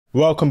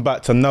Welcome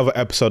back to another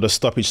episode of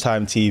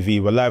StoppageTime TV.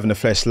 We're live in the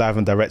flesh, live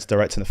and direct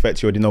in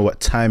effect. You already know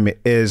what time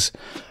it is.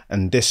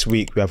 And this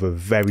week we have a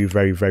very,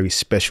 very, very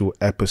special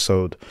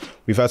episode.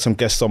 We've had some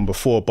guests on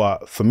before,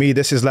 but for me,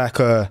 this is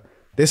a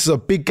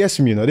big guest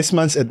from, you know. This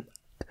man's a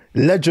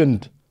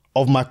legend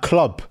of my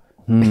club,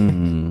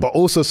 but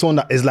also someone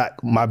that is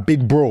like my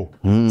big bro,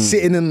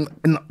 sitting in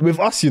with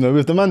us, you know,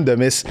 with the man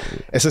them. It's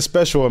a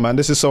special one, man.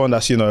 This is someone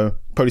that's, you know,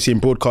 probably seen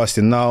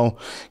broadcasting now,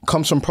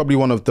 comes from probably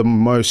one of the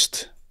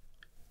most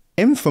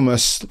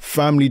infamous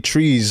family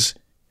trees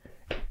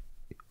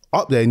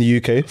up there in the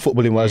UK,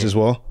 footballing wise as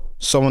well.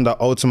 Someone that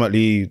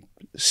ultimately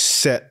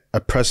set a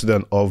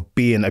precedent of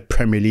being a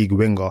Premier League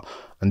winger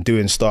and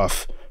doing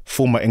stuff.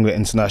 Former England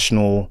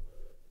international,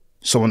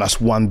 someone that's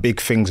won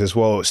big things as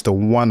well. It's the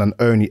one and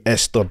only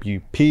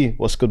SWP.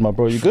 What's good, my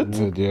bro? You good?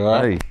 Good, you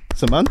alright?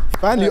 So man,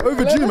 finally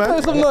overdue, man.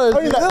 Make some noise.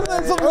 Make some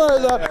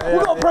noise. We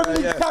got a Premier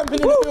League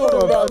champion in the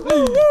building, bro.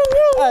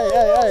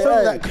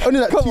 Hey. Only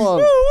like Come on.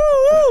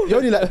 You're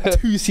only like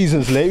 2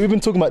 seasons late. We've been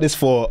talking about this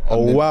for a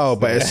while,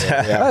 but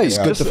it's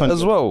good to find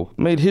as well.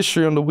 Made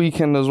history on the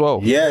weekend as well.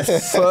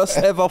 Yes. First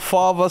ever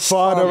father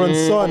and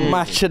son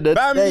match of the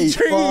day.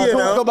 Tree, you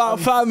know? Talk about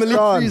family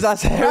trees.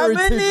 That's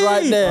heritage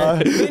right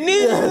there. We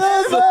need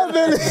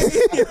family.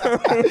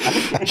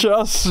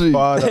 Trust me.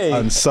 father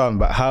and son.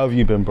 But how have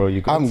you been, bro?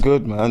 You good? I'm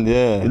good, man.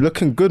 Yeah. You're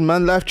looking good,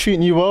 man. Life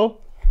treating you well.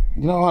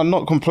 You know, I'm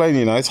not complaining.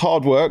 You know, it's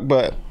hard work,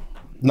 but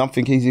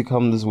nothing easy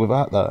comes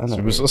without that,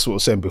 innit? That's what I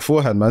was saying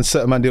beforehand, man.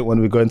 Certain man didn't want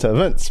to be going to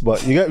events,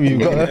 but you get me. You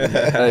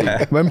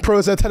got when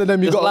pros are telling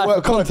them you got to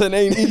work hard. Content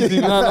ain't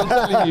easy, man. I'm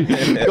telling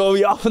you. Go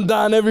be up and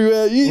down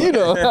everywhere. You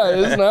know how it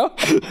is now.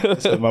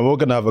 So, man, we're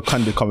gonna have a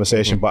candid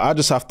conversation, but I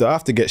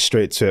have to get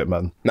straight to it,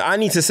 man. Now, I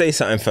need to say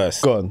something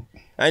first. Go on.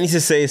 I need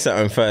to say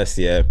something first,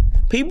 yeah.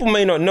 People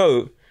may not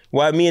know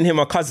why me and him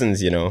are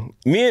cousins, you know.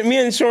 Me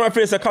and Shaun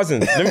Wright-Phillips are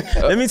cousins.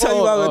 Let me tell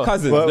you why we're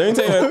cousins. Let me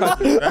tell you why we're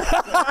cousins,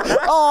 right?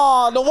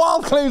 Oh, the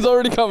wild claims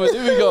already coming.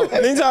 Here we go.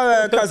 Let me tell you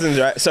why we're cousins,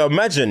 right? So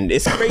imagine,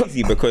 it's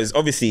crazy because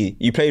obviously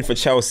you played for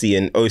Chelsea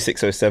in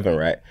 06-07,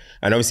 right?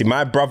 And obviously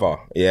my brother,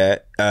 yeah,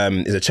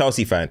 is a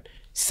Chelsea fan.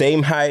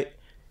 Same height,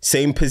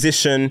 same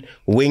position,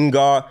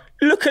 winger,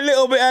 look a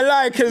little bit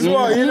alike as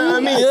well, you know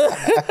what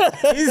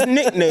I mean? His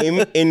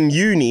nickname in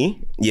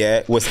uni,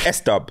 yeah, was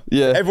S-Dub.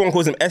 Yeah. Everyone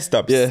calls him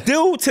S-Dub. Yeah.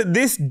 Still to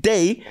this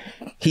day,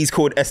 he's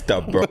called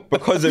S-Dub, bro,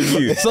 because of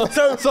you. So You've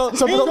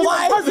been a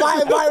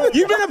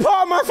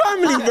part of my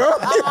family, bro.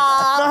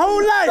 My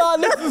whole life. Nah,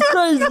 this is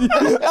crazy.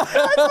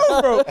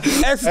 Bro.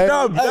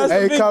 S-Dub. That's the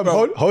Hey, thing, come,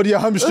 bro. hold your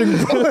hamstring,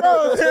 bro.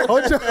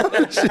 Hold your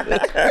hamstring.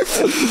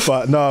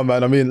 But no,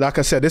 man. I mean, like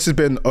I said, this has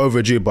been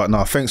overdue. But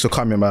no, thanks for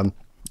coming, man.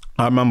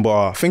 I remember,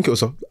 I think it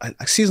was a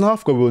season and a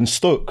half ago, we were in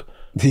Stoke.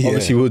 Yeah.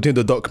 Obviously, we were doing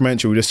the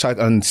documentary. We just tried,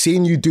 and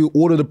seeing you do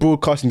all of the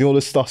broadcasting, do all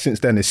this stuff since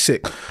then is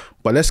sick.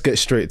 But let's get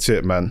straight to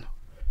it, man.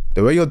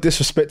 The way you're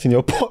disrespecting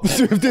your pops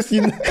with this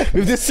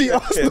see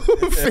Arsenal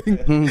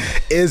thing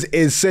is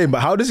insane. But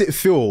how does it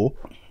feel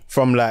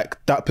from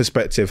like that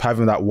perspective,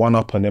 having that one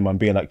up on them and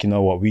being like, you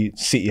know what,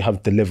 City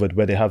have delivered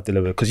where they have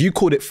delivered? Because you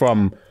called it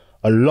from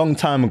a long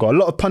time ago. A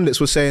lot of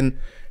pundits were saying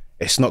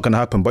it's not going to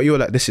happen, but you were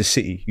like, this is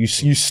City. You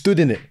stood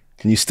in it.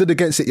 And you stood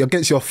against it,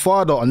 against your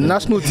father on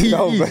national TV.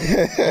 No,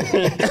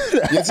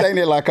 you're saying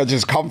it like I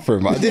just come from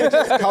him. I didn't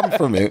just come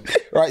from him.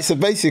 Right, so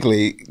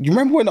basically, you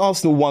remember when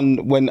Arsenal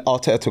won, when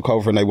Arteta took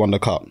over and they won the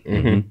cup?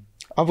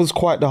 I was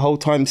quiet the whole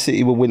time.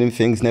 City were winning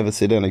things, never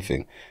said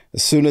anything.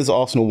 As soon as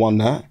Arsenal won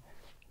that,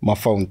 my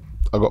phone,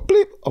 I got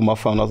bleep on my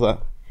phone. I was like,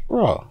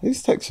 bro,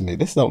 who's texting me?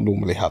 This don't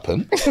normally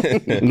happen.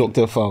 Looked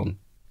at the phone.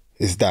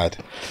 It's Dad.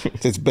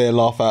 Just bare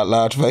laugh out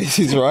loud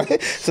faces, right?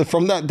 So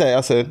from that day,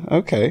 I said,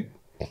 okay,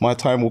 my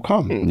time will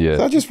come. Yeah.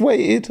 So I just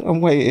waited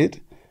and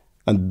waited.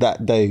 And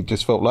that day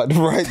just felt like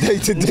the right day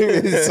to do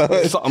it.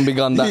 So something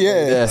begun that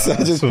day. Yeah, so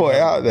I just put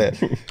it out there.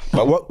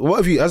 But what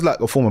have you, as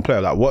like a former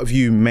player, like what have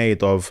you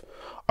made of,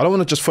 I don't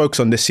want to just focus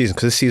on this season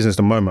because this season is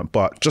the moment,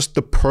 but just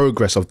the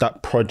progress of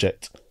that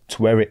project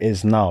to where it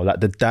is now,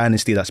 like the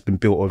dynasty that's been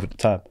built over the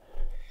time.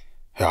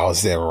 I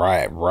was there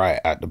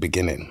right at the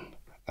beginning.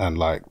 And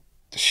like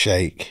the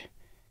Sheikh,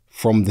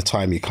 from the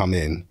time he come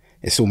in,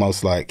 it's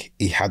almost like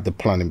he had the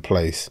plan in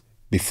place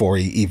before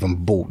he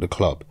even bought the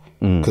club.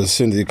 Because as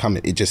soon as he come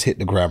in, it just hit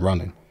the ground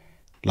running.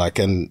 Like,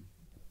 and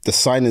the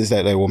signings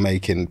that they were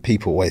making,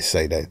 people always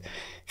say they're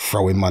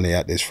throwing money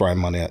at this, throwing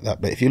money at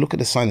that. But if you look at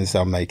the signings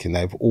they're making,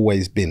 they've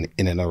always been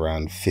in and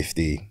around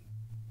 50,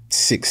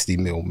 60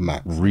 mil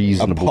max.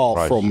 Reasonable apart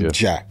price, from yeah.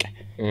 Jack.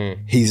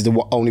 He's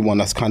the only one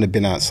that's kind of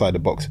been outside the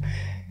box.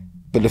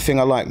 But the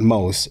thing I like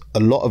most, a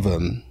lot of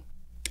them,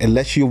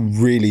 unless you're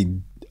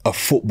really a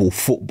football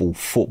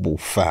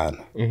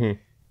fan,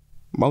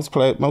 most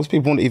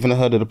people wouldn't even have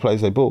heard of the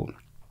players they bought.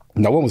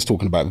 No one was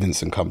talking about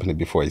Vincent Kompany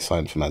before he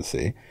signed for Man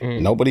City.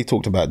 Nobody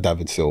talked about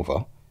David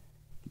Silva.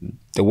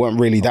 There weren't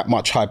really that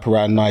much hype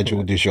around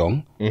Nigel de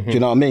Jong. Do you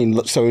know what I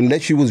mean? So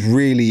unless you was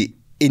really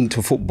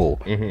into football,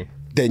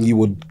 then you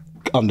would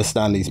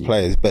understand these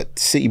players. But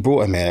City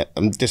brought him here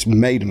and just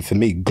made them, for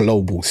me,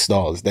 global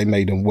stars. They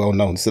made them well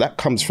known. So that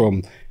comes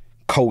from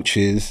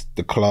coaches,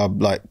 the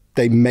club, like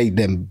they made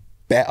them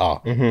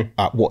better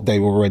at what they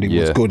already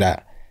was good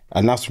at.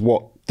 And that's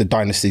what the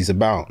dynasty's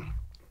about.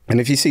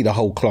 And if you see the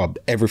whole club,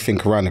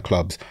 everything around the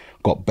clubs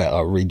got better,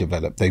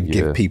 redeveloped. They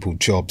give people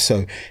jobs.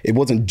 So it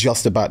wasn't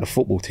just about the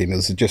football team. It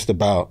was just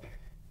about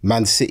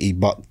Man City,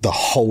 but the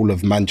whole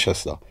of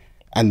Manchester.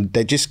 And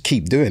they just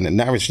keep doing it.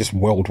 Now it's just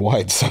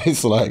worldwide. So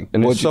it's like,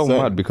 and it's so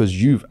mad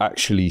because you've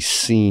actually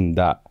seen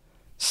that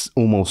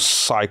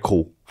almost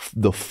cycle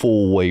the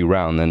full way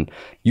round, and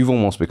you've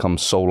almost become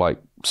so like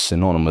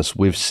synonymous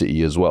with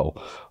City as well.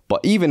 But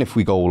even if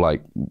we go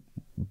like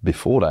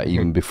before that,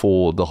 even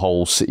before the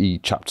whole City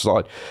chapter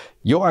side,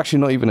 you're actually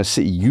not even a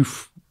City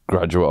youth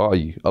graduate, are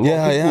you? I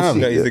am.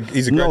 No,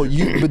 he's a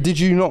graduate. But did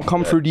you not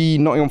come through the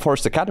Nottingham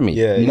Forest Academy?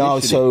 No,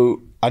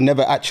 so I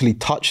never actually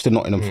touched the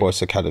Nottingham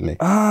Forest Academy.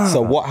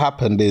 So what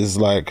happened is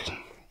like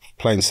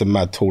playing some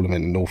mad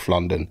tournament in North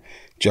London.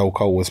 Joe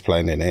Cole was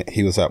playing in it.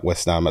 He was at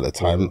West Ham at the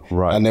time.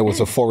 Right. And there was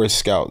a Forest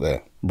scout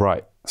there.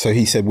 Right. So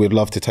he said, we'd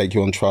love to take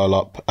you on trial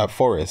up at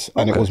Forest.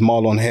 And it was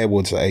Marlon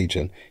Harewood's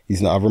agent.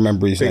 I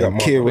remember his name.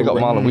 Kieran. We got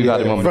Marlon. We've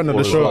had him on friend of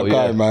the show.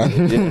 Guy, man.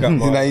 His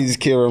name's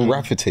Kieran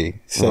Rafferty.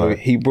 So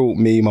he brought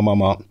me, my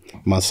mum up,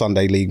 my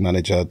Sunday league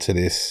manager, to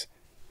this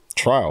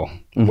trial.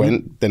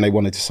 Then they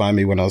wanted to sign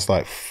me when I was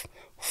like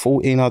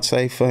 14, I'd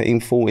say,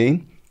 13,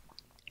 14.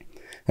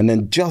 And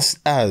then just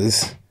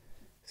as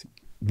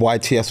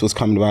YTS was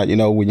coming about, you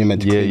know, when you're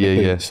meant to clean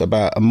the boots,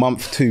 about a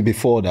month, 2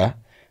 before that,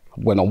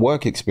 went on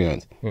work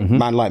experience.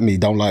 Man like me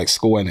don't like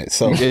school, innit?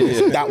 So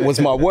that was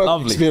my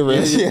work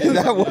experience.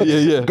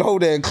 Go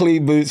there,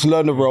 clean boots,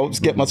 learn the ropes,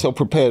 get myself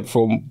prepared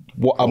from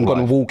what I'm going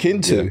to walk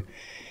into.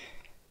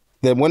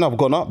 Then when I've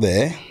gone up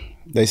there,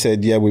 they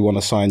said, yeah, we want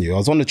to sign you. I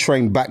was on the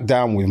train back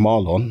down with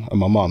Marlon and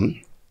my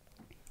mum.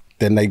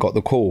 Then they got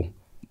the call.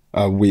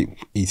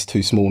 He's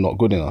too small, not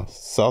good enough.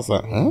 So I was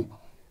like, huh?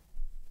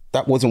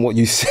 That wasn't what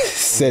you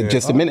said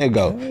just a minute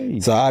ago.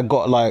 So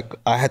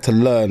I had to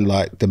learn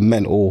like the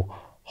mental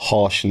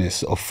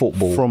harshness of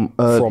football from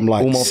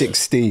like almost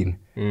 16.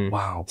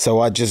 Wow. So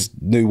I just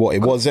knew what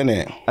it was,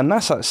 innit? And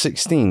that's at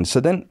 16.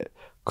 So then,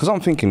 because I'm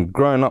thinking,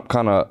 growing up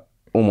kind of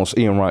almost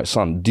Ian Wright's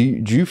son, do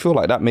you feel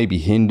like that maybe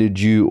hindered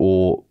you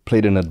or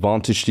played an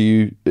advantage to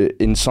you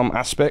in some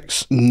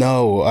aspects?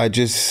 No,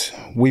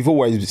 we've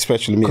always,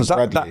 especially me and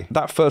Bradley.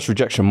 That first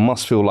rejection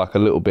must feel like a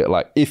little bit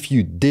like, if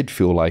you did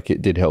feel like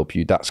it did help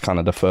you, that's kind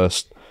of the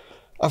first.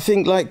 I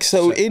think like,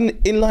 so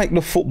in like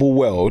the football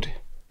world,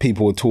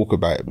 people would talk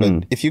about it.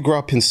 But if you grow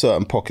up in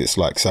certain pockets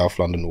like South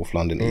London, North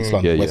London, East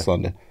London, West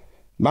London,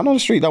 man on the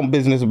street don't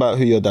business about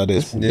who your dad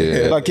is.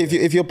 Like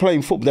if you're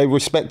playing football, they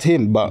respect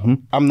him, but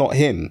I'm not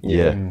him.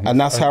 And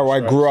that's how I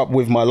grew up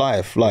with my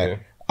life. Like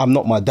I'm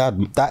not my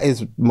dad. That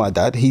is my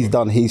dad. He's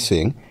done his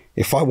thing.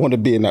 If I want to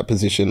be in that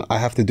position, I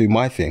have to do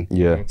my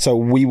thing. So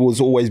we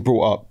was always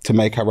brought up to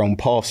make our own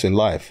paths in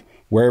life.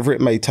 Wherever it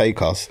may take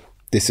us,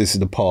 this is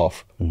the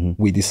path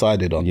we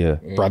decided on.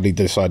 Bradley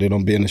decided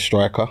on being a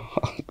striker.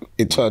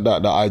 It turned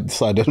out that I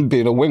decided on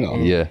being a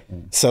winger.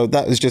 So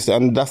that is just,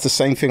 and that's the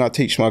same thing I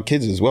teach my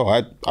kids as well.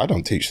 I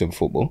don't teach them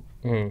football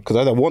because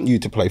I don't want you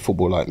to play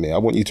football like me. I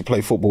want you to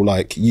play football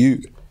like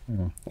you.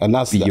 And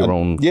that's your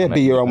own. Yeah,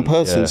 be your own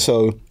person.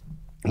 So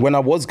when I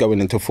was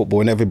going into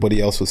football and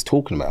everybody else was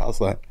talking about it, I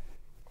was like,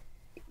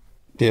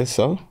 yeah,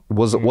 so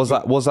was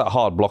that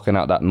hard blocking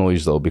out that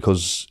noise though?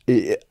 Because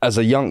as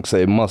a youngster,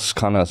 it must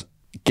kind of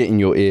get in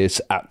your ears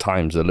at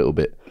times a little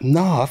bit.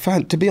 No,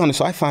 to be honest,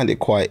 I find it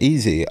quite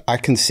easy. I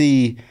can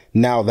see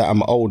now that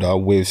I'm older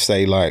with,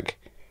 say, like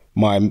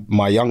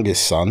my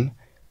youngest son,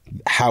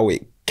 how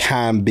it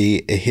can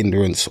be a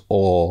hindrance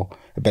or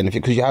a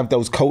benefit. Because you have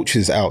those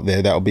coaches out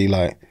there that'll be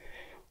like,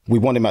 we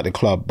want him at the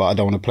club, but I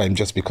don't want to play him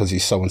just because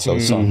he's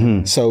so-and-so's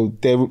son. So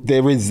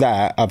there is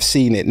that. I've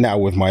seen it now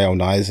with my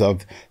own eyes.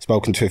 I've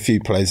spoken to a few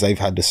players. They've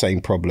had the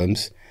same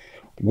problems.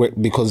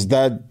 Because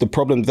the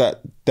problem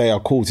that they are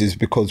caused is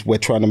because we're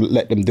trying to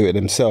let them do it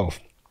themselves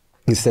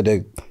instead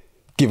of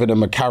giving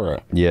them a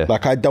carrot.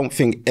 Like I don't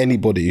think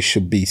anybody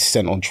should be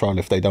sent on trial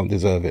if they don't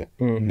deserve it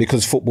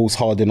because football's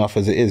hard enough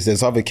as it is.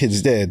 There's other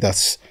kids there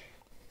that's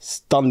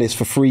done this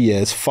for 3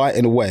 years,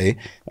 fighting away,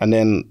 and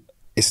then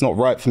it's not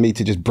right for me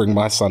to just bring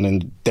my son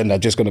and then they're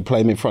just going to play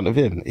him in front of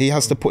him. He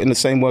has to put in the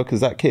same work as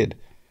that kid.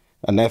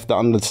 And they have to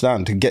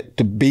understand, to get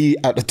to be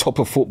at the top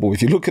of football,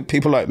 if you look at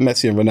people like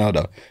Messi and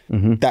Ronaldo,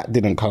 that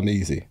didn't come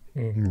easy.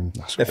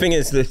 The thing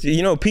is, that,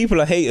 you know, people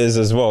are haters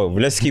as well.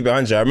 Let's keep it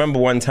 100. I remember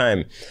one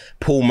time,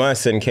 Paul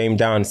Merson came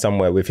down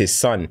somewhere with his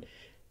son.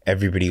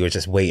 Everybody was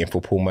just waiting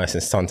for Paul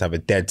Merson's son to have a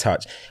dead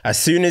touch.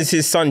 As soon as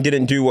his son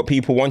didn't do what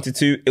people wanted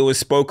to, it was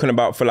spoken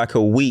about for like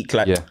a week.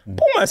 Like,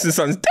 Paul Merson's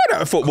son's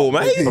dead at football,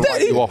 man. He's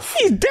dead.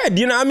 He's dead.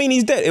 You know what I mean?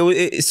 He's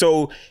dead.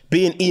 So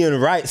being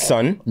Ian Wright's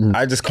son,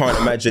 I just can't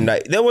imagine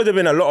that. There would have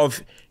been a lot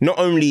of not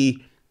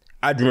only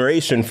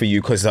admiration for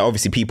you, because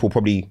obviously people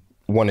probably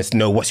want to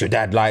know what's your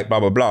dad like, blah,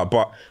 blah, blah.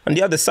 But on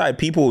the other side,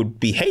 people would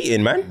be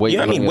hating, man. You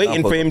know what I mean?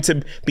 Waiting for him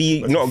to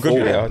be not a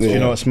good player. You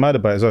know what's mad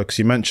about it as well? Because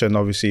you mentioned,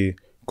 obviously,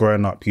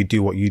 growing up, you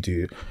do what you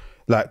do.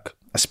 Like,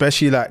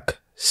 especially like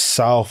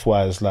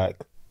Southwise, like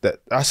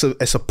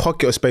it's a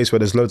pocket of space where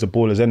there's loads of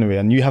ballers anyway,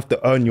 and you have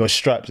to earn your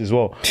stripes as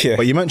well. Yeah.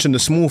 But you mentioned the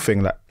small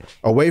thing, like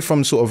away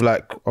from sort of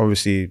like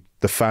obviously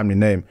the family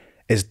name,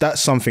 is that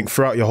something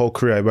throughout your whole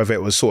career, whether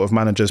it was sort of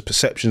managers'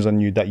 perceptions on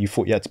you that you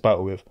thought you had to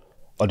battle with,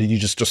 or did you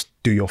just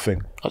do your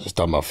thing? I just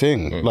done my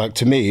thing. Like,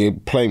 to me,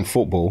 playing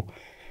football,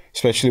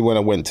 especially when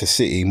I went to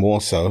City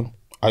more so,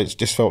 I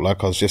just felt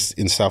like I was just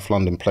in South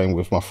London playing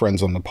with my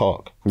friends on the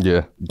park.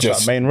 Yeah.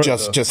 Just, main road,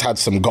 just had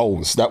some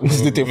goals. That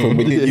was the difference.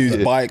 We didn't use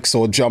bikes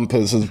or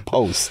jumpers as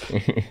posts.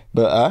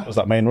 But Was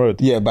that main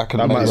road? yeah, back in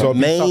the might as well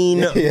be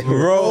Main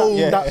road.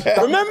 Yeah.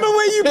 Remember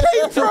where you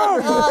came from?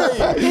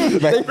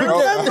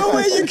 Remember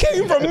where you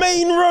came from?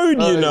 Main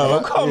road, you know.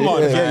 Come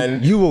on,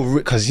 man. You will,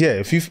 because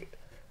if you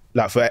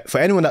like for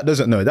anyone that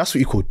doesn't know, that's what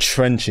you call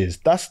trenches.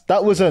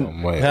 That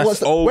wasn't.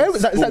 That's old where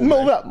was that? Is that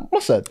school,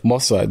 Mossad?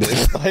 Mossad.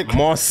 It's like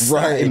Moss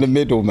right side. in the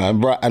middle,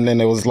 man. Right, and then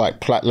there was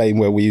like Platt Lane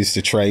where we used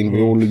to train.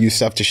 We all used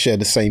to have to share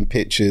the same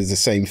pitches, the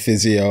same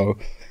physio,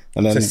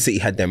 and then The City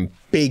had them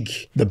big,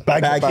 The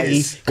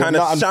baggy kind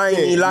of nothing shiny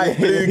fit. light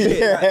blue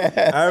kit.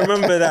 I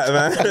remember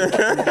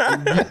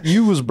that, man.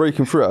 You was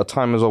breaking through at a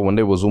time as well when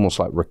they was almost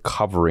like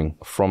recovering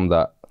from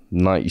that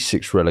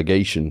 96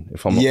 relegation,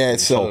 if I'm not Yeah,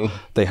 mistaken. so-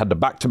 they had the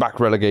back-to-back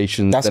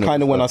relegations. that's then it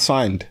kind of was when the- I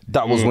signed.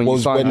 That was when you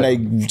Was signed.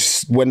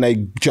 when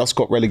they just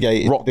got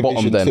relegated. rock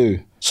bottom Division then. 2.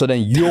 So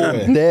then you're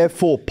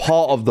therefore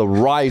part of the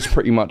rise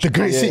pretty much in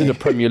the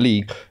Premier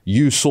League.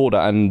 You saw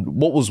that, and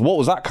what was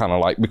that kind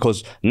of like?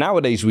 Because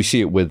nowadays we see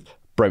it with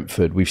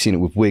Brentford, we've seen it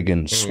with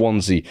Wigan,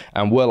 Swansea,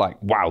 and we're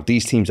like, wow,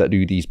 these teams that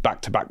do these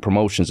back-to-back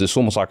promotions, it's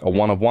almost like a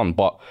one of one.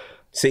 But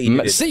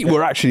City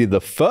were actually the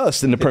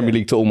first in the Premier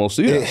League to almost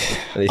do that.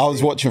 I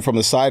was watching from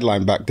the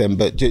sideline back then,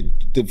 but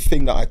the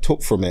thing that I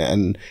took from it,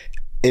 and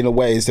in a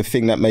way is the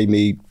thing that made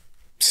me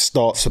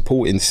start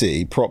supporting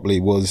City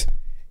properly, was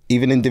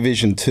even in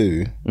Division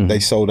 2, they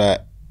sold out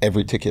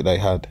every ticket they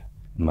had.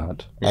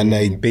 Mad. And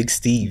they Big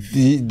Steve.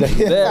 Big Big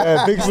Steve there.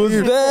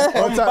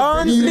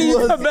 Barnsley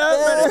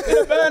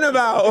to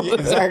Burnabout.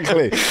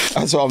 Exactly.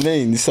 That's what I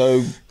mean.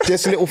 So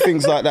just little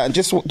things like that, and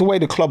just the way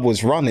the club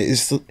was run. It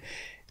is.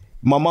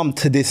 My mum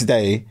to this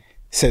day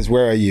says,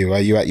 "Where are you? Are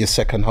you at your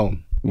second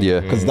home?" Yeah.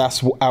 Because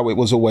that's how it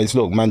was always.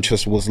 Look,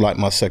 Manchester was like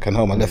my second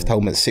home. I left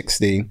home at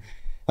 16,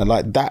 and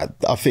like that,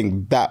 I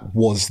think that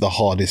was the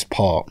hardest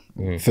part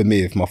for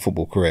me of my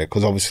football career.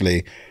 Because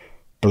obviously,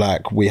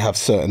 black, we have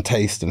certain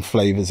tastes and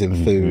flavors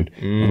in food.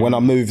 When I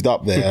moved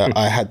up there,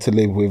 I had to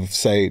live with,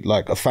 say,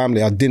 like a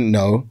family I didn't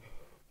know,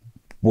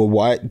 were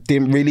white,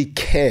 didn't really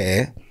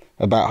care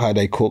about how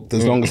they cooked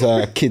as long as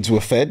our kids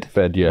were fed.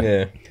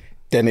 Yeah.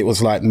 Then it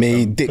was like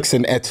me,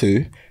 Dixon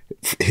Etu,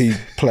 he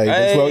played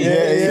as well.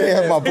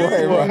 Yeah, my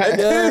boy, right?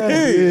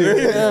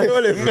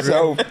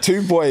 So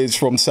 2 boys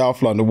from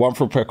South London, one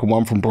from Peckham,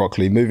 one from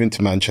Brockley, moving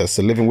to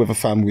Manchester, living with a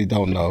family we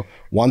don't know.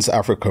 One's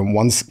African,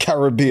 one's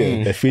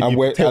Caribbean, and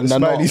we're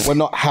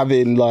not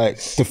having like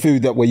the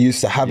food that we're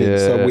used to having.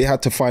 So we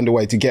had to find a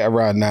way to get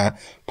around that,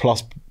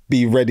 plus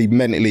be ready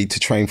mentally to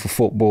train for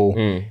football,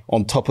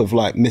 on top of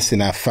like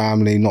missing our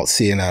family, not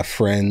seeing our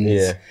friends.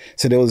 Yeah.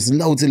 So there was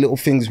loads of little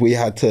things we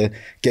had to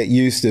get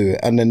used to.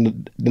 And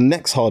then the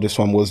next hardest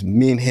one was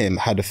me and him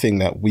had a thing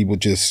that we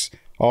would just,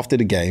 after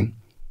the game,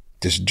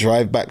 just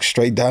drive back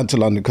straight down to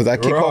London. Because our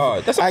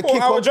kickoff... That's a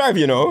 4-hour drive,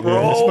 you know. It's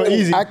not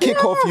easy. Our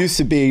kickoff used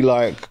to be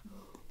like...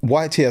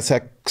 YTS,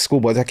 our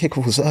schoolboys, our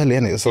kickoff was early,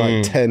 and it was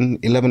like 10,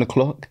 11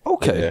 o'clock.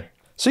 Okay. Yeah.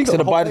 So you got So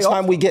the by the whole day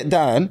time off. we get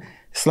down,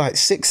 it's like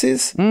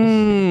 6s.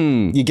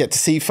 You get to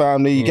see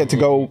family, you get to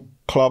go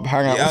club,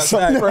 hang out with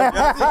some friends.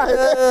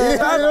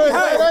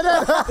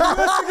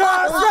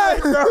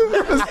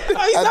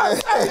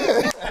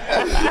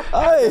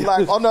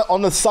 Like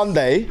on a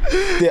Sunday,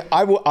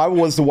 I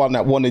was the one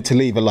that wanted to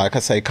leave. And like I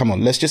say, come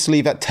on, let's just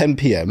leave at 10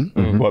 p.m.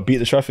 What, beat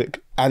the traffic?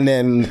 and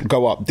then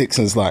go up.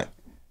 Dixon's like,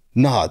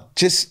 nah,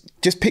 just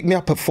pick me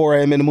up at 4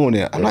 a.m. in the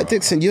morning. I'm like,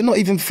 Dixon, you're not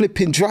even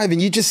flipping driving.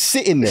 You're just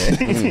sitting there.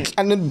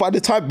 And then by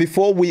the time,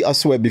 before we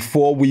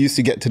used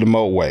to get to the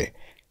motorway,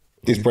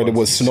 this brother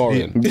was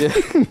snoring. Okay,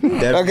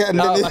 and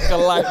then Like a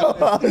light.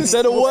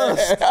 They're the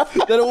worst.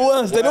 They're the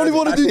worst. They don't even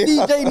want to do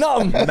DJ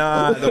nothing.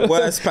 Nah, the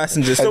worst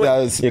passengers. so,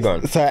 You're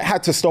gone. so I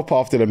had to stop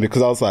after them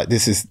because I was like,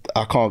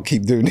 I can't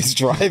keep doing this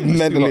drive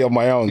mentally on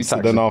my own.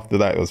 So then after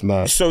that, it was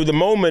mad. So the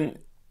moment,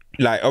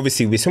 like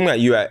obviously we're talking about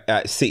you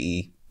at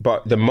City,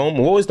 but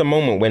what was the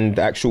moment when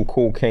the actual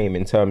call came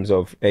in terms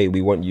of, hey,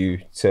 we want you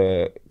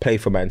to play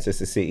for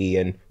Manchester City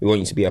and we want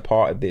you to be a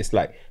part of this?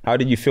 Like, how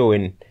did you feel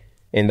in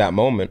that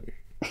moment?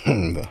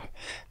 You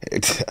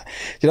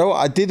know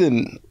what?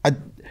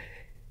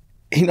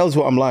 He knows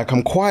what I'm like.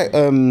 I'm quite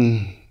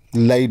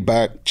laid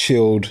back,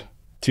 chilled.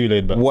 Too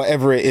laid back.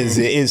 Whatever it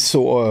is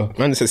sort of.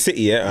 Manchester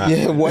City, yeah.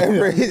 Yeah,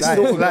 whatever it is. Sort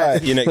of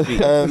like. You next week.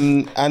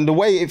 And the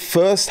way it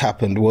first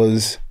happened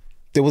was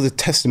there was a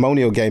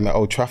testimonial game at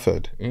Old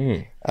Trafford,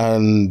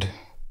 and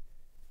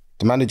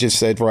the manager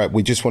said, "Right,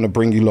 we just want to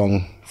bring you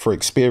along for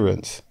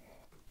experience."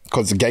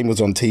 Because the game was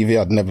on TV,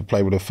 I'd never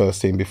played with the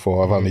first team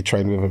before. I've only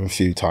trained with them a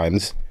few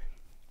times.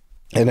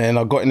 And then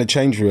I got in the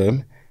change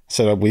room,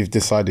 said, "We've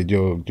decided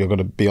you're going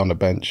to be on the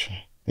bench.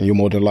 and you're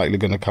more than likely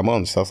going to come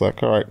on. So I was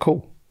like, all right,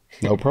 cool,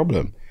 no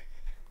problem.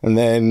 And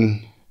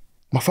then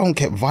my phone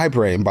kept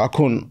vibrating, but I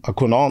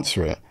couldn't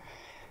answer it.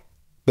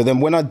 But then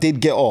when I did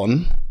get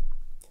on,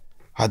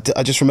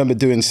 I just remember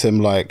doing some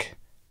like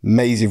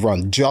mazy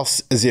run,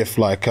 just as if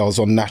like I was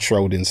on Nash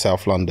Road in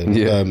South London,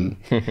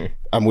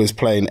 and was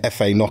playing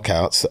FA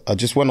knockouts. I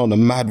just went on a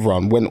mad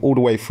run, went all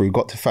the way through,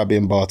 got to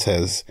Fabian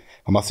Barthez.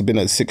 I must have been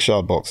at the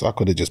 6-yard box. I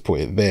could have just put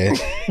it there,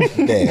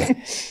 there.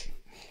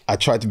 I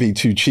tried to be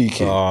too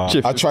cheeky.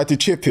 I tried to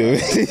chip him.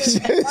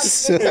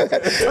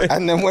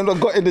 And then when I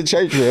got in the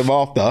change room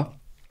after,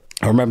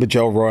 I remember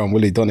Joe Roy and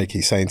Willie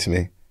Donicky saying to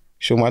me,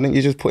 Shaun, why didn't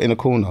you just put in a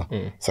corner?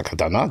 It's like, I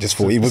don't know. I just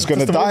thought he was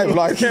going to dive.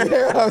 Like,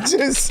 I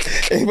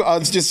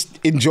was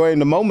just enjoying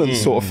the moment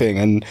sort of thing.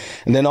 And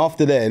then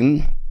after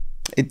then,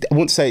 I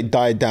wouldn't say it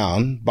died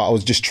down, but I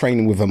was just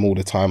training with him all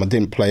the time. I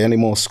didn't play any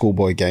more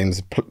schoolboy games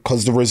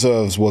because the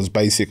reserves was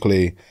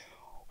basically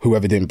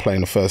whoever didn't play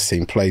in the first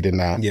team played in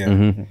that.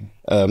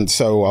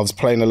 So I was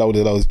playing a load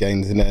of those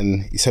games, and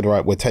then he said, all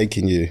right, we're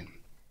taking you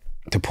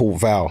to Port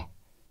Vale.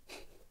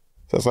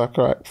 So I was like,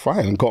 all right,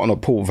 fine. Got on a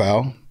Port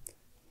Vale.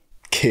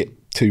 Kit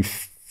too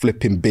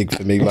flipping big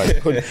for me.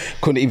 Like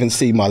couldn't even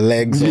see my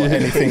legs or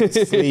anything.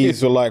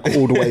 Sleeves were like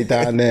all the way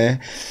down there.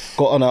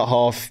 Got on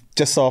at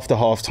just after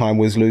half time,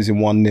 was losing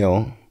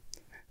 1-0,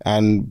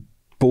 and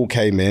ball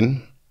came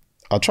in.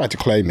 I tried to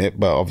claim it,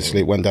 but obviously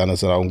it went down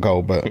as an own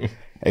goal. But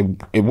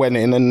it went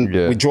in,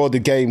 and we drew the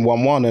game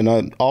 1-1.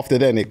 And after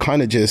then, it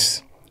kind of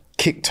just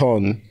kicked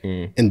on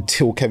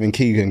until Kevin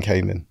Keegan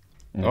came in.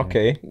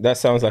 Okay, that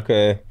sounds like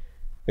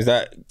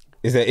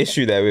is there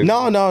issue there? With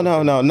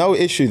No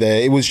issue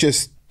there. It was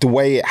just the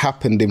way it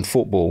happened in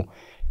football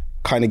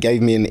kind of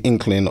gave me an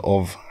inkling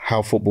of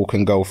how football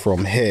can go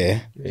from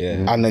here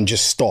and then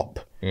just stop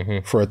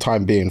for a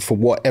time being for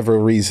whatever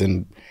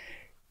reason.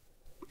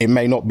 It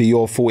may not be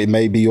your fault, it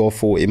may be your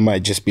fault, it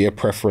might just be a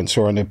preference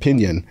or an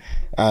opinion.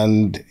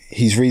 And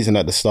his reason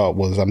at the start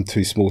was, I'm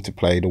too small to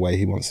play the way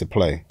he wants to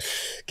play.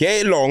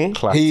 Get it long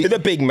to the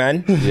big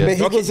man.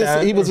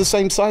 But he was the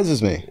same size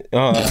as me.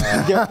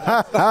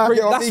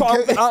 That's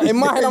what in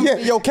my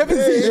head, Kevin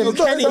Keegan was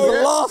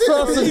the last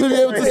person to be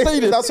able to say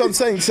this. That's what I'm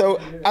saying. So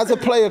as a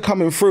player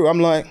coming through, I'm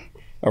like,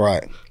 all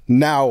right,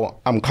 now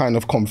I'm kind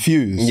of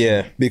confused.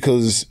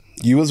 Because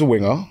you as a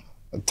winger,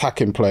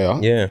 attacking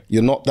player,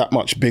 you're not that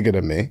much bigger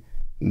than me.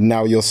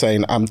 Now you're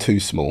saying I'm too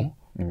small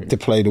to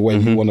play the way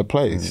you want to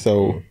play.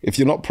 So if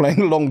you're not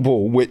playing long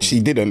ball, which he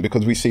didn't,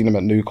 because we've seen him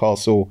at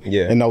Newcastle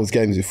in those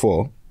games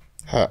before,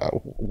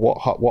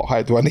 what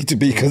height do I need to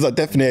be? Because I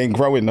definitely ain't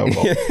growing no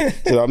more. Do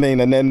you know what I mean?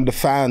 And then the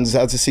fans,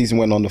 as the season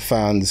went on, the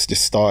fans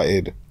just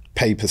started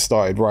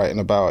writing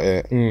about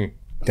it.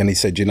 Then he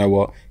said, you know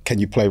what, can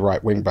you play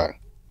right wing back?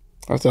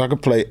 I said I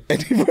could play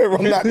anywhere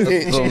on that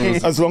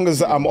pitch as long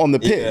as I'm on the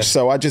pitch.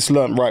 So I just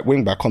learnt right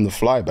wing back on the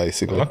fly,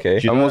 basically. Do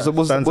you know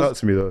what stands out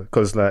to me though?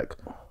 Because like,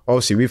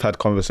 obviously we've had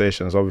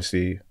conversations.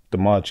 Obviously, the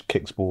Marge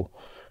kicks ball,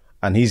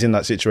 and he's in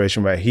that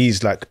situation where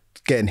he's like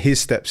getting his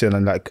steps in,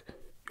 and like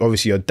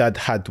obviously your dad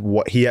had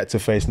what he had to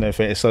face and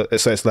everything. So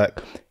it's like,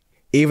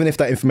 even if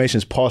that information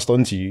is passed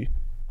on to you,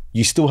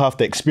 you still have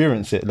to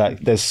experience it. Like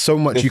there's so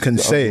much you can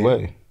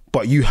say.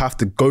 But you have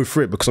to go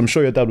through it, because I'm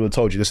sure your dad would have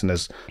told you, listen,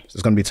 there's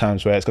going to be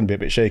times where it's going to be a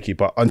bit shaky.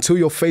 But until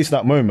you're facing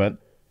that moment,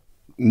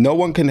 no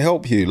one can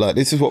help you. Like,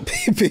 this is what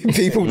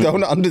people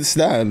don't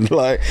understand.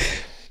 Like,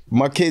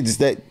 my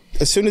kids,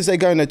 as soon as they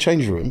go in their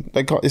change room,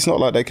 it's not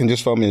like they can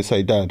just phone me and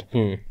say, Dad,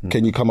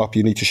 can you come up?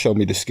 You need to show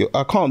me the skill.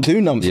 I can't do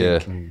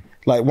nothing.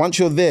 Like, once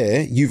you're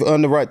there, you've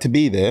earned the right to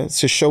be there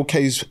to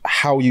showcase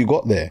how you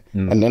got there.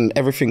 And then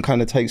everything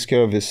kind of takes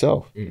care of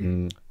itself.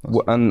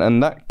 Well,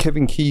 and that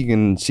Kevin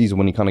Keegan season,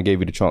 when he kind of gave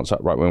you the chance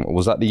at right wing,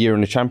 was that the year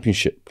in the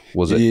Championship?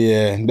 Was it?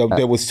 Yeah,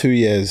 there was 2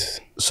 years.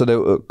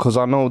 So because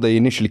I know they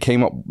initially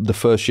came up the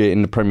first year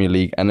in the Premier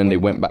League, and then they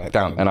went back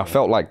down. And I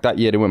felt like that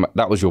year they went back,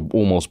 that was your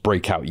almost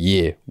breakout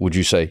year, would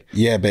you say?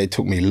 Yeah, but it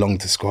took me long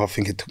to score. I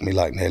think it took me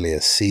like nearly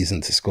a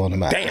season to score, no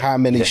matter how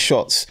many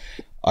shots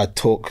I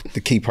took, the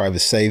keeper either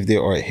saved it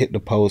or it hit the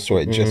post or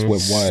it just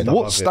went wide.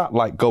 What's that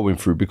like going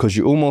through? Because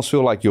you almost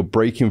feel like you're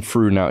breaking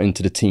through now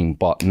into the team,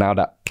 but now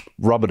that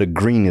rubber to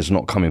green is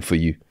not coming for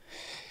you.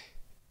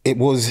 That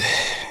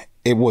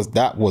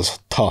was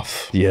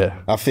tough. Yeah.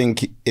 I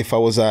think if I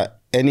was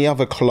at any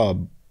other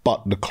club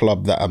but the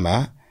club that I'm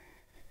at,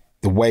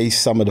 the way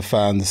some of the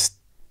fans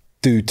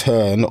do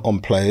turn on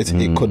players,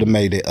 it could have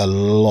made it a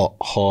lot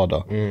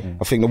harder.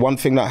 I think the one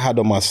thing that I had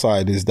on my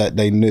side is that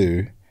they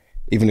knew,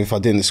 even if I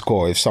didn't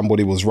score, if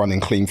somebody was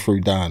running clean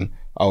through Dan,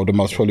 I would have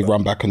most probably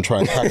run back and try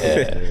and tackle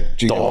it.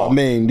 Do you know what I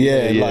mean?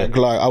 Like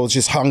I was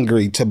just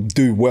hungry to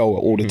do well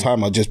all the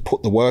time. I just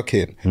put the work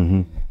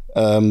in.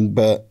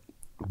 But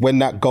when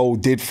that goal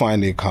did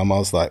finally come, I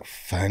was like,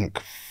 thank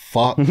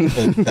fuck for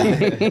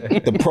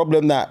that. The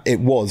problem that it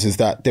was is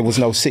that there was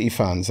no City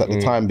fans at the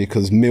time,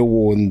 because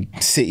Millwall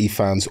and City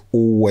fans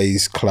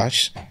always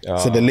clash.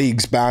 So the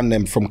leagues banned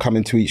them from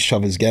coming to each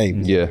other's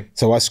games. Yeah.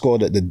 So I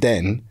scored at the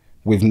Den,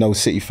 with no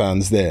City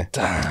fans there.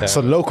 It's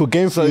a local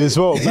game for you as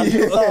well.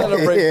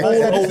 Celebrate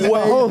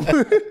all away.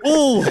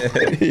 Ooh,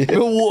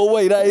 Millwall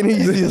away. That ain't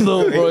easy as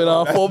well, bro.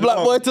 Now for a black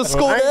boy to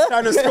score I ain't there.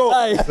 trying to score.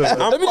 Hey,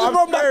 let me just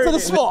run back to the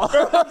spot.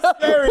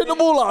 Pin the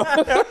ball up.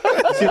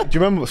 Do you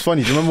remember what's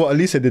funny? Do you remember what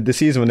Elisa did this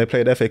season when they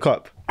played the FA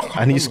Cup?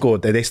 And he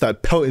scored. They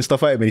started pelting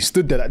stuff at him and he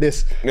stood there like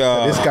this.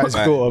 This guy's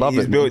built.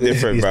 He's built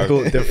different, He's bro.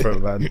 built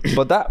different, man.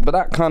 But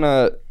that kind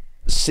of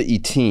City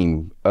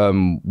team,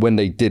 when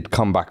they did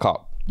come back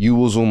up, you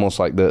was almost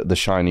like the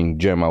shining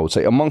gem, I would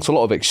say, amongst a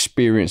lot of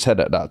experienced head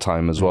at that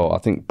time as well. I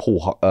think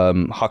Paul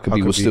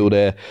Huckabee was still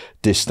there,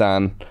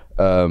 Distan,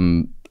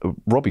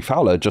 Robbie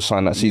Fowler just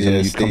signed that season.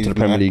 You'd come to the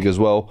Premier League as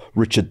well.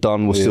 Richard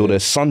Dunn was still there.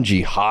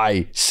 Sunji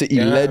High, City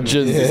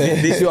legends.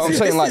 This See what I'm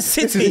saying? Like,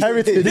 this is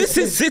heritage. This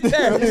is City.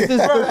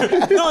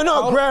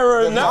 No,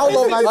 Guerrero.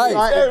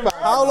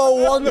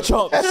 Paolo One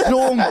Chop,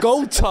 Storm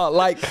Golta,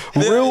 like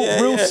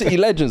real City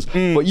legends.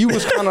 But you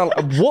was kind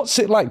of, what's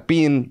it like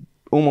being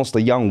almost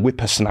a young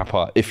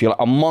whippersnapper, if you're like,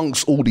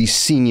 amongst all these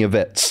senior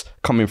vets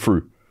coming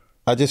through?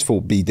 I just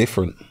thought be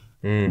different.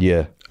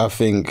 Yeah. I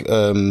think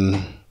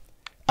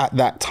at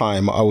that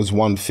time, I was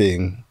one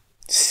thing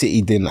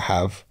City didn't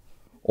have,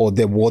 or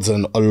there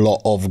wasn't a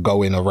lot of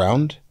going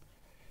around.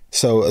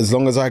 So as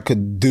long as I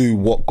could do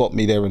what got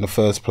me there in the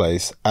first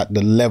place at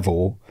the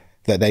level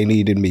that they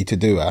needed me to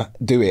do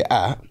it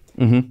at,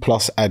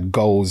 plus add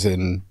goals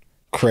and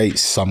create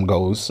some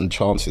goals and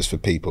chances for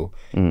people,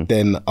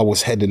 then I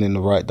was heading in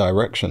the right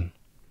direction.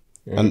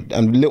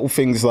 And little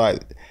things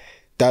like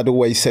Dad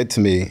always said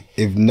to me,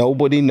 if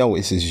nobody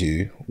notices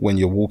you when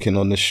you're walking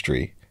on the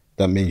street,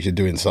 that means you're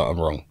doing something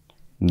wrong.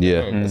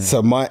 Yeah.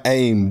 So my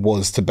aim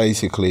was to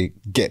basically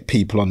get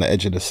people on the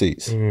edge of the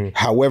seats.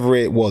 However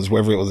it was,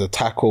 whether it was a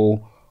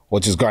tackle or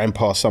just going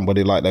past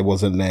somebody like they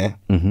wasn't there.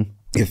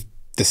 If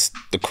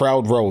the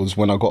crowd rose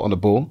when I got on the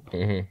ball,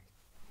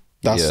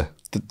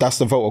 that's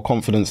the vote of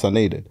confidence I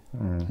needed.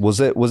 Was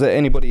there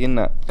anybody in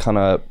that kind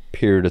of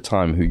period of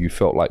time who you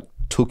felt like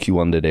took you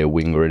under their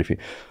wing or anything?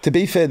 To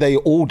be fair, they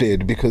all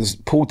did, because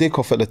Paul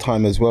Dickoff at the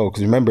time as well,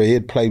 because remember he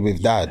had played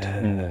with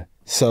Dad.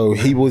 So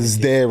he was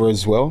there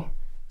as well.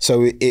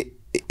 So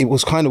it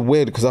was kind of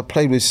weird because I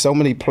played with so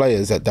many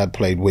players that Dad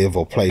played with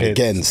or played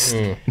against.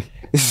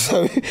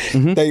 So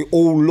they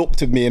all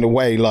looked at me in a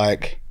way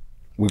like,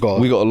 we got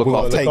to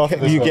look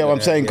after. You get what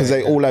I'm saying? Because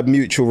they all had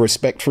mutual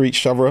respect for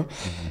each other.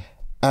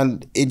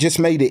 And it just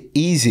made it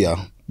easier.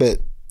 But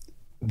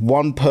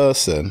one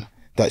person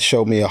that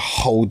showed me a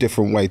whole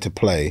different way to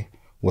play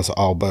was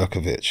Al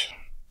Berkovic.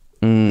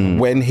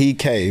 When he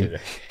came,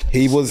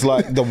 he was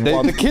like the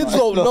one. The kids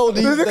don't know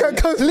these.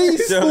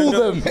 Please school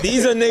them.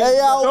 These are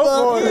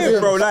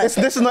names. Bro. Like,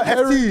 This is not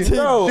FT.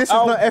 bro, This is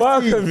Al not FT.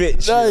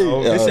 Berkovic.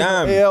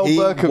 Damn.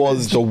 He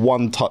was the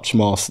one-touch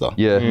master.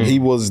 Yeah. He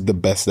was the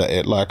best at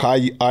it. Like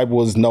I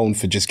was known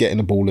for just getting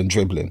the ball and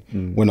dribbling.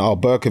 When Al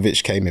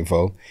Berkovic came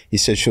involved, he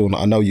said, Shaun,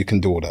 I know you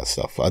can do all that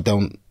stuff. I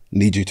don't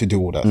need you to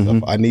do all that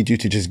stuff. I need you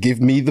to just give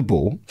me the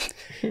ball,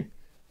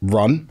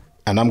 run,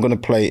 and I'm going to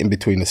play in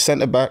between the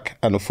centre-back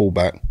and the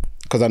full-back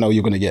because I know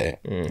you're going to get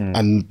it.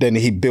 And then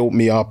he built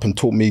me up and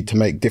taught me to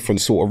make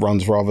different sort of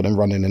runs rather than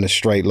running in a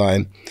straight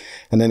line.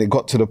 And then it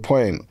got to the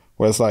point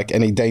where it's like,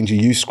 any danger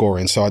you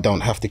scoring, so I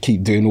don't have to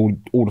keep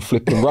doing all the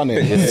flipping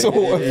running sort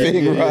of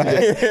thing,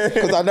 right?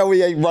 Because I know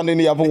he ain't running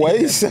the other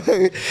way. So,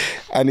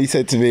 and he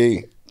said to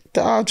me,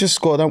 I'll just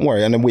score, don't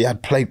worry. And then we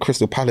had played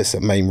Crystal Palace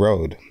at Main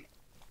Road.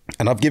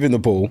 And I've given the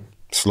ball,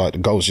 it's like the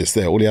goal's just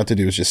there. All he had to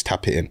do was just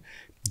tap it in.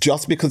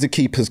 Just because the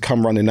keeper's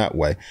come running that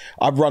way,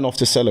 I've run off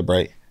to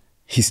celebrate.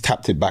 He's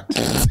tapped it back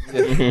to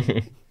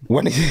me.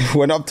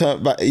 When I've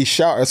turned back, he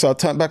shouted, so I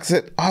turned back and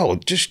said,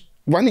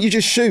 why don't you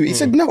just shoot? He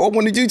said, no, I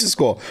wanted you to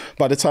score.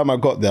 By the time I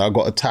got there, I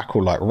got a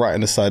tackle like right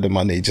in the side of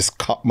my knee, just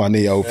cut my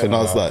knee open. I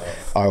was like,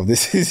 oh,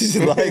 this is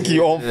like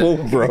your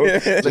fault, bro.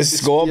 Just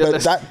score.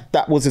 But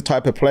that was the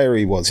type of player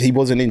he was. He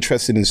wasn't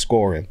interested in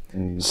scoring.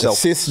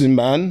 Assisting,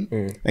 man,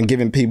 and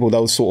giving people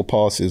those sort of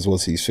passes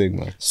was his thing,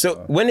 man.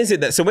 So when is it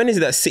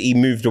that City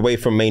moved away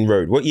from Main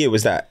Road? What year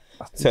was that?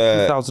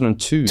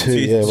 2002.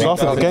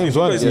 After the games,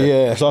 wasn't it?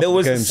 Yeah. There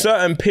was a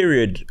certain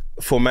period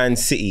for Man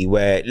City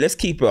where, let's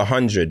keep it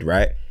 100,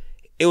 right?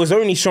 It was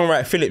only Shaun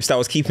Wright-Phillips that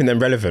was keeping them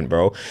relevant,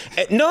 bro.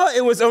 No,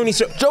 it was only...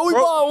 Joey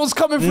Barton was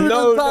coming through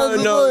those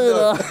times.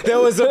 No. There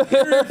was a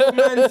period for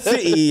Man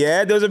City,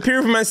 yeah? There was a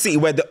period for Man City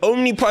where the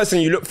only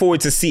person you look forward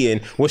to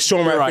seeing was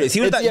Shaun Wright-Phillips.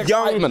 He was that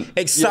young,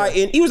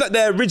 exciting... He was like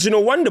the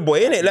original Wonder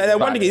Boy, innit? Like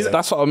that Wonder Boy.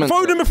 That's what I meant.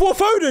 Foden before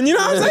Foden, you know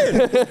what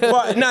I'm saying?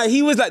 But no,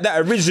 he was like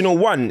that original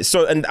one.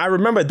 So, and I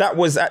remember that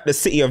was at the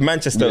City of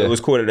Manchester, it was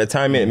called at the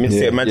time,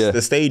 City of Manchester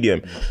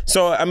Stadium.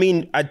 So, I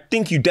mean, I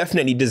think you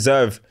definitely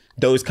deserve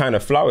those kind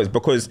of flowers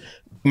because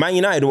Man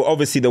United were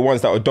obviously the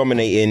ones that were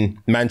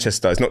dominating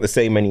Manchester. It's not the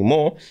same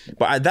anymore.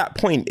 But at that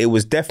point, it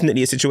was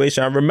definitely a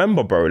situation. I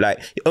remember, bro, like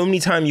the only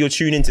time you're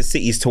tuning into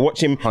City is to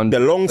watch him, the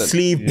long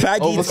sleeve,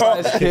 baggy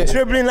top,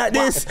 dribbling like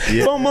this.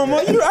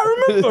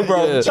 I remember,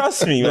 bro.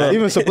 Trust me, man.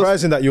 Even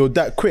surprising that you're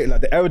that quick.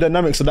 Like the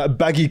aerodynamics of that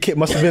baggy kit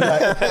must have been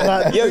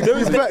like yo,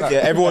 those days,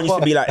 everyone used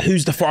to be like,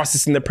 who's the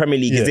fastest in the Premier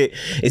League?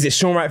 Is it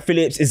Shaun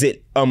Wright-Phillips? Is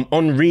it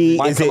Henry?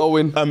 Michael is it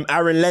Owen?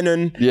 Aaron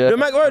Lennon? Yeah.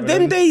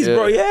 Them days,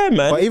 bro. Yeah,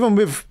 man. But even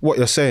with what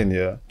you're saying,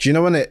 do you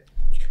know when it,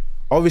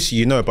 obviously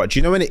you know, but do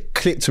you know when it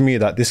clicked to me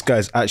that this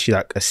guy's actually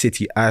like a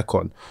City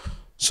icon?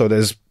 So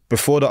there's,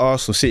 before the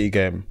Arsenal City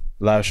game,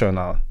 live show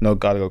now, no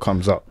Gallagher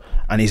comes up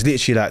and he's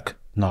literally like,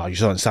 no, you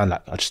don't sound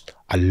like,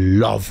 I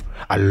love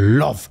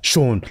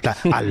Shaun.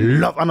 Like, I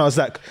love, and I was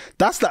like,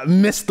 that's like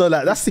Mr.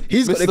 Like,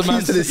 he's got the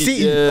keys to the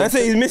City. That's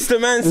it, he's Mr.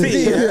 Man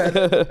City.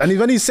 And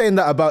when he's saying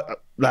that about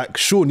like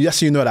Shaun,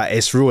 yes, you know that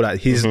it's real.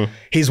 Like his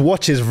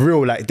watch is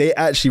real. Like they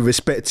actually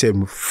respect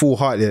him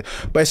full-heartedly.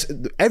 But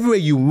everywhere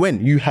you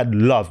went, you had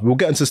love. We'll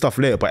get into stuff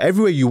later. But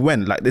everywhere you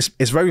went, like this,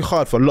 it's very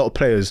hard for a lot of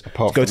players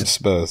Apart to go from to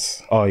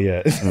Spurs. Oh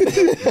yeah. No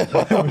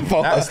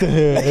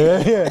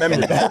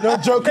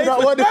joking. That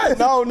one.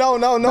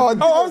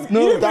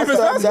 No.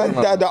 That's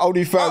the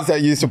only fans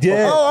that used to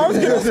play. I was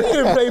going to see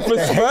him play for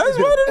Spurs.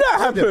 Why did that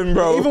happen,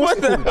 bro? What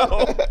the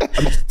hell?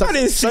 I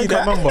didn't see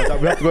that. I remember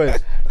that we have to go.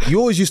 You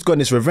always used to go on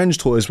this revenge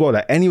tour as well.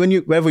 Like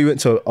wherever you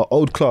went to an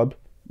old club,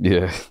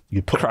 you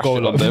put Crash goal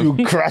it on on them.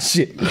 you crash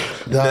it.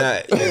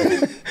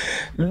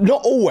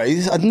 Not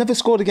always. I'd never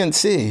scored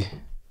against City.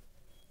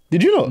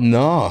 Did you not?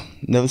 No,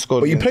 never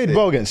scored. But you against played City.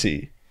 well against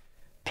City.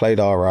 Played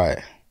all right.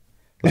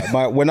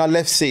 Like when I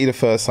left City the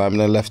first time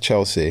and then left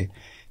Chelsea,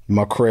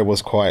 my career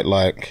was quite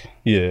like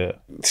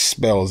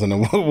spells, and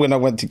then when I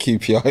went to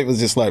QPR, it was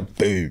just like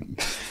boom.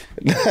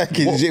 Like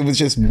it was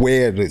just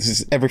weird. It's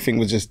just, everything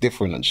was just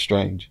different and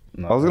strange.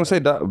 I was going to say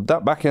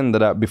that back end of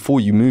that, before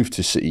you moved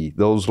to City,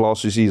 those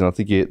last 2 seasons, I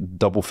think you hit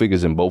double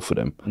figures in both of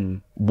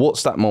them.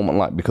 What's that moment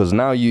like? Because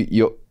now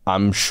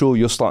I'm sure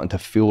you're starting to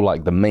feel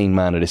like the main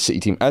man of the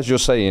City team. As you're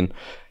saying,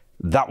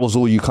 that was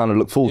all you kind of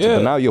looked forward to,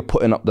 but now you're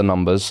putting up the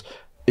numbers.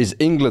 Is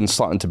England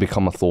starting to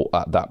become a thought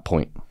at that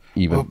point?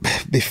 Even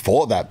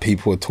before that,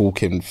 people were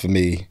talking for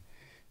me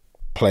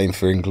playing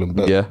for England,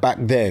 but back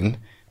then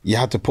you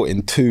had to put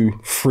in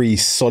 2-3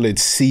 solid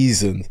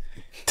seasons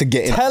to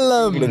get in.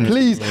 Tell them,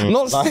 please,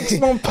 not like,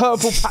 6-month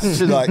purple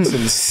patches. Like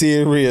some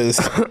serious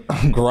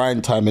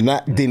grind time, and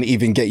that didn't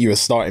even get you a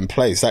starting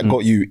place. That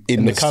got you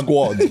in the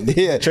squad,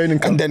 Training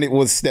camp. And then it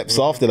was steps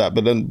after that.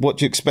 But then, what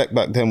do you expect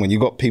back then when you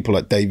got people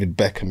like David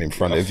Beckham in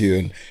front of you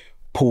and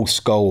Paul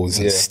Scholes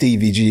and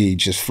Stevie G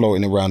just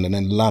floating around, and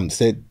then Lamps?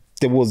 There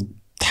was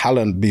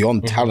talent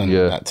beyond talent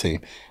in that team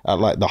at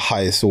like the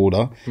highest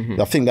order.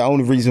 I think the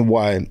only reason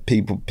why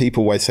people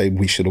always say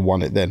we should have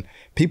won it then,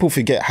 people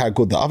forget how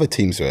good the other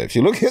teams were. If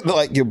you look at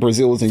like your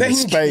Brazils and your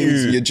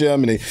Spains, your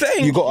Germany,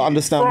 you got to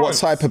understand what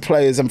type of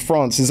players, and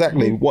France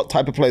exactly what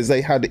type of players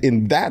they had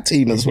in that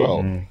team as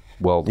well.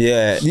 Well,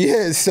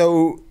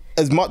 So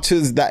as much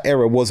as that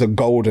era was a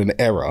golden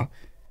era,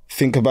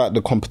 think about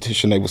the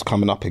competition they was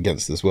coming up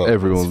against as well.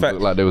 everyone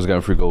looked like they was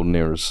going through golden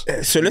eras.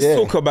 So let's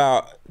talk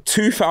about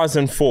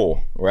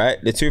 2004, right?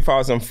 The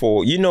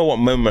 2004, you know what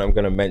moment I'm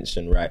going to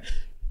mention, right?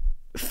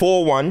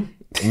 4-1,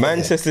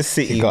 Manchester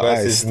City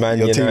versus Man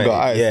United. Your team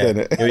got ice,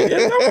 didn't it?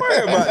 Don't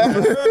worry about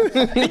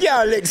that. You get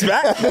our licks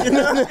back.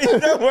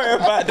 Don't worry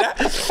about that.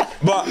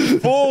 But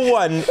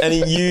 4-1, and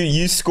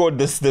you scored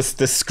the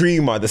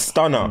screamer, the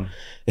stunner,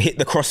 hit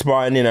the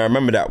crossbar and in. I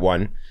remember that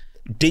one.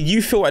 Did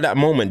you feel at that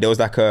moment there was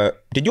like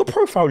did your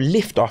profile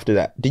lift after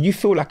that? Did you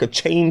feel like a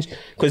change?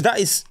 Because that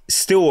is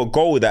still a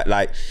goal that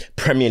like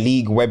Premier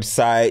League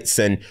websites,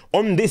 and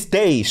on this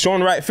day,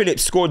 Shaun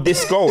Wright-Phillips scored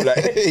this goal.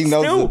 Like, he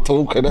knows the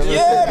talk and everything.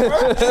 Yeah,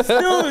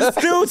 bro.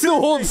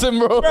 Still haunts him,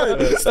 bro.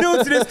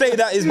 Still to this day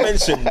that is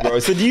mentioned, bro.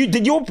 So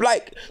did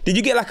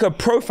you get like a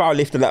profile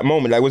lift at that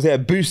moment? Like, was there a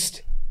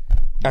boost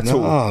at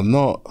all?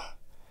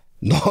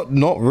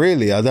 Not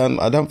really. I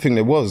don't think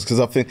there was, because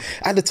I think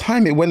at the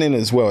time it went in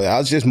as well. I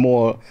was just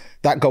more,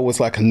 that goal was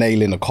like a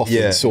nail in a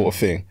coffin sort of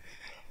thing,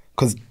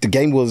 because the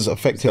game was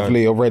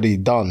effectively already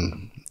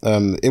done.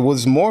 It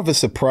was more of a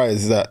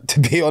surprise that,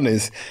 to be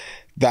honest,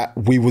 that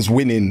we was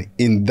winning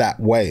in that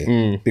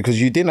way,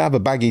 because you didn't have a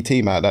baggy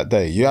team out that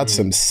day. You had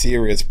some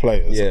serious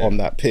players on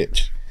that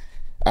pitch,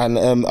 and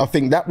I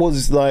think that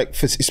was like,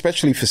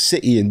 especially for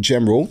City in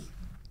general.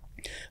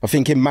 I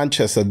think in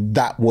Manchester,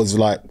 that was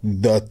like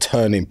the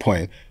turning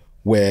point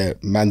where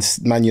Man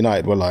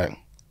United were like,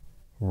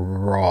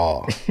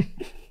 raw.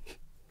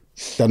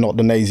 They're not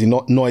the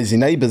noisy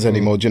neighbours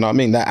anymore, do you know what I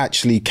mean? They're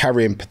actually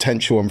carrying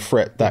potential and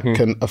threat that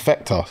can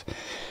affect us.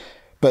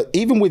 But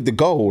even with the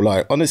goal,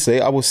 like,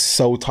 honestly, I was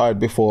so tired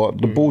before.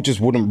 The ball just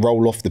wouldn't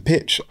roll off the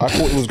pitch. I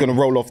thought it was going to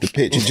roll off the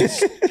pitch. It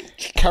just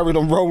carried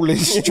on rolling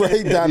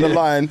straight down the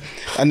line.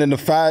 And then the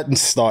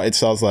fans started,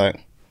 so I was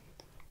like,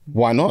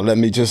 why not? Let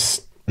me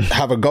just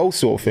have a goal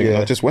sort of thing. And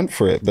I just went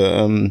for it. But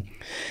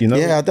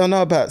I don't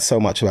know about so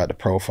much about the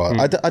profile.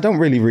 I don't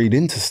really read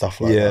into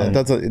stuff like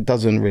that. It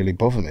doesn't really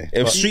bother me.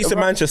 If Streets of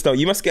Manchester,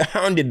 you must get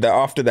hounded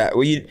after that.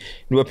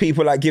 Were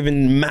people like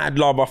giving mad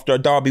love after a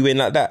derby win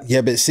like that?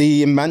 Yeah, but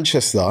see, in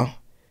Manchester,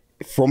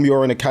 from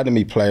you're an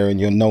academy player and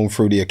you're known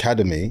through the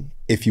academy,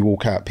 if you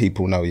walk out,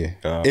 people know you.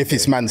 If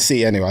it's Man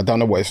City anyway, I don't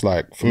know what it's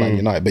like for Man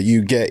United, but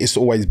it's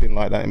always been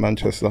like that in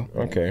Manchester.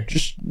 Okay.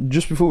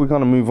 Just before we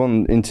kind of move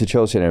on into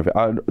Chelsea and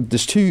everything,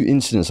 there's two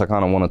incidents I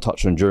kind of want to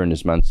touch on during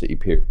this Man City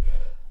period.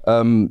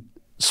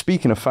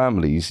 Speaking of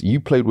families, you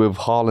played with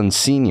Haaland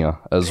Senior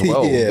as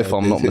well, if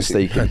I'm not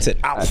mistaken.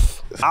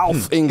 Alf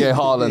Inge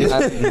Haaland.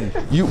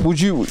 And you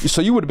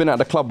would have been at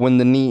the club when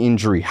the knee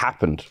injury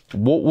happened.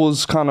 What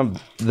was kind of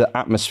the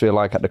atmosphere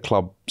like at the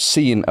club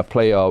seeing a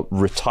player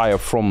retire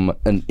from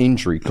an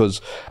injury?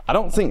 Because I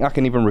don't think I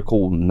can even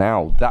recall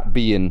now that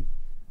being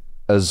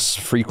as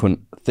frequent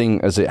thing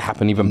as it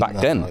happened even back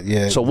then.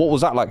 Yeah. So what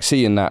was that like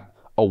seeing that,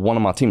 one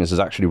of my teammates has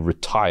actually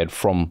retired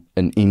from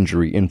an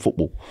injury in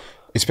football?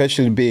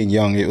 Especially being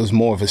young, it was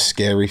more of a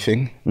scary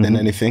thing than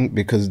anything,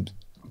 because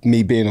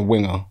me being a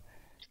winger,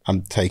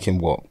 I'm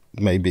taking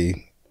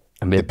maybe,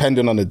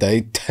 depending on the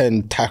day,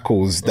 10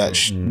 tackles that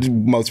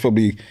most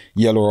probably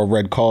yellow or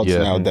red cards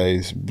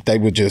nowadays. They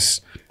were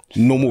just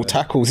normal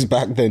tackles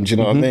back then, do you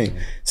know what I mean?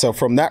 So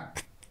from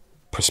that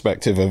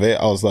perspective of it,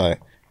 I was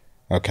like,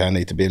 okay, I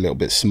need to be a little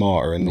bit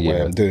smarter in the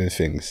way I'm doing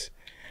things.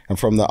 And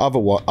from the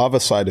other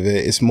side of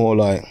it, it's more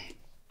like,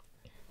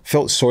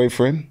 felt sorry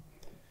for him,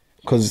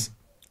 because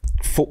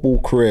football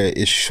career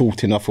is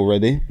short enough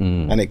already,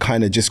 and it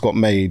kind of just got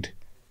made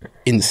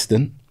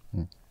instant.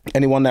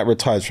 Anyone that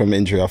retires from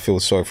injury, I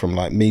feel sorry from,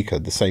 like Mika,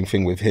 the same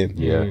thing with him.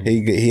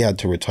 He had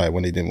to retire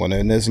when he didn't want to,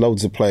 and there's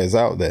loads of players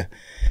out there.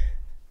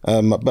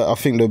 But I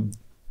think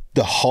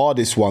the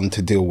hardest one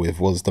to deal with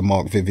was the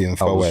Mark Vivian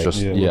Foe. I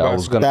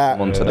was going to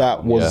come on to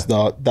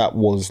that. That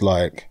was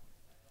like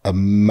a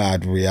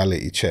mad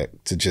reality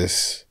check to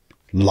just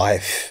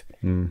life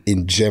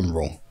in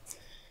general.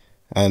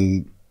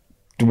 And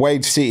the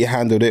way City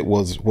handled it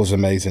was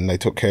amazing. They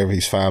took care of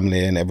his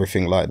family and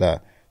everything like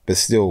that. But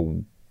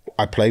still,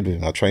 I played with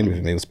him. I trained with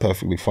him. He was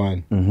perfectly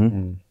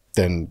fine.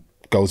 Then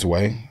goes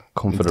away.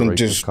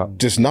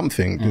 Just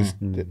nothing.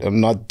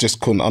 And I just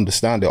couldn't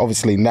understand it.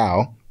 Obviously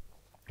now,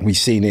 we've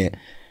seen it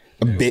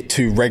a bit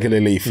too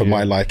regularly for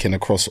my liking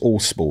across all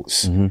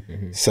sports.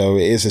 So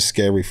it is a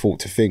scary thought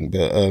to think.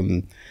 But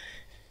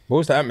what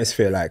was the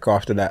atmosphere like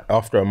after that?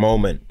 After a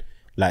moment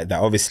like that,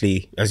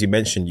 obviously, as you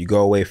mentioned, you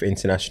go away for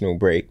international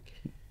break,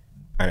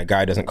 and a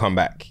guy doesn't come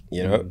back.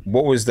 You know,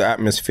 what was the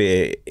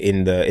atmosphere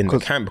in the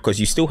camp?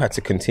 Because you still had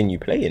to continue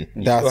playing.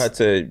 You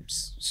still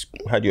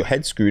had your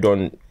head screwed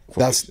on.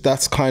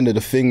 That's kind of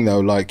the thing,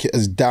 though. Like,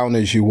 as down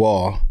as you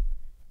are,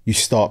 you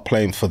start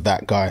playing for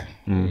that guy,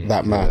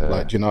 that man.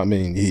 Like, do you know what I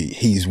mean?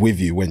 He's with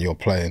you when you're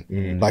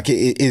playing. Like,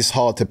 it is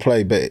hard to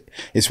play, but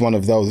it's one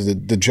of those,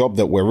 the job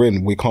that we're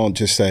in, we can't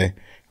just say,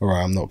 all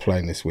right, I'm not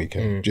playing this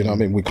weekend. Do you know what I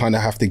mean? We kind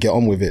of have to get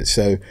on with it.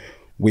 So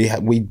we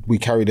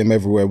carried him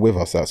everywhere with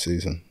us that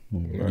season.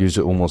 Use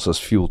it almost as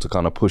fuel to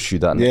kind of push you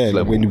that next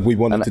level. We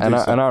wanted to do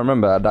something. And I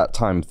remember at that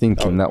time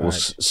thinking that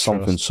was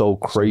something so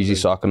crazy.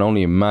 So I can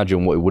only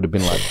imagine what it would have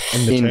been like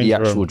in the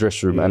actual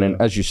dressing room. And then,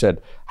 as you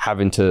said,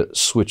 having to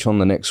switch on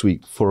the next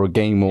week for a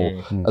game,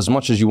 or as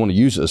much as you want to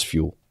use it as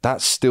fuel,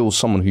 that's still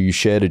someone who you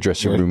share the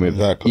dressing room with.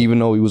 Even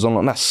though he was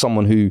on, that's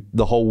someone who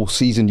the whole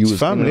season you was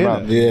family,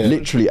 around.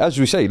 Literally, as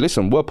we say,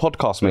 listen, we're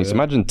podcast mates.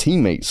 Imagine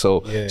teammates.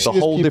 So it's a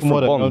whole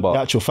different bond. But the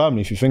actual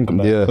family, if you think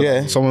about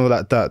it. Someone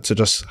like that to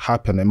just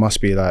happen, it must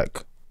be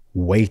like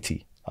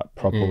weighty, like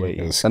proper weighty.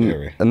 It was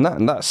scary. And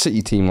that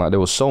City team, like, there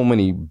were so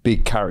many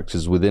big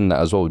characters within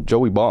that as well.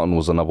 Joey Barton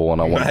was another one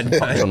I wanted to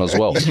touch on as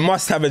well. You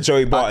must have a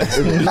Joey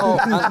Barton. No,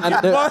 and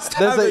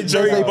there's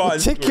a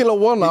particular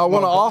one I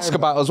want to ask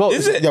about as well.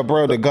 Is it? Yeah,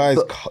 bro, the guys,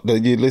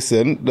 you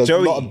listen, there's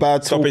Joey, a lot of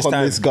bad talk on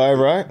this guy,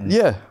 right?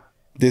 Yeah.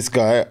 This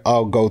guy,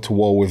 I'll go to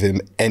war with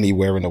him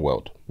anywhere in the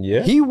world.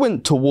 Yeah. He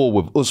went to war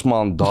with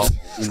Usman Dar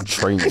in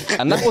training.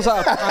 And that was at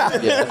a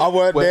time, I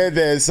weren't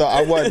there, so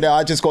I weren't there.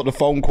 I just got the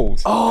phone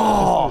calls.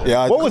 Oh.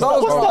 Yeah. What was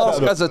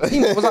that? As a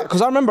team,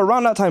 because I remember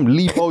around that time,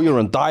 Lee Bowyer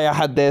and Dyer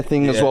had their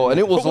thing as well. And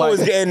it was Football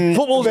was getting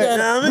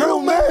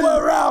real men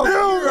were around.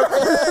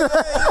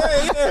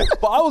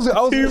 But I was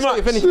going to say,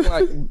 if anything,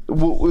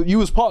 like, you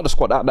was part of the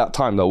squad at that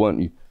time though,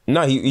 weren't you?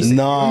 No,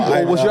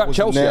 was you at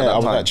Chelsea at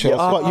that time? Chelsea.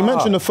 But you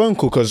mentioned the phone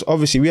call, because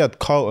obviously we had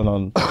Carlton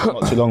on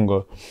not too long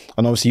ago,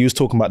 and obviously he was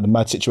talking about the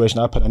mad situation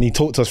that happened, and he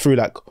talked us through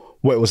like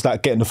what it was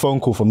like getting the phone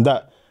call from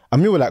that,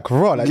 and we were like,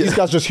 raw, like these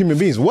guys are just human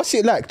beings. What's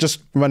it like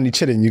just randomly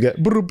chilling? You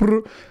get brr,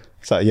 brr.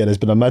 It's like, yeah, there's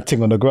been a mad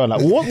thing on the ground.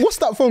 Like, what's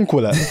that phone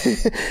call like?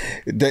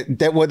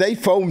 They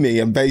phoned me,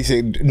 and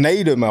basically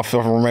Nadem, if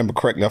I remember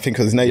correctly, I think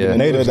it was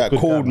Nadem that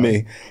called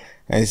me.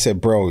 And he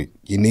said, bro,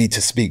 you need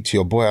to speak to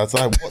your boy. I was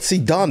like, what's he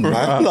done,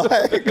 man?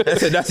 Like,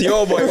 that's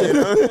your boy, you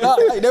know?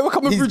 Like, they were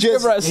coming through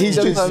together at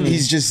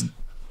he's just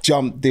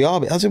jumped the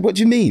arbiter. I said, what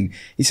do you mean?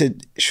 He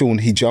said, Shaun,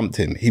 he jumped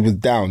him. He was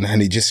down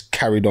and he just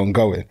carried on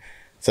going.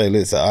 Say,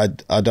 listen,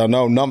 I don't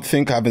know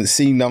nothing. I haven't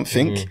seen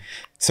nothing.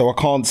 So I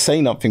can't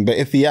say nothing. But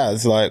if he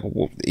has, like,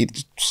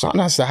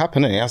 something has to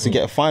happen. He has to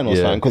get a fine or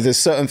something. Because there's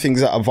certain things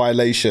that are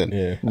violation.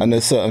 And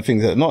there's certain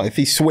things that are not. If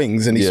he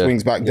swings and he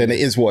swings back, then it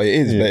is what it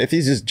is. But if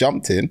he's just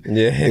jumped in,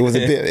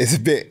 it's a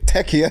bit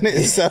techie, isn't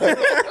it? So.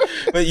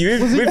 But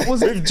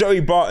with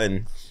Joey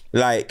Barton,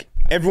 like,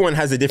 everyone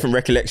has a different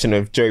recollection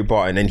of Joey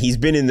Barton, and he's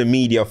been in the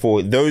media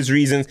for those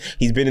reasons.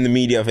 He's been in the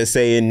media for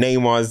saying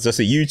Neymar's just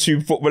a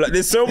YouTube footballer.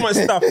 There's so much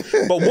stuff.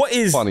 But what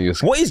is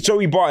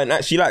Joey Barton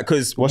actually like?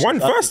 Because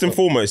first and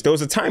foremost, there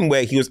was a time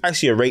where he was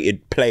actually a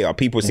rated player.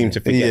 People seem to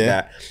forget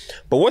that.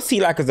 But what's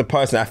he like as a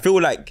person? I feel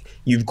like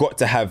you've got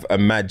to have a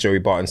mad Joey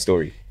Barton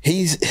story.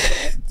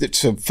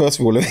 So first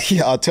of all,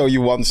 I'll tell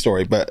you one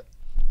story, but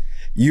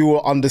you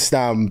will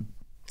understand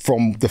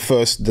from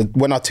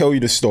when I tell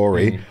you the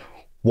story,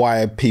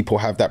 why people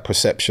have that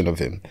perception of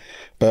him.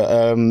 But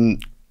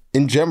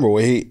in general,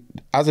 he,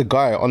 as a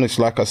guy,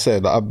 honestly, like I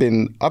said,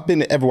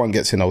 everyone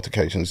gets in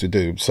altercations to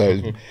do. So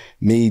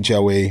me,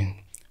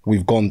 Joey,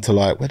 we've gone to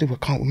like, we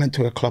went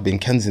to a club in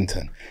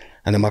Kensington.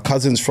 And then my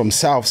cousins from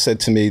South said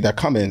to me, they're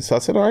coming. So I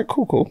said, all right,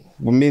 cool.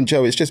 Well, me and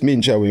Joey, it's just me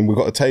and Joey, and we've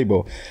got a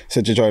table. I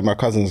said to Joey, my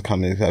cousins are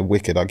coming. They're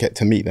wicked. I get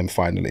to meet them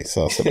finally.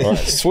 So I said, all right,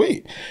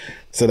 sweet.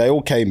 So they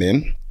all came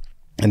in.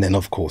 And then,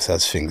 of course,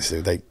 as things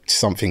do,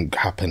 something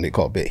happened. It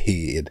got a bit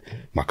heated.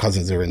 My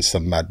cousins are in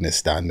some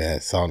madness down there.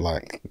 So I'm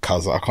like,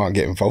 cousin, I can't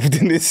get involved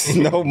in this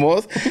no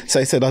more. So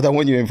he said, I don't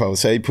want you involved.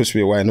 So he pushed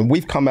me away. And then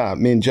we've come out,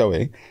 me and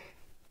Joey,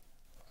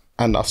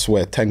 and I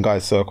swear, 10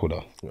 guys circled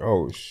her.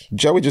 Oh,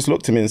 Joey just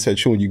looked at me and said,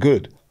 Shaun, you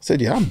good? I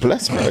said, yeah, I'm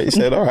blessed, bro. He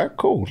said, all right,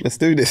 cool, let's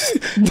do this.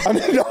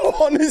 And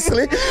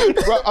honestly,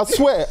 bro, I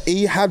swear,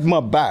 he had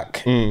my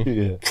back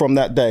from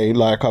that day.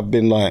 Like, I've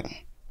been like,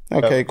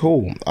 okay,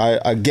 cool.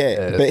 I get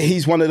it. But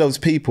he's one of those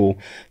people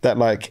that,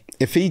 like,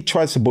 if he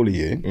tries to bully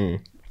you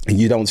and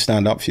you don't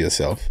stand up for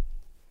yourself,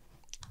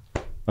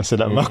 I said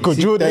that Michael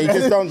Jordan. He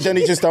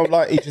just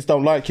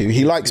don't like you.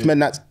 He likes men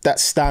that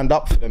stand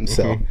up for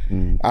themselves.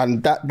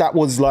 And that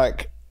was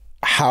like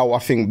how I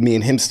think me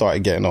and him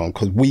started getting on,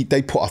 because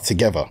they put us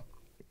together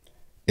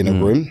in a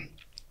room,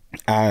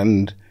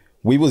 and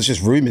we was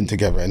just rooming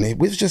together, and we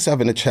was just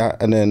having a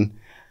chat. And then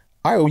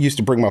I used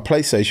to bring my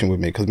PlayStation with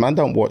me, because man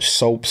don't watch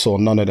soaps or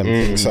none of them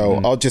things. So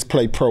I'll just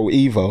play Pro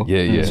Evo.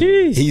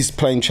 He's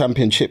playing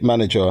Championship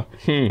Manager.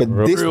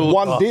 But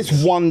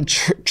this one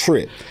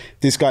trip,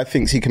 this guy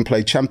thinks he can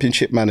play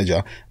Championship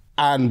Manager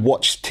and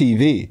watch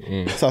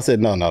TV. So I said,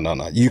 no,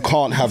 you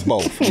can't have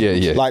both.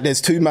 Like,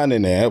 there's two men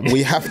in there.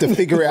 We have to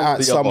figure it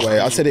out some way.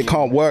 I said, it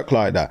can't work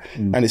like that.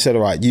 And he said,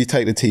 all right, you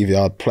take the TV,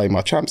 I'll play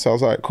my champ. So I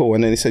was like, cool.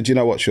 And then he said, you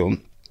know what,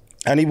 Shaun?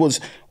 And he was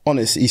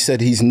honest. He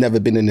said he's never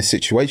been in this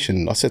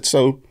situation. I said,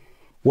 so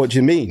what do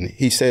you mean?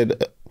 He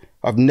said,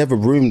 I've never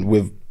roomed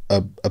with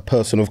a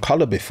person of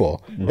color before.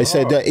 They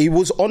said that he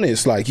was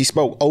honest, like he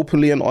spoke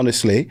openly and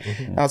honestly.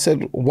 I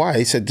said, why?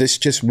 He said, this is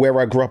just where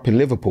I grew up in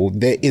Liverpool.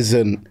 There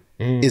isn't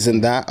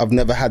that. I've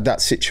never had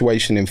that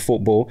situation in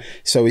football.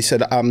 So he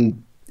said,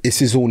 this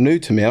is all new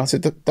to me. I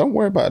said, don't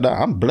worry about that.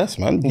 I'm blessed,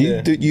 man.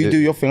 You do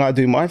your thing, I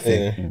do my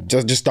thing.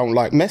 Just don't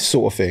like mess,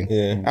 sort of thing.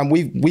 And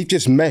we've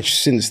just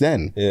meshed since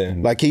then.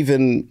 Like,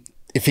 even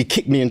if he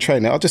kicked me in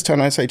training, I'll just turn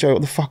around and say, Joe,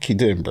 what the fuck you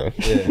doing, bro?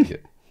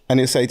 And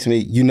he'll say to me,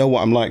 you know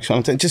what I'm like, Shaun?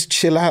 I'm saying, just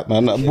chill out,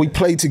 man. We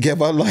play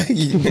together. Like,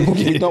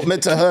 we're not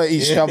meant to hurt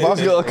each other.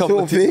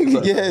 Sort of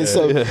thing.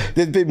 So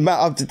there's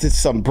been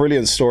some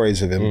brilliant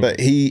stories with him, but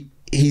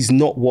he's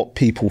not what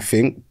people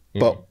think.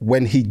 But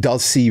when he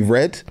does see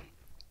red,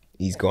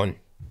 he's gone.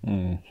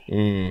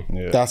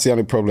 That's the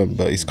only problem.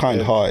 But he's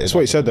kind-hearted. That's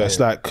what he said there. It's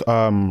like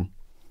kind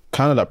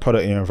of like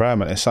product in your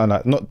environment. It sounds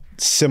like not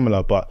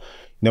similar, but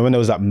you know, when there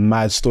was like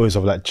mad stories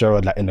of like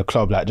Gerard like in the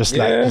club, like just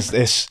like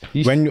it's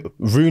when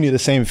Rooney, the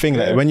same thing.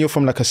 Like when you're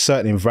from like a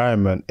certain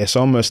environment, it's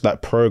almost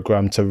like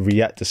programmed to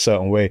react a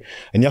certain way,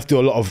 and you have to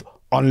do a lot of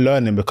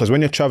unlearning, because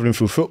when you're traveling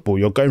through football,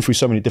 you're going through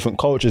so many different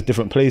cultures,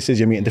 different places,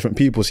 you're meeting different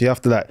people, so you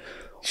have to like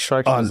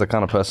striking is the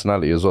kind of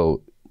personality as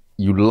well.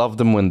 You love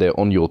them when they're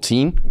on your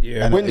team.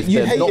 When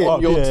you hate it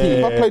on your team.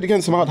 If I played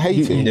against him, I'd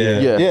hate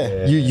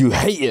it. You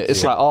hate it.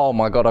 It's like, oh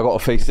my God, I got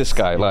to face this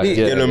guy. Like,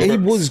 he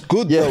was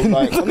good though.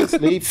 Like,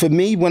 honestly, for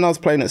me, when I was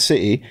playing at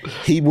City,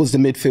 he was the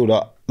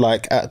midfielder,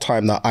 like, at a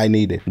time that I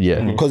needed.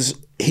 Because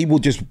he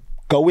would just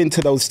go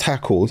into those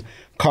tackles,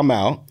 come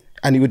out,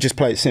 and he would just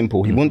play it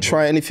simple. He wouldn't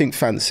try anything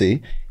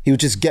fancy. He would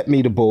just get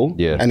me the ball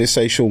and he'd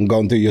say, Shaun, go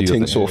and do your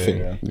thing, sort of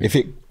thing. If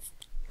it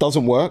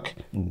doesn't work,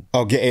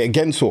 I'll get it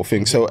again, sort of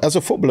thing. So as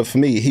a footballer, for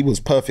me, he was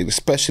perfect,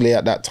 especially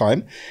at that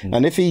time.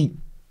 And if he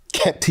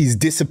kept his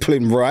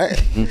discipline right,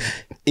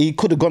 he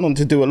could have gone on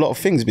to do a lot of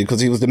things,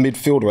 because he was the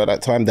midfielder at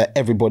that time that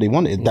everybody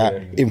wanted, that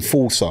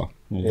enforcer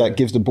that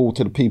gives the ball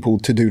to the people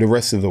to do the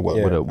rest of the work.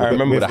 I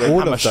remember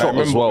when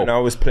I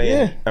was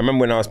playing. I remember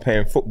when I was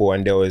playing football,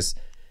 and there was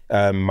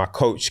my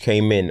coach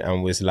came in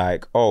and was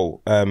like,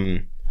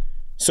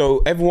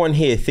 So everyone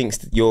here thinks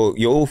that you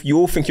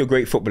all think you're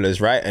great footballers,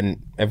 right?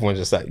 And everyone's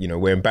just like,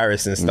 we're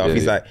embarrassed and stuff.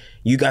 He's like,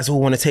 you guys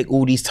all want to take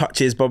all these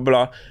touches, blah,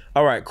 blah, blah.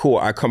 All right,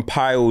 cool.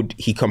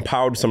 He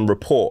compiled some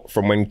report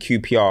from when Joey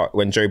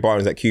Barton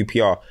was at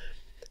QPR.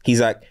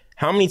 He's like,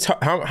 how many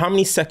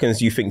seconds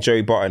do you think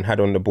Joey Barton had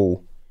on the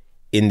ball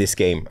in this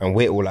game? And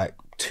we're all like,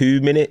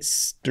 2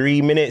 minutes,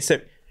 3 minutes,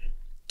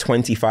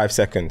 25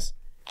 seconds.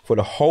 For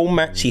the whole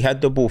match, he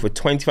had the ball for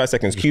 25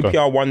 seconds.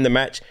 QPR won the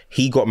match.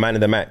 He got man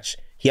of the match.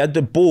 He had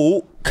the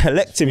ball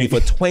collectively for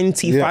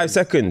 25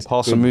 seconds.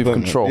 Pass and move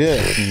control.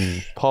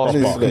 Pass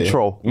and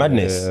control.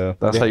 Madness.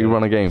 That's how you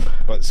run a game.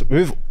 But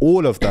with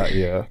all of that,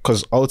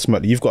 because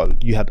ultimately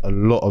you had a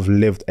lot of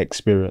lived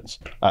experience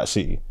at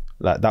City.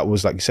 Like that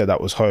was, like you said,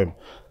 that was home.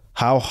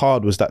 How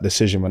hard was that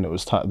decision when it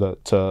was time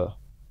to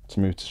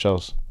move to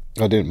Chelsea?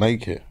 I didn't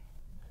make it.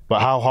 But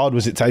how hard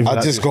was it to even...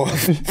 I just got...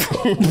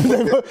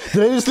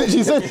 They just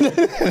literally said...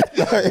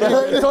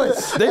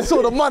 They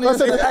saw the money.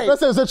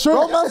 That's a true.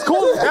 Roman's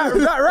calling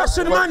that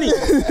Russian money.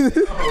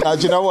 Do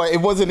you know what?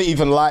 It wasn't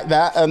even like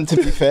that. To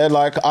be fair,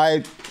 like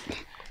I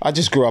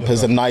just grew up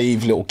as a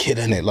naive little kid,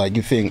 innit? Like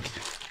you think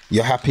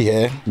you're happy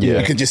here, you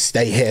could just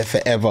stay here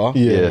forever,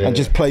 and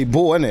just play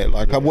ball, innit?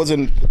 Like I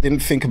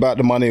didn't think about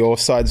the money or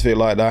sides of it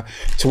like that.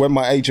 So when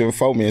my agent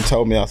phoned me and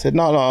told me, I said,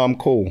 no, I'm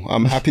cool.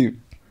 I'm happy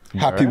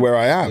where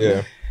I am.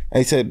 Yeah. And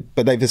he said,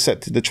 but they've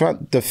accepted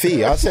the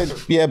fee. I said,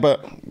 yeah,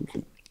 but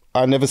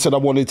I never said I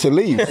wanted to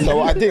leave.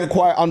 So I didn't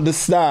quite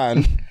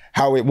understand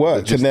how it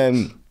worked. And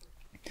then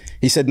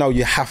he said, no,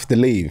 you have to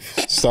leave.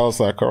 So I was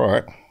like, all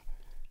right.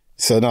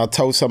 So then I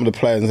told some of the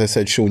players, they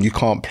said, Shaun, you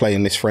can't play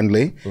in this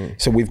friendly.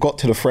 So we've got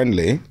to the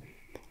friendly,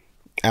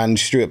 and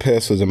Stuart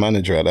Pearce was a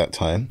manager at that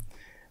time.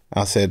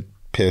 I said,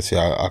 Pearce,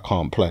 I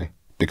can't play.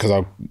 Because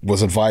I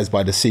was advised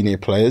by the senior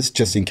players,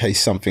 just in case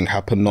something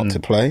happened not to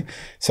play.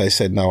 So he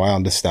said, no, I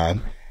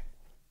understand.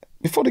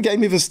 Before the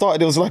game even started,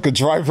 there was like a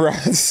driver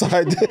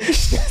outside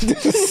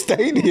the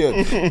stadium.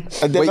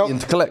 And then waiting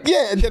to collect.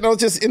 Yeah, and then I was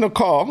just in a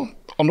car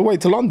on the way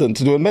to London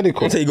to do a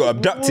medical. Until you got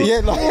abducted. Yeah,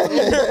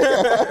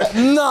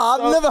 Nah,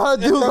 I've never heard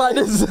deals like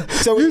this.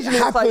 So usually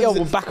it's like,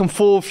 we're back and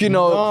forth, take me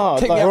out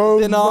for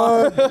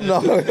dinner.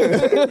 No.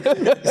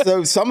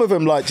 So some of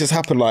them like just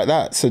happened like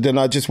that. So then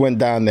I just went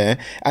down there,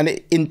 and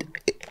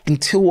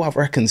until I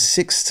reckon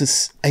 6 to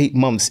 8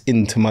 months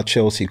into my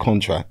Chelsea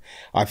contract,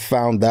 I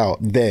found out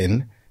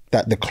then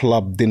that the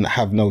club didn't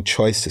have no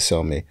choice to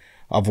sell me.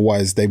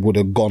 Otherwise, they would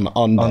have gone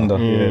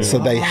under. So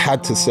they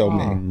had to sell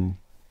me.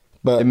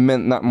 But it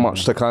meant that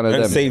much to kind of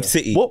and them. save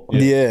City. What?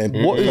 Yeah.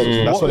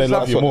 That's what they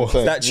love you more.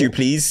 Statue,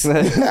 please. Hey,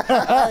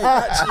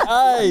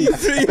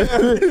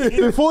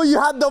 before you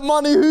had the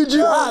money, who'd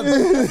you have?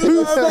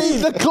 Who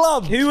saved the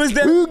club? Who was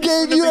there? Who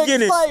gave you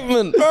beginning?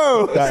 excitement?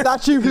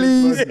 Statue,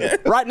 please.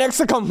 Right next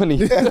to company.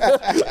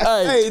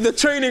 Hey, the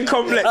training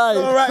complex.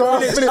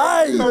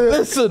 Hey,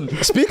 listen.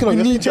 Speaking of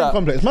the training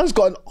complex, man's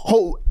got a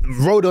whole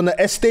road on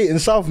the estate in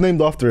South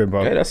named after him,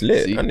 bro. Yeah, that's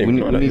lit. I didn't even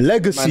know that.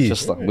 Legacy.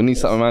 Manchester. We need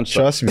something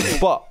Manchester. Trust me.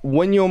 But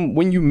when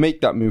you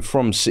make that move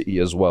from City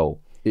as well,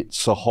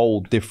 it's a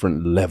whole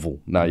different level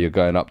now you're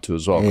going up to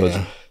as well, because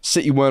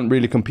City weren't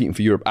really competing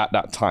for Europe at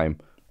that time,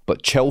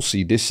 but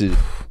Chelsea, this is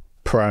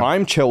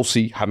prime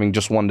Chelsea, having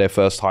just won their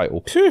first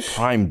title.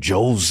 Prime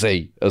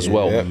Jose as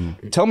well.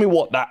 Tell me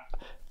what that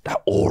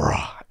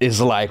aura is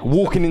like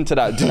walking into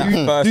that.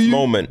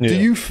 Moment.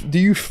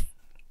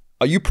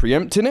 Are you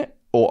preempting it,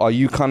 or are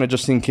you kind of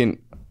just thinking,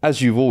 as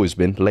you've always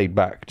been, laid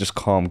back, just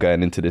calm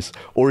going into this?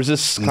 Or is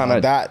this kind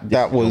of...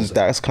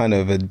 That's kind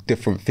of a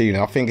different feeling.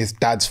 I think it's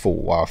Dad's fault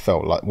why I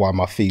felt like, why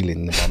my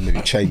feeling and my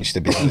mood changed,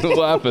 to be honest.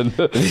 What happened?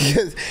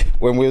 Because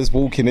when we was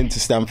walking into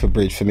Stamford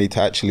Bridge, for me to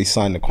actually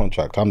sign the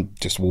contract, I'm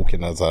just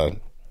walking as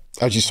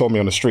you saw me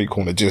on the street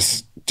corner,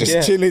 just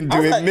chilling,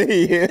 doing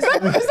me.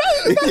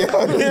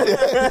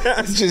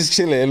 Just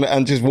chilling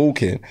and just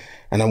walking.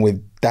 And I'm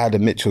with Dad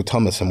and Mitchell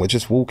Thomas, and we're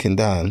just walking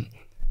down.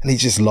 And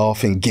he's just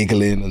laughing,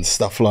 giggling and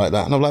stuff like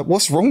that. And I'm like,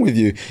 what's wrong with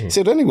you? He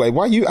said, anyway,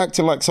 why are you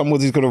acting like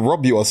someone's going to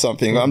rob you or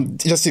something? I'm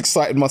just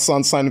excited my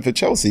son's signing for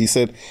Chelsea. He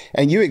said,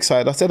 and you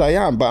excited? I said, I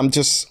am, but I'm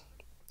just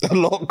a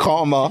lot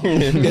calmer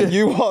than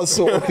you are,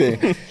 sort of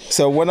thing.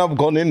 So when I've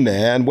gone in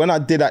there, and when I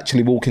did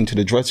actually walk into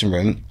the dressing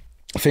room,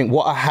 I think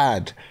what I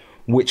had,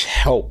 which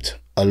helped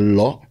a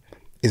lot,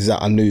 is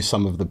that I knew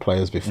some of the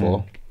players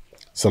before.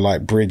 So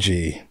like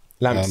Bridgie,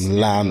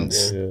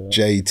 Lamps,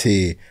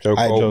 JT,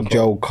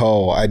 Joe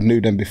Cole. I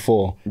knew them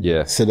before.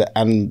 Yeah. So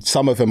and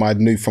some of them I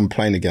knew from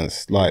playing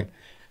against, like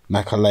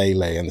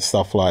Makalele and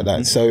stuff like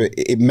that. So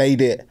it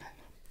made it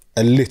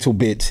a little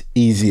bit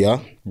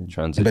easier.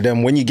 Transition. But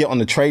then when you get on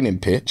the training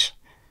pitch,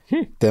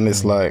 then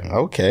it's like,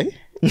 okay.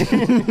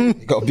 You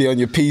got to be on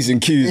your P's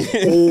and Q's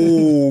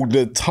all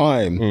the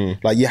time.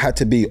 Like you had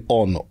to be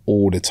on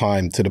all the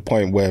time, to the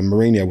point where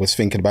Mourinho was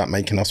thinking about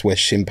making us wear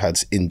shin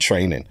pads in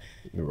training.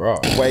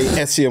 Right. The way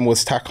Essien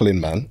was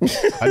tackling, man.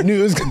 I knew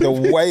it was the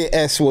way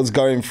S was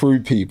going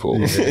through people.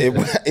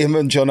 Him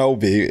and John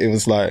Obi, it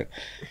was like,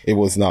 it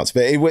was nuts.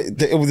 But it was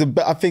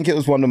I think it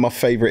was one of my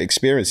favourite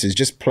experiences,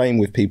 just playing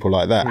with people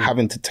like that,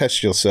 having to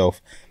test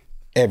yourself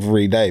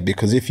every day,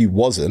 because if you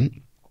wasn't,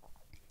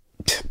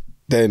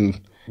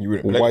 then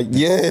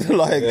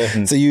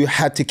so you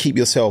had to keep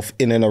yourself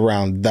in and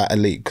around that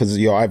elite, because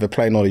you're either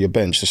playing on your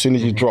bench. As soon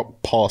as you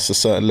drop past a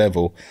certain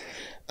level,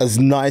 as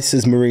nice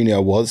as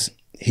Mourinho was,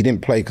 he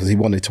didn't play because he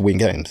wanted to win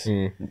games.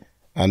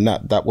 And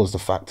that was the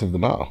fact of the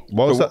matter.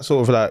 What was that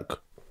sort of like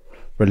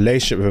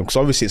relationship with him? Because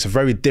obviously it's a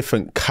very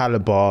different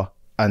caliber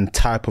and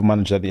type of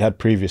manager that you had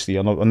previously.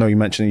 I know you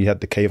mentioned you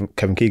had the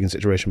Kevin Keegan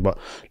situation, but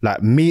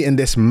like meeting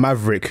this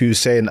maverick who's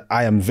saying,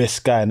 I am this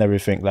guy and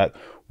everything, like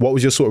what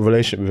was your sort of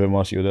relationship with him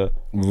whilst you were there?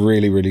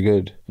 Really, really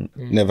good.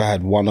 Never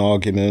had one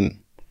argument,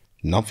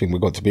 nothing.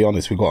 To be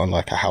honest, we got on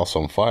like a house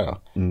on fire.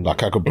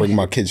 Like I could bring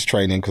my kids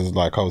training, because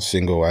like I was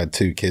single, I had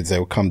 2 kids. They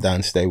would come down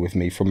and stay with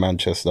me from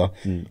Manchester.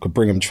 Could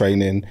bring them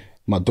training.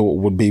 My daughter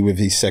would be with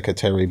his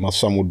secretary. My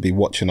son would be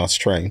watching us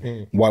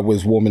train. While we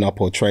was warming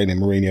up or training,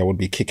 Mourinho would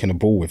be kicking a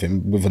ball with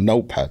him with a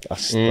notepad.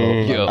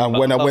 And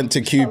when I went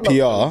to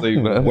QPR,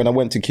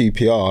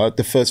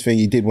 the first thing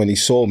he did when he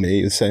saw me,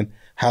 he was saying,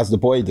 how's the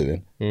boy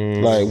doing?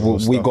 Like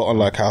we got on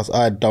like house.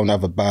 I don't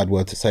have a bad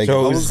word to say.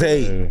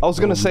 Jose. I was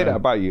going to say that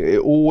about you. It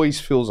always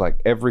feels like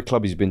every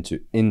club he's been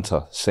to,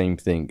 Inter, same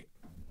thing.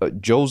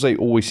 Jose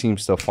always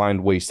seems to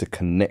find ways to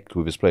connect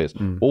with his players.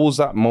 What was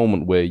that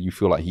moment where you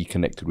feel like he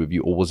connected with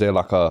you? Or was there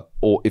like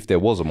or if there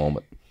was a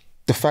moment?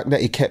 The fact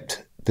that he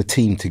kept the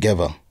team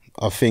together.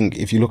 I think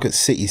if you look at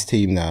City's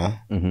team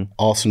now,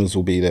 Arsenal's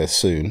will be there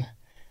soon.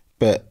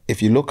 But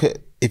if you look at,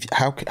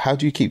 how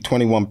do you keep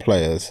 21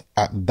 players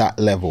at that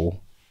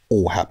level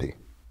all happy?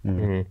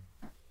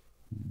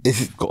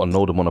 You've got to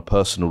know them on a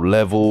personal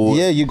level.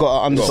 Yeah, you got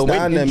to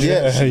understand them.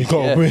 Yeah, you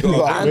got to win. You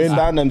got to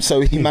understand them.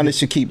 So he managed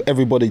to keep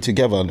everybody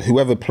together.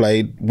 Whoever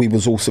played, we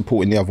was all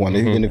supporting the other one,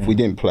 even if we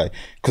didn't play.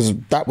 Because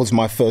that was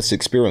my first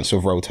experience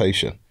of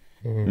rotation.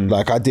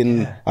 Like I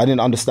didn't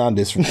understand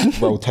this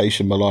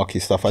rotation malarkey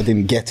stuff. I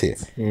didn't get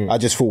it. I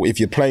just thought if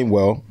you're playing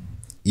well,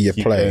 you're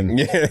playing.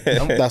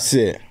 That's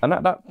it. And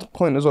at that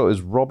point as well, is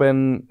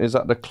Robin, is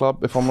that the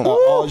club, if I'm not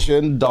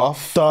Arjun,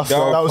 Duff. That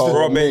was the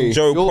Robin,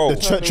 Joe Cole. The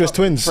treacherous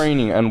twins.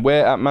 Training, and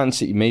where at Man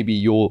City, maybe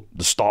you're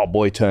the star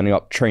boy turning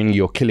up, training,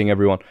 you're killing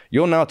everyone.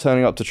 You're now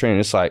turning up to training.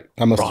 It's like,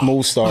 I'm a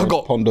small star in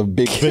a pond of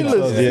big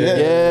killers.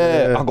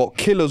 Yeah, I got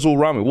killers all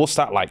around me. What's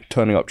that like,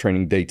 turning up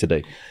training day to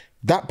day?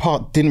 That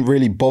part didn't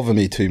really bother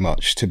me too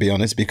much, to be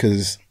honest,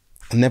 because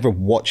I never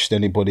watched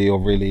anybody or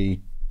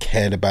really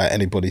cared about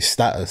anybody's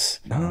status.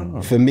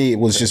 For me, it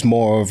was just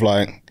more of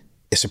like,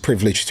 it's a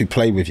privilege to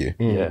play with you,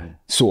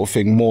 sort of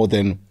thing, more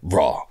than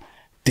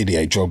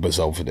Didier Drogba's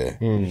over there.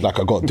 Like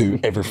I got to do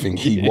everything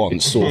he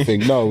wants, sort of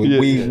thing. No,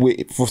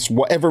 we for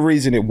whatever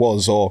reason it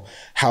was, or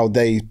how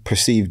they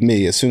perceived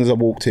me, as soon as I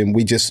walked in,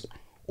 we just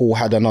all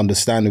had an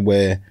understanding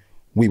where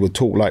we would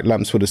talk. Like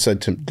Lamps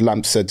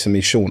said to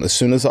me, Shaun, as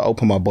soon as I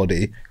open my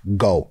body,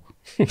 go.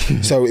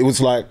 So it was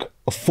like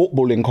a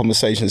footballing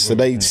conversation. So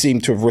they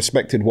seemed to have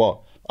respected what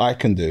I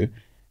can do,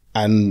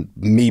 and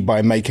me,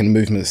 by making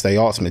movements they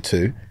asked me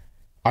to,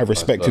 I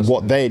respected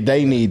what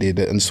they needed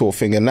and sort of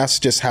thing. And that's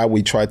just how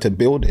we tried to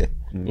build it.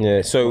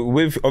 Yeah, so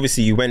with,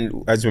 obviously you went,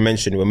 as we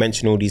mentioned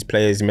all these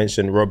players, you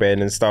mentioned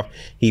Robin and stuff.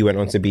 He went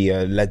on to be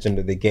a legend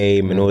of the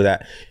game and all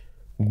that.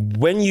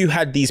 When you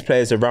had these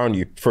players around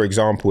you, for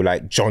example,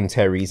 like John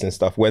Terry's and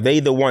stuff, were they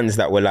the ones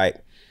that were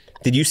like,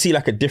 did you see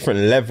like a different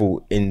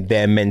level in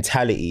their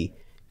mentality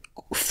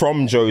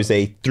from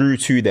Jose through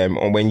to them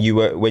on when you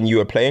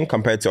were playing,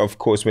 compared to, of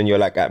course, when you're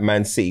like at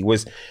Man City?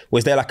 Was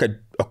there like a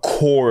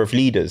core of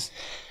leaders?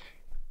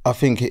 I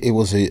think it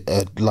was a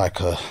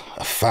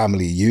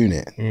family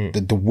unit.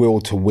 The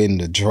will to win,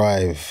 the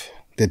drive,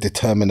 the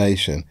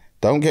determination.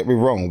 Don't get me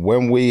wrong,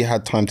 when we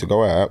had time to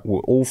go out,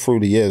 all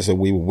through the years that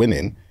we were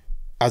winning,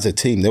 as a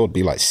team, there would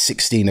be like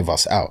 16 of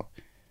us out.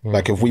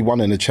 Like if we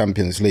won in the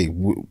Champions League,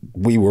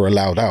 we were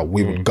allowed out.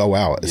 We would go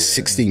out as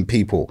 16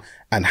 people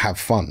and have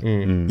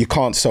fun. You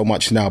can't so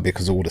much now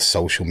because of all the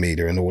social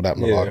media and all that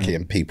malarkey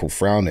and people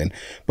frowning.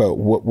 But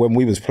when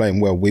we was playing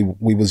well,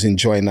 we was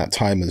enjoying that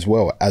time as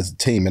well as a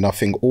team. And I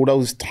think all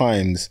those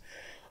times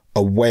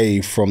away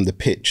from the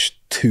pitch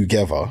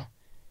together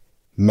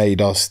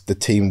made us the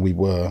team we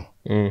were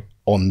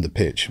on the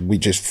pitch. We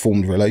just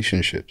formed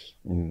relationships.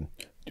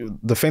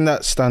 The thing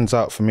that stands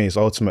out for me is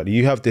ultimately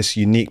you have this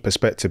unique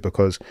perspective,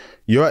 because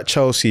you're at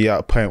Chelsea at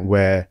a point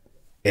where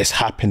it's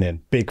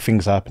happening, big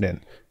things are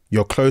happening.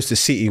 You're close to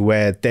City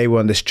where they were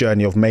on this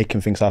journey of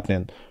making things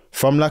happening.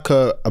 From like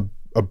a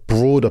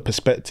broader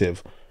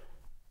perspective,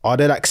 are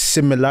there like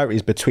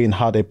similarities between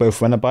how they both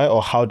went about it,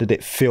 or how did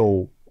it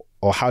feel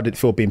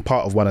being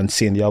part of one and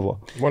seeing the other?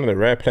 One of the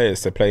rare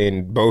players to play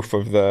in both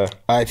of the,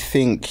 I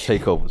think,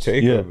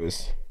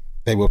 takeovers.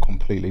 They were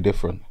completely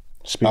different.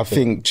 I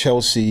think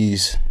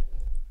Chelsea's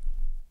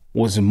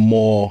was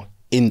more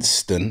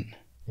instant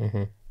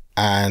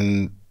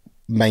and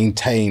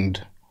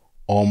maintained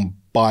on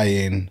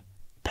buying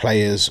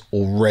players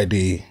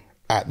already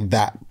at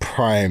that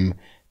prime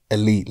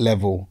elite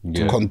level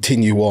to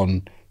continue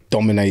on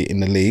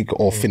dominating the league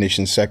or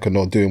finishing second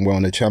or doing well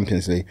in the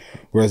Champions League.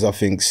 Whereas I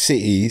think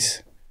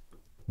City's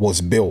was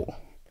built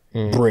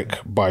brick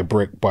by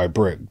brick by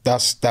brick.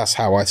 That's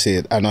how I see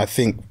it. And I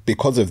think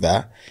because of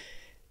that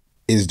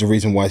is the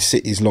reason why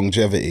City's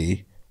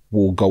longevity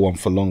will go on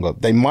for longer.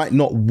 They might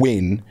not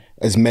win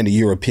as many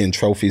European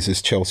trophies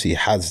as Chelsea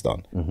has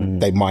done.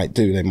 They might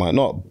do, they might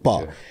not.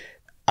 But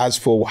as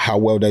for how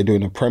well they do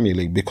in the Premier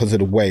League, because of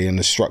the way and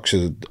the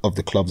structure of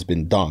the club's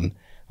been done,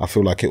 I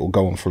feel like it will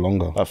go on for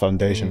longer. That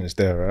foundation is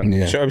there, right?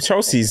 Yeah.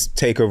 Chelsea's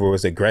takeover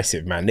was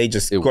aggressive, man. They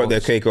just got their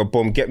cake or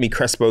boom, get me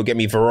Crespo, get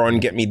me Varane,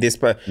 get me this,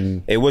 but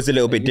it was a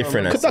little bit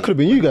different. That could have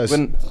been you guys.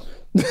 When,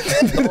 could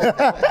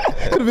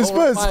have been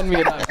Spurs. Remind me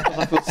of that because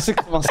I feel sick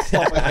to my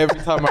stomach every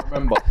time I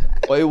remember.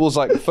 But it was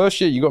like the first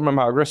year, you got to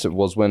remember how aggressive it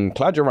was when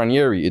Claudio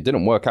Ranieri, it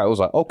didn't work out. It was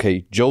like,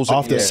 okay, Jose.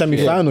 After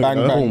semi-final, bang,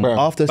 you know? bang, bang.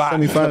 After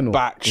semi-final.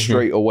 Back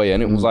straight away.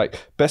 And it was like,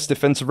 best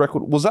defensive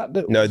record. Was that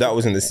the... No, that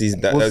wasn't the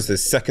season. That was the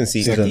second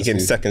season.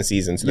 Second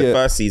season. So the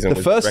first season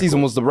the first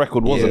season was the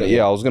record, wasn't it?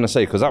 Yeah, I was going to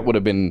say, because that would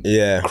have been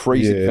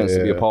crazy defense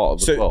to be a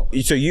part of as well.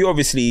 So you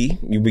obviously,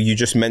 you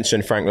just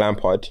mentioned Frank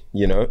Lampard,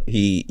 you know,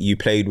 you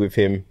played with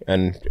him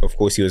and of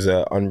course he was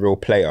an unreal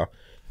player.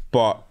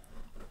 But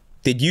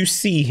did you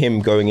see him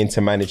going into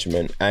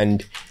management?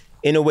 And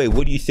in a way,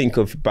 what do you think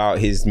about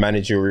his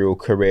managerial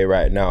career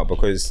right now?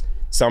 Because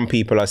some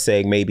people are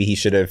saying maybe he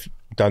should have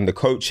done the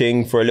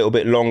coaching for a little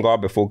bit longer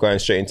before going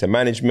straight into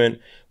management.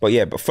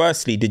 But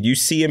firstly, did you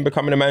see him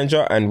becoming a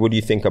manager? And what do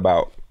you think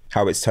about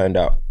how it's turned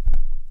out?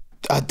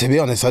 To be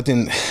honest, I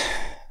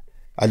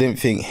didn't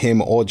think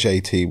him or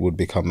JT would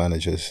become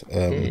managers.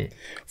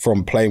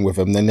 From playing with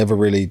them, they never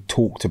really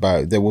talked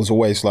about it. There was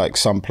always like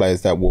some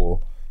players that were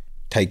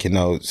taking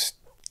notes,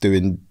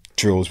 doing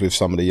drills with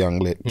some of the young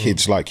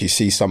kids like you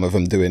see some of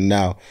them doing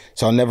now.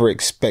 So I never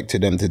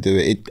expected them to do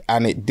it.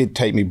 And it did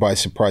take me by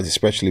surprise,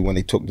 especially when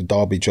he took the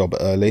Derby job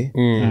early.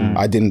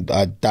 I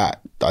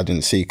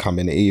didn't see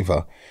coming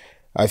either.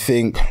 I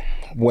think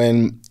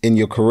when in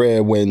your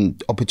career, when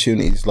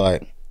opportunities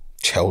like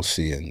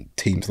Chelsea and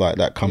teams like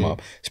that come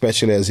up,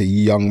 especially as a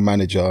young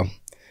manager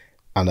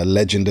and a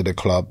legend of the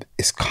club,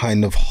 it's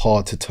kind of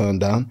hard to turn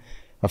down.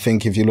 I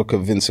think if you look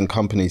at Vincent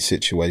Kompany's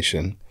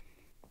situation,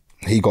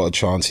 he got a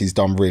chance. He's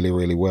done really,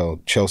 really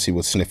well. Chelsea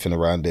was sniffing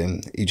around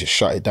him. He just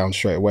shut it down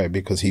straight away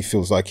because he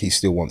feels like he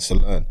still wants to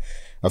learn.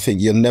 I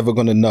think you're never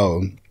going to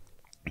know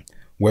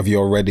whether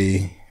you're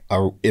ready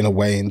in a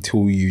way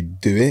until you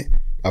do it.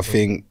 I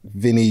think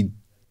Vinny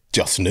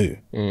just knew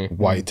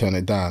why he turned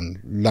it down.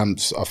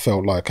 Lamps, I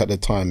felt like at the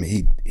time,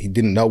 he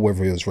didn't know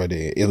whether he was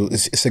ready.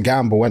 It's a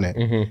gamble, isn't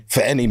it? For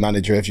any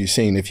manager, as you've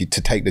seen,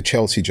 to take the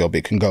Chelsea job,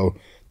 it can go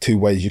two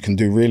ways. You can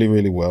do really,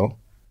 really well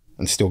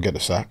and still get the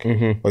sack,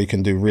 or you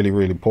can do really,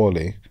 really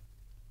poorly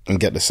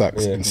and get the sack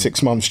in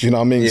 6 months. Do you know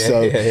what I mean?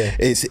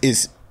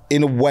 It's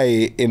in a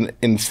way,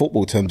 in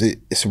football terms,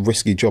 it's a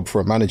risky job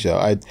for a manager.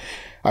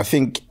 I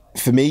think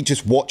for me,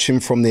 just watching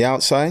from the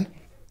outside,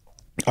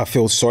 I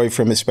feel sorry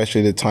for him,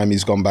 especially the time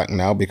he's gone back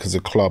now, because the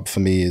club for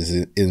me is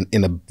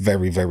in a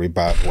very, very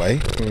bad way.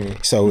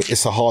 So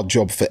it's a hard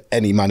job for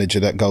any manager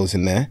that goes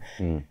in there.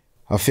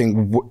 I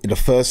think the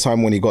first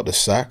time when he got the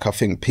sack, I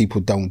think people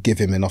don't give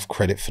him enough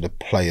credit for the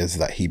players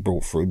that he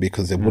brought through,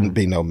 because there wouldn't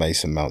be no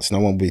Mason Mounts. No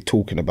one would be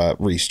talking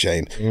about Reece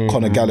James.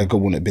 Conor Gallagher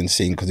wouldn't have been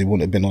seen because he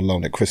wouldn't have been on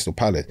loan at Crystal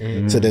Palace.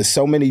 So there's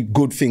so many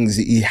good things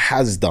that he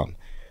has done.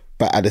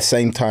 But at the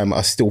same time,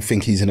 I still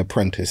think he's an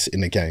apprentice in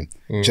the game.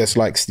 Just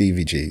like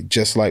Stevie G,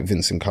 just like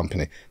Vincent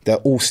Kompany. They're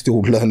all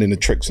still learning the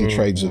tricks and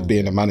trades of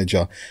being a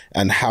manager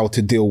and how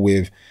to deal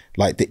with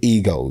like the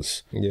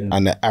egos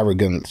and the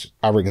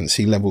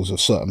arrogancy levels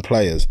of certain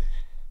players.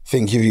 I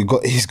think if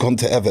he's gone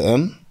to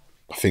Everton,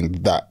 I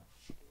think that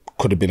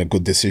could have been a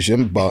good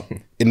decision, but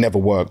it never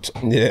worked.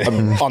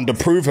 Under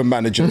proven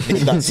manager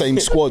in that same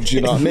squad, you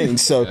know what I mean?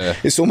 So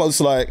it's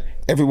almost like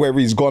everywhere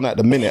he's gone at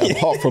the minute,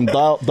 apart from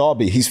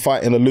Derby, he's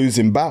fighting a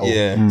losing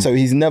battle. So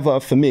he's never,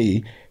 for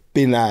me,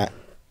 been at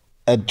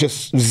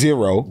just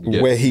zero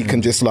where he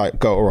can just like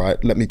go, all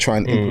right, let me try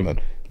and implement.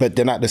 But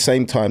then at the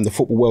same time, the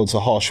football world's a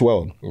harsh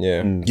world.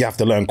 You have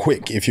to learn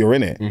quick if you're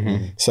in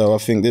it. So I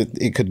think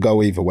that it could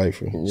go either way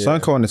for him.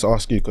 Something I wanted to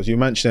ask you, because you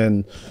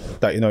mentioned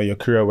that, you know, your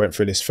career went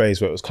through this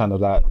phase where it was kind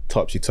of like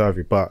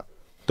topsy-turvy, but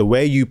the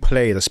way you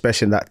played,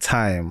 especially in that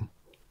time,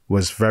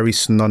 was very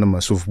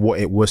synonymous with what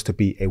it was to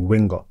be a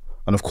winger.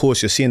 And of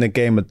course, you're seeing the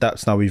game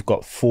adapts now. We've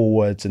got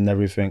forwards and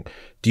everything.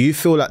 Do you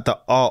feel like the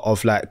art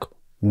of like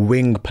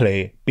wing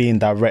play, being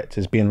direct,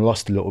 is being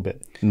lost a little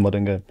bit in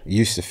modern game?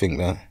 Used to think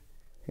that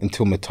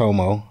until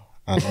Matomo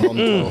and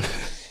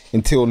Nonto.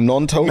 Until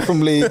Nonto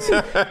from Leeds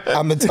and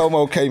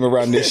Matomo came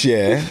around this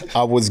year,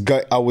 I was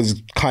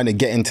kind of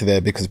getting to there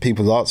because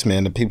people asked me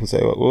and the people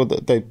say, well,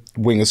 the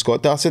wingers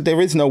scored. I said,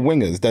 there is no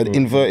wingers. They're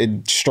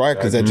inverted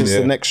strikers. They're just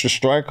an extra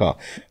striker.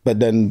 But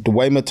then the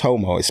way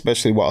Matomo,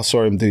 especially what I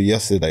saw him do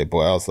yesterday,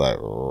 boy, I was like,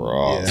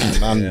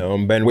 man,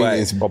 on Ben White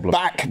is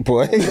back,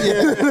 boy.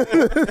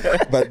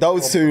 But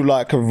those two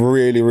like have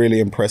really, really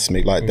impressed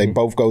me. Like they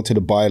both go to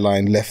the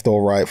byline, left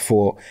or right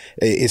foot.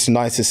 It's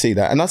nice to see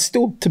that. And I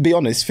still, to be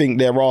honest, think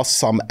there are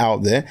some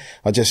out there.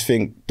 I just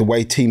think the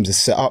way teams are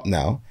set up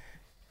now,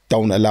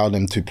 don't allow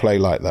them to play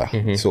like that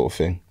sort of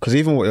thing. Because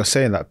even what you're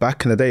saying, like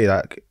back in the day,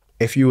 like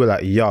if you were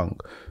like young,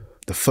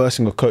 the first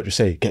thing a coach would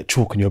say, get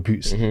chalk on your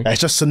boots. It's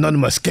just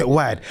synonymous, get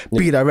wide,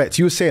 be direct.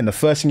 You were saying the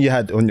first thing you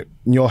had on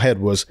in your head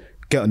was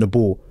get on the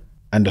ball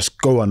and just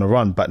go on the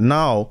run. But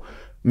now,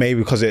 maybe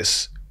because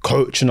it's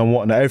coaching and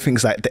whatnot,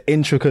 everything's like the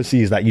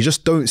intricacies, like you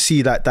just don't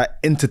see that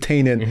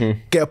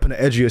entertaining, get up on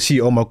the edge of your seat,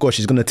 oh my gosh,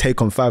 he's going to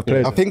take on 5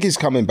 players. I think he's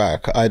coming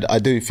back. I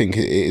do think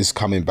it is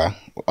coming back.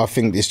 I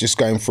think it's just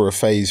going through a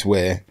phase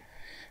where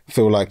I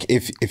feel like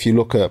if you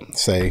look at,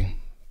 say,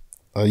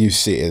 I'll use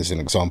City as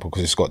an example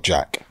because it's got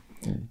Jack.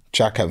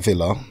 Jack at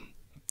Villa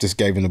just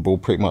gave him the ball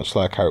pretty much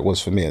like how it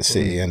was for me at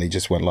City, and he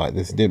just went like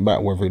this. It didn't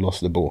matter whether he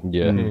lost the ball.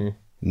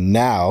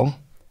 Now,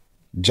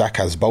 Jack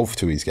has both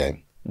to his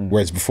game.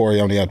 Whereas before he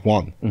only had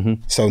one.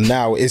 So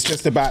now it's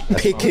just about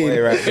picking.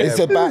 It's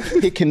about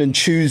picking and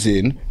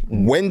choosing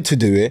when to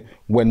do it,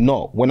 when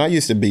not. When I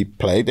used to be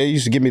played, they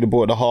used to give me the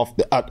ball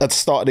at the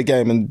start of the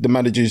game, and the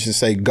manager used to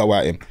say, "Go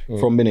at him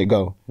from a minute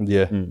go."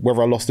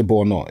 Whether I lost the ball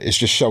or not, it's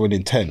just showing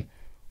intent.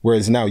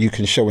 Whereas now you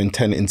can show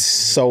intent in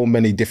so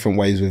many different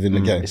ways within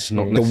the game. It's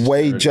not the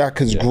way Jack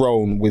has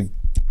grown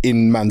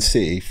in Man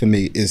City for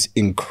me is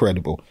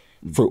incredible.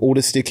 For all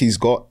the stick he's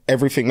got,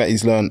 everything that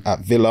he's learned at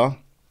Villa,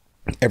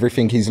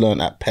 everything he's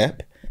learned at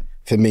Pep,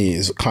 for me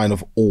is kind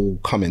of all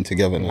coming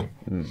together now.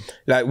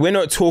 Like, we're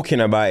not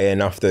talking about it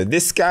enough though.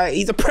 This guy,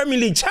 he's a Premier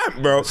League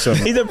champ, bro.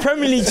 He's a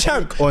Premier League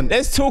champ.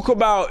 Let's talk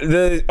about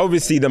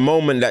obviously the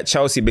moment that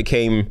Chelsea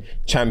became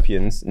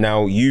champions.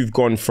 Now you've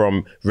gone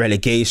from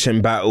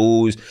relegation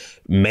battles,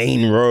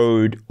 main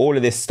road, all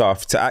of this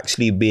stuff to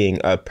actually being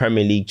a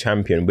Premier League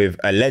champion with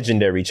a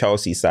legendary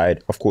Chelsea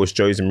side. Of course,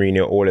 Jose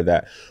Mourinho, all of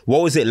that.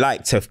 What was it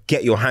like to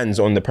get your hands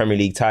on the Premier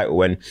League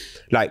title? And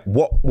like,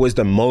 what was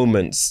the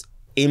moments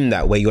in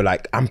that where you're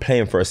like, I'm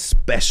playing for a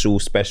special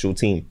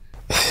team?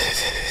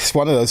 It's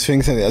one of those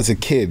things, isn't it? As a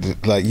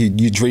kid, like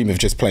you dream of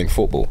just playing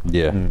football.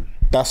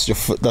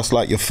 That's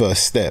like your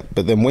first step.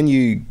 But then when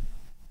you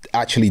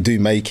actually do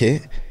make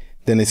it,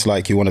 then it's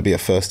like you want to be a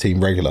first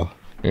team regular.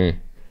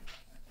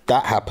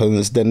 That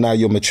happens, then now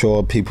you're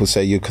mature. People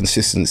say your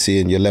consistency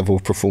and your level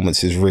of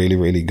performance is really,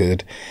 really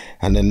good.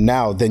 And then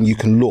now, then you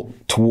can look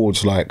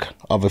towards like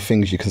other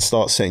things. You can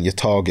start setting your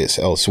targets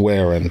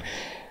elsewhere. And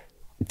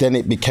then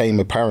it became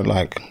apparent,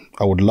 like,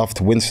 I would love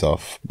to win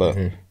stuff, but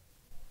I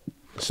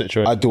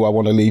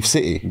want to leave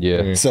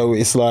City. So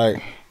it's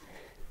like,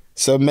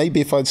 so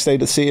maybe if I'd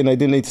stayed at City and they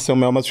didn't need to tell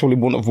me how much, probably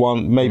wouldn't have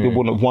won, maybe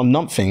wouldn't have won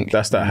nothing.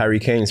 That's that Harry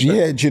Kane stuff.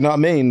 Yeah, do you know what I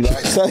mean?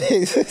 Like, I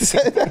didn't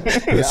say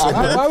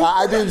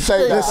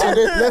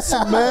that.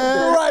 Listen,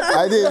 man.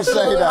 I didn't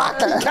say that. I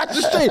can catch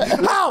the street.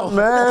 How?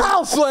 Man.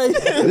 How, Slay?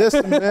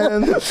 Listen,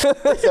 man. So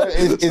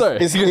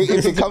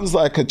it becomes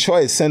like a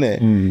choice,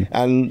 innit?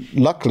 And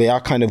luckily, I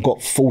kind of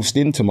got forced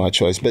into my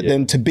choice. But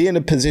then to be in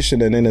a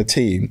position and in a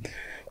team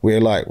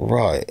where like,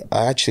 right,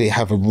 I actually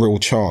have a real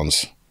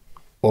chance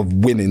of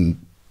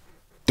winning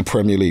the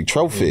Premier League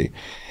trophy.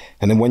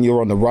 And then when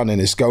you're on the run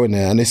and it's going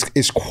there, and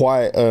it's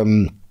quite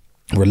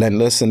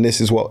relentless, and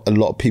this is what a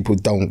lot of people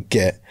don't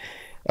get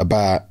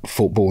about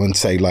football and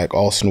say like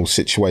Arsenal's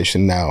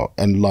situation now,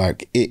 and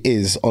like it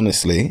is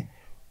honestly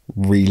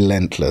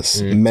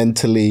relentless,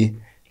 mentally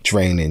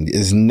draining.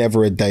 There's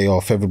never a day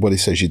off. Everybody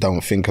says you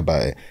don't think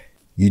about it.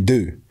 You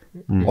do.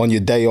 On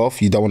your day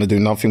off, you don't want to do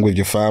nothing with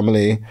your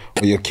family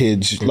or your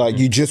kids. Like,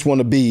 you just want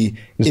to be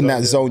in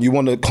that zone. You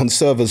want to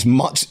conserve as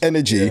much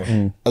energy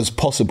as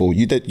possible.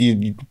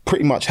 You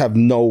pretty much have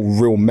no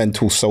real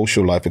mental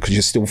social life because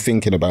you're still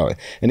thinking about it.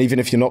 And even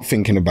if you're not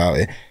thinking about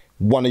it,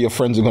 one of your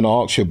friends are going to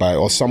ask you about it,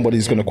 or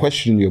somebody's going to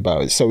question you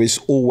about it. So it's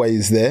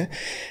always there.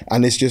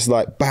 And it's just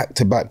like back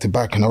to back to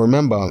back. And I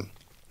remember,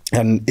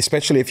 and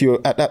especially if you're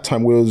at that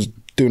time, we was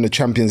doing the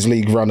Champions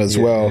League run as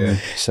well.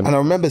 And I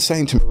remember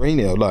saying to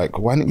Mourinho, like,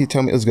 why didn't you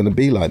tell me it was going to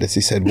be like this?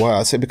 He said, why?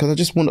 I said, because I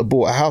just wouldn't have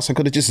bought a house. I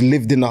could have just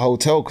lived in the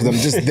hotel because I'm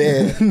just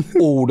there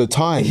all the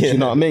time. Do you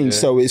know what I mean?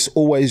 So it's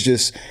always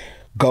just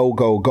go,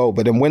 go, go.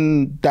 But then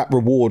when that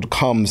reward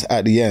comes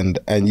at the end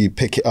and you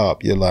pick it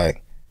up, you're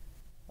like,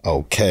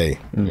 okay,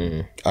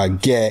 I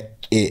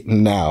get it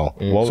now,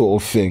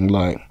 sort of thing.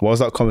 Like, what was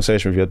that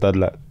conversation with your dad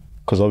like?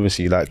 Because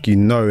obviously, like, you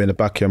know in the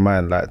back of your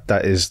mind, like,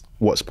 that is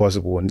what's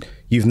possible and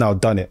you've now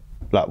done it.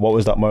 Like, what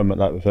was that moment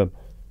like with him?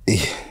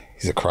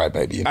 He's a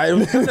crybaby. You know?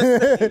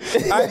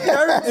 I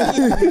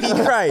guarantee he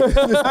cried.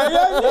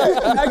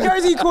 I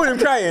guarantee he called him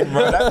crying,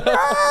 bro. Like,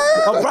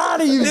 I'm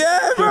proud of you.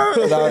 Yeah,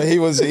 bro. No, he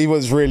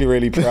was really,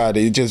 really proud.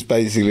 He just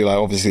basically, like,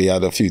 obviously he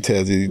had a few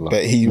tears,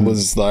 but he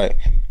was like,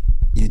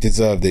 you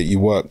deserved it. You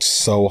worked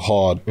so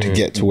hard to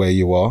get to where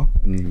you are.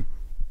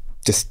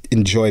 Just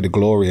enjoy the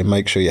glory and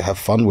make sure you have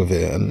fun with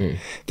it. And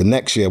the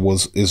next year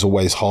is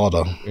always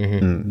harder.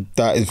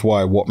 That is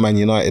why what Man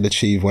United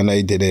achieved when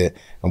they did it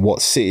and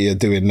what City are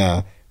doing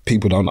now,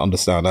 people don't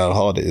understand how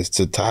hard it is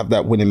to have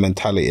that winning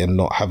mentality and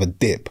not have a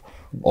dip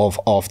of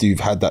after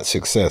you've had that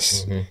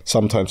success.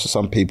 Sometimes for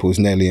some people it's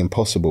nearly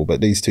impossible,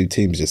 but these two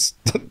teams just...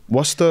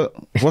 What's the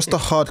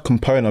hard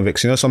component of it?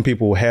 Because you know some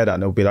people will hear that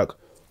and they'll be like,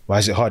 why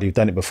is it hard? You've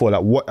done it before.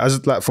 Like, what,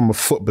 as like from a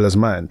footballer's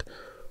mind,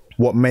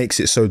 what makes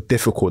it so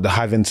difficult, the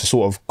having to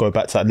sort of go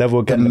back to that level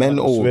again?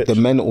 The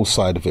mental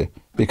side of it,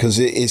 because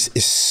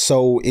it's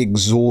so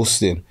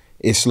exhausting.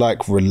 It's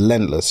like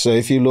relentless. So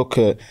if you look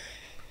at,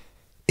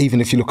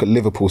 even if you look at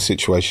Liverpool's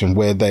situation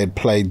where they had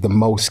played the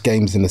most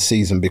games in the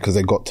season because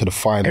they got to the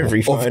final of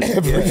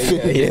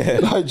everything. Yeah.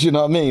 Like, do you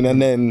know what I mean?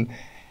 And then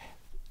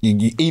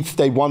if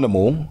they won them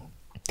all,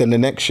 then the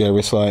next year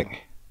it's like,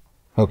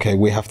 okay,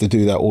 we have to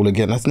do that all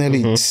again. That's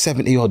nearly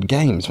 70 odd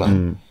games,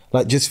 man.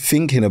 Like, just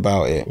thinking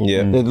about it.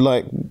 Yeah.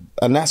 Like,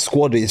 and that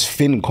squad is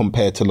thin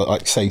compared to,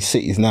 like, say,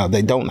 City's now.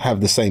 They don't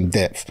have the same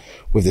depth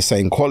with the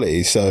same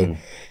quality. So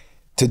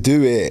to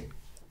do it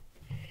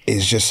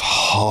is just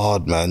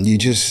hard, man.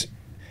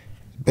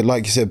 But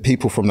like you said,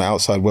 people from the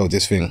outside world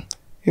just think,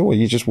 yeah, well,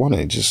 you just won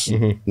it. Just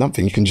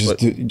nothing. You can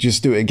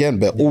just do it again.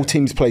 But all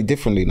teams play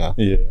differently now.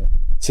 Yeah.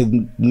 So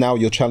now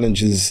your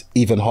challenge is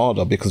even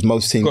harder because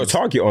most teams got a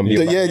target on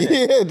you.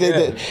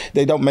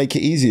 They don't make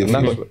it easier.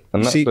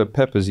 And that's where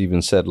Pepper's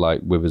even said,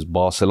 like with his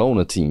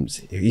Barcelona teams,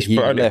 he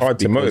found it hard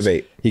to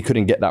motivate. He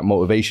couldn't get that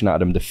motivation out of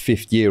them the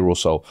 5th year or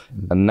so.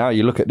 And now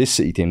you look at this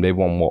City team, they've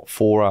won what,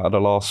 4 out of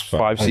the last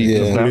 5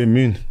 seasons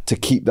now to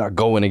keep that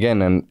going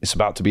again, and it's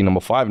about to be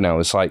number 5 now.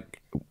 It's like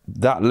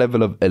that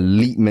level of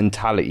elite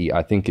mentality,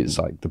 I think it's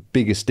like the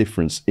biggest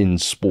difference in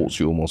sports,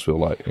 you almost feel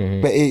like.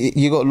 But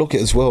you got to look at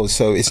it as well.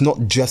 So it's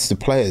not just the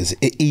players,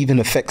 it even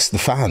affects the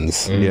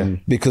fans.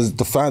 Because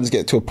the fans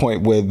get to a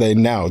point where they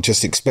now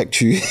just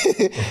expect you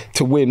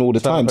to win all the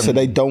time. So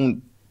they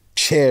don't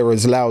cheer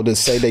as loud as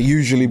say they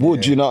usually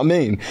would. You know what I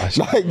mean?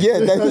 Like,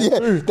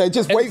 they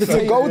just wait for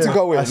the goal to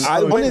go in.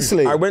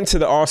 Honestly, I went to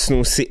the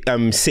Arsenal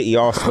City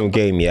Arsenal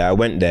game. Yeah, I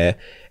went there.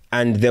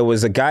 And there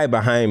was a guy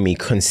behind me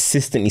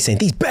consistently saying,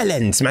 these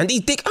bellends, man,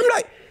 these dick. I'm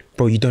like,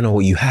 bro, you don't know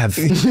what you have.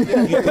 You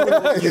don't know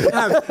what you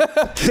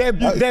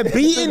have. They're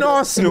beating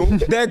Arsenal.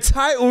 They're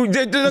going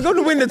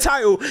to win the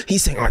title.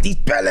 He's saying, oh, these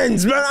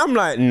bellends, man. I'm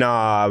like,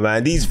 nah,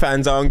 man, these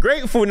fans are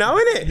ungrateful now,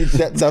 innit?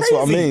 That's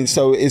what I mean.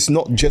 So it's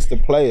not just the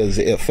players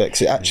it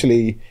affects. It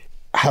actually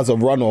has a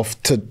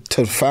runoff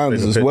to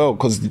fans as well,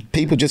 because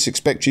people just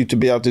expect you to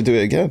be able to do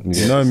it again.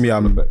 You know me,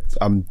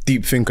 I'm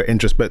deep thinker,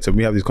 introspective.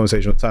 We have these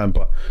conversations all the time,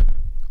 but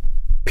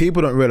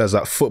people don't realize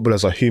that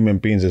footballers are human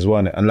beings as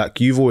well. And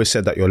like you've always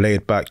said that you're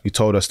laid back. You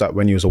told us that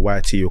when you was a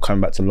YT, you're coming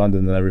back to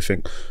London and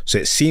everything. So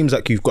it seems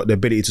like you've got the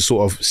ability to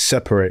sort of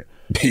separate.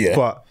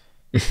 But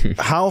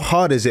how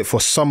hard is it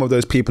for some of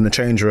those people in the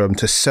change room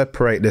to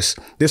separate this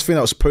thing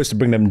that was supposed to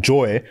bring them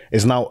joy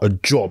is now a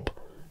job?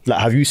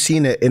 Like, have you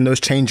seen it in those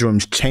change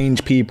rooms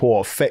change people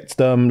or affect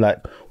them? Like,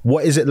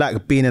 what is it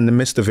like being in the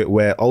midst of it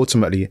where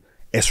ultimately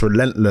it's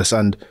relentless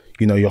and,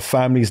 you know, your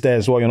family's there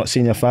as well, you're not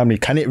seeing your family?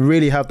 Can it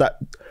really have that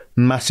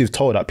massive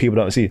toll that people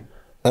don't see?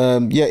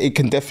 Yeah, it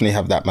can definitely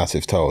have that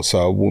massive toll. So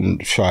I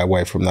wouldn't shy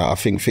away from that. I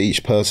think for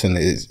each person,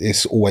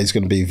 it's always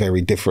going to be very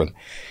different,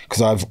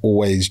 because I've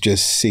always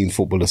just seen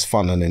football as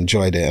fun and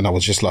enjoyed it, and I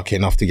was just lucky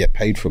enough to get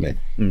paid from it.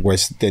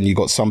 Whereas then you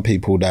got some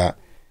people that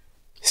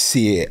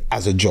see it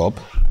as a job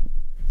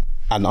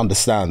and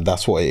understand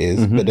that's what it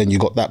is, but then you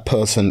got that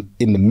person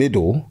in the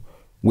middle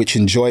which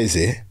enjoys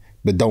it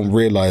but don't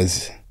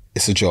realise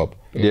it's a job.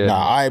 Now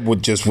I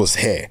was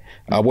here.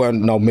 I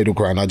weren't no middle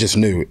ground. I just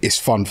knew it's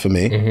fun for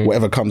me.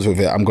 Whatever comes with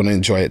it, I'm going to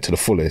enjoy it to the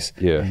fullest.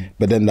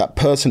 But then that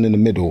person in the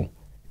middle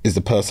is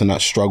the person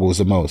that struggles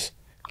the most,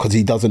 because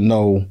he doesn't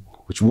know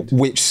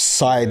which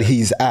side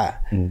he's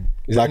at.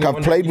 Like,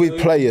 I've played with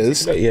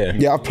players.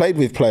 I've played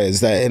with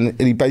players that, and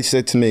he basically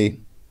said to me,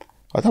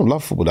 I don't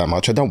love football that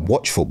much. I don't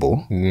watch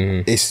football.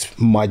 It's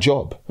my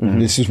job.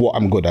 This is what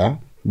I'm good at.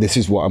 This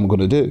is what I'm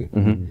going to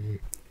do.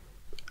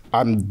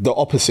 I'm the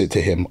opposite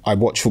to him. I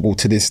watch football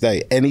to this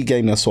day. Any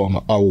game that's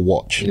on, I will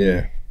watch.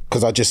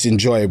 Because I just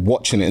enjoy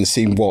watching it and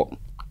seeing what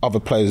other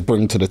players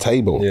bring to the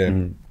table.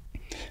 And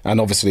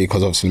obviously,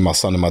 because my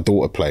son and my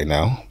daughter play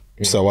now,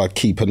 so I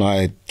keep an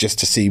eye just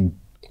to see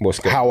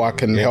how I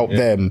can help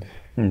them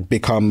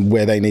become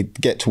where they need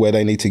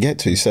to get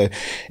to. So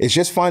it's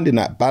just finding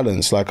that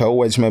balance. Like, I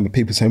always remember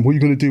people saying, what are you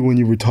going to do when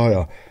you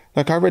retire?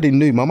 Like, I already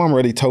knew. My mum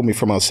already told me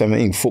from I was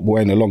 17, football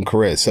ain't a long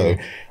career. So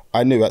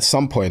I knew at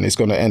some point it's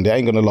going to end. It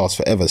ain't going to last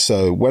forever.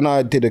 So when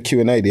I did a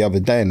Q&A the other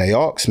day and they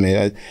asked me,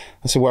 I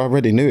said, well, I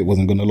already knew it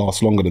wasn't going to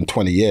last longer than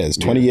 20 years.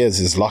 20 years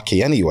is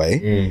lucky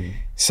anyway.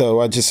 So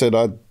I just said,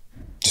 I'd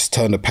just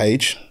turn the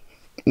page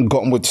and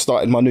got on with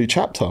starting my new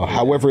chapter.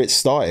 However it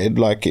started,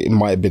 like, it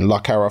might have been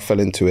luck how I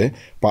fell into it,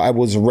 but I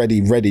was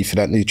already ready for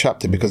that new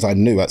chapter because I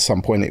knew at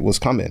some point it was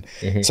coming.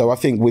 So I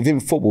think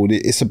within football,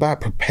 it's about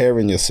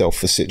preparing yourself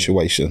for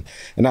situation.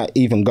 And that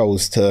even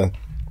goes to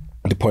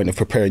the point of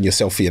preparing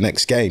yourself for your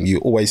next game. You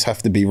always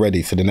have to be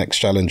ready for the next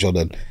challenge or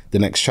the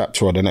next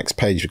chapter or the next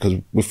page,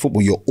 because with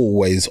football, you're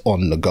always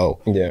on the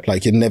go.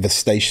 Like, you're never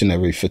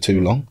stationary for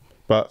too long.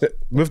 But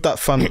with that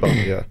fun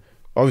part,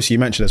 obviously you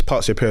mentioned there's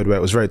parts of your period where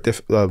it was very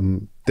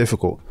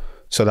difficult.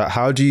 So that,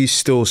 how do you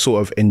still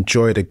sort of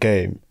enjoy the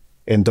game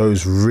in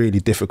those really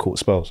difficult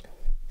spells?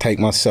 Take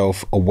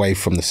myself away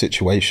from the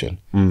situation.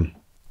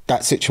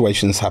 That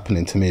situation's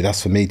happening to me.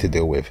 That's for me to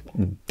deal with.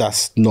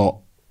 That's not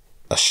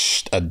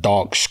a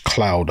dark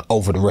cloud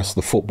over the rest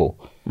of the football.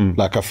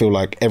 Like, I feel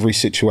like every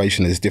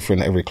situation is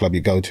different at every club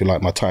you go to.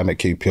 Like, my time at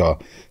QPR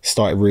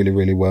started really,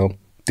 really well.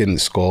 Didn't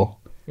score.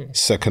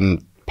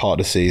 Second part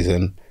of the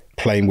season,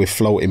 playing with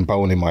floating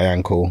bone in my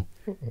ankle.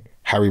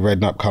 Harry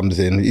Redknapp comes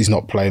in. He's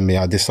not playing me.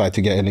 I decide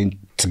to get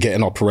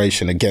an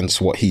operation against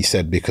what he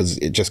said because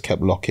it just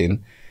kept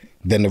locking.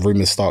 Then the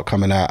rumours start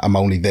coming out. I'm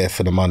only there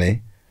for the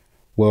money.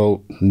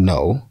 Well,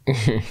 no.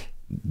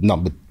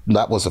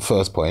 That was the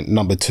first point.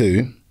 Number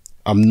two,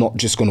 I'm not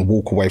just going to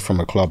walk away from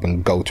a club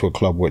and go to a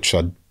club which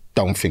I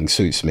don't think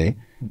suits me.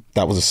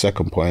 That was the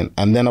second point.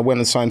 And then I went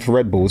and signed for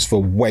Red Bulls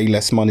for way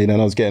less money than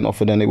I was getting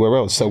offered anywhere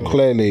else. So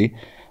clearly,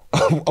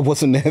 I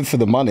wasn't there for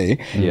the money.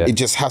 Yeah. It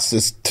just has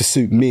to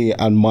suit me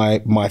and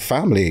my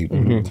family.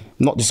 I'm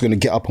not just going to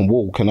get up and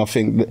walk. And I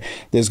think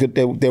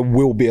that there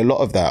will be a lot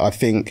of that. I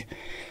think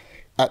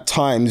at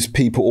times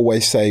people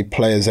always say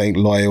players ain't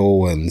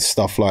loyal and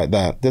stuff like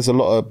that. There's a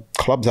lot of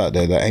clubs out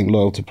there that ain't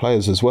loyal to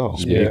players as well.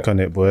 Speak on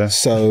it, boy.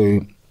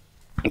 So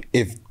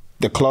if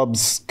the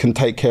clubs can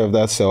take care of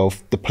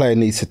themselves, the player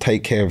needs to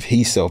take care of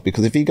himself,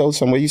 because if he goes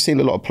somewhere, you've seen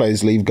a lot of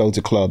players leave, go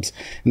to clubs,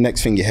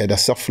 next thing you hear, they're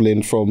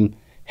suffering from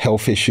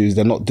health issues,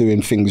 they're not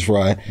doing things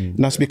right. And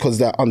that's because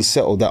they're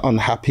unsettled, they're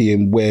unhappy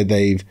in where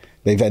they've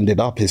ended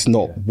up. It's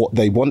not what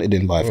they wanted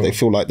in life. They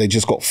feel like they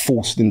just got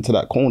forced into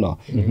that corner.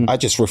 I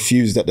just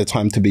refused at the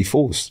time to be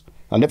forced.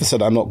 I never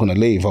said I'm not going to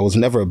leave. I was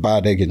never a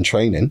bad egg in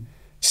training.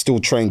 Still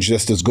trained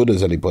just as good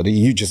as anybody.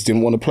 You just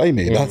didn't want to play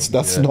me.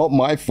 That's not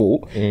my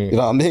fault. You know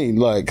what I mean?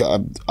 Like,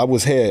 I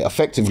was here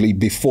effectively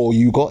before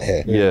you got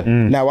here.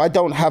 Now, I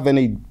don't have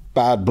any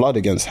bad blood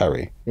against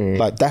Harry.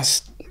 Like,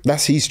 that's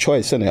his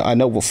choice, isn't it? I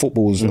know what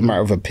football is a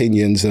matter of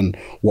opinions and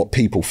what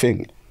people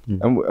think.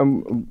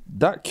 And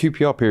that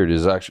QPR period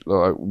is actually,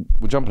 like,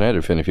 we're jumping ahead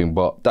if anything,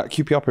 but that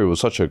QPR period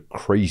was such a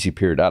crazy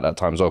period at that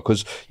time as well,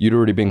 because you'd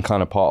already been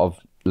kind of part of,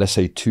 let's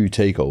say, 2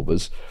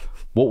 takeovers.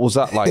 What was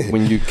that like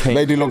when you came?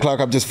 Made it look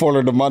like I'm just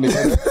following the money. I'm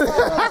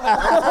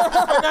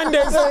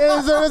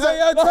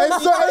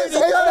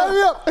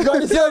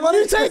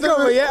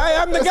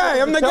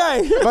the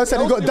guy. I said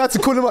he got that to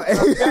call him up.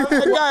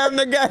 I'm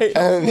the guy.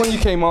 When you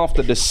came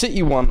after the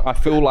City one, I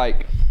feel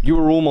like you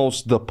were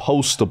almost the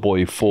poster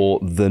boy for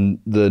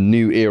the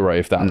new era,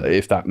 if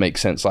that makes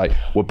sense. Like,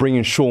 we're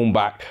bringing Shaun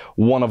back,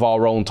 one of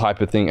our own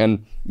type of thing.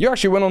 And you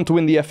actually went on to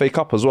win the FA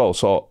Cup as well.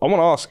 So I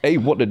want to ask,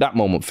 what did that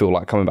moment feel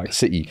like coming back to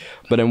City?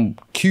 But then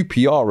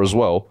QPR as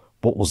well,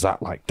 what was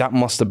that like? That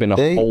must have been a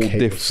whole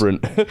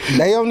different...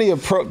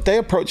 They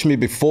approached me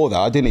before that.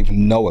 I didn't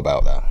even know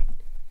about that.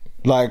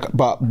 Like,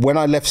 but when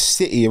I left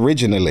City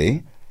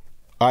originally,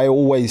 I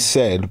always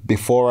said,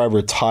 before I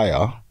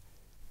retire,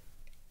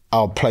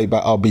 I'll play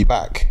back, I'll be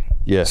back,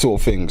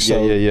 sort of thing.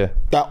 So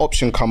that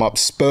option come up.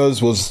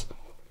 Spurs was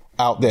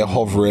out there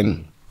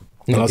hovering.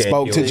 And I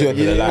spoke to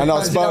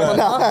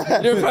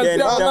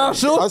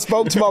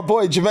my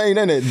boy Jermaine,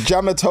 innit?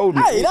 Jammer told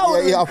me.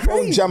 I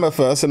phoned Jammer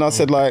first and I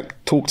said, like,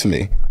 talk to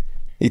me.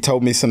 He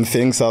told me some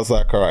things. I was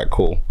like, all right,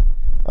 cool.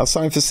 I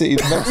signed for City.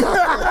 Hold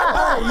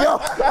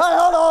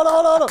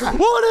on.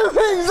 What are the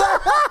things?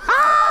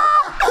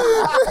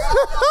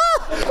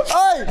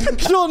 Hey,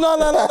 sure, no.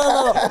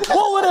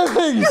 What were the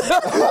things?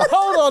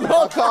 Hold on.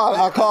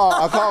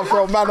 I can't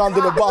throw a man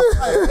under the bus.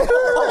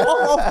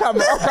 Off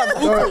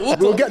camera.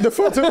 We'll get the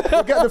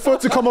photo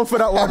to come on for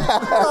that one.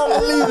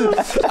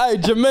 Hey,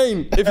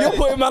 Jermaine, if you're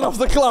putting man off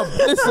the club,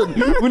 listen,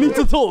 we need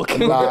to talk.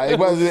 Nah, it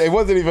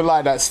wasn't even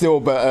like that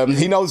still, but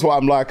he knows what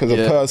I'm like as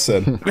a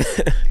person.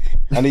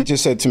 And he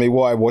just said to me,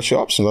 why, what's your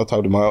options? I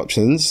told him my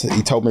options.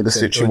 He told me the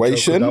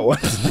situation.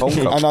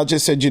 And I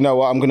just said, you know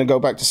what, I'm going to go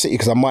back to City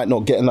because I might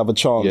not get another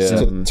chance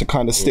to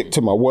kind of stick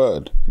to my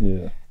word.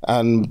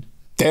 And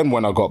then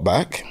when I got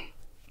back,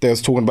 they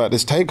was talking about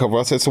this takeover.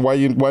 I said, so why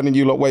didn't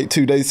you lot wait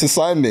 2 days to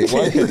sign me?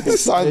 Why didn't you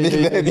sign me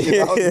then? You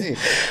know what I mean?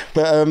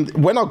 But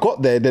when I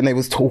got there, then they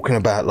was talking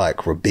about like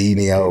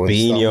Robinho and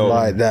stuff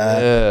like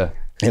that.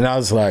 And I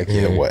was like,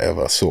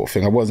 whatever sort of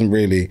thing. I wasn't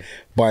really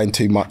buying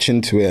too much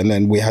into it. And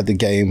then we had the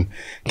game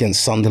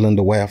against Sunderland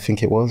away, I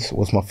think it was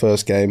my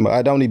first game.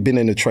 I'd only been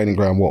in the training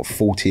ground,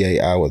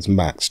 48 hours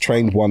max.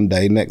 Trained one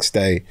day, next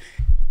day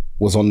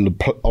was on the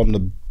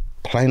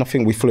plane. I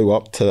think we flew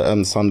up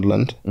to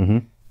Sunderland.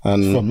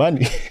 And for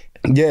money.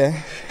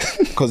 Yeah,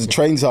 because the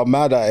trains are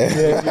mad at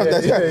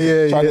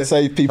it. Trying to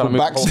save people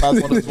back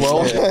spasm as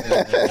well.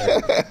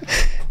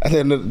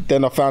 And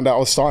then I found out I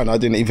was starting. I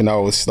didn't even know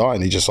I was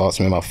starting. He just asked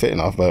me, am I fit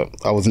enough? But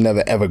I was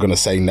never ever going to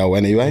say no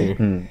anyway.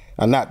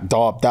 And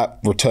that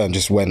return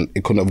just went,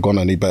 it couldn't have gone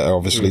any better,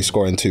 obviously,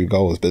 scoring 2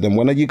 goals. But then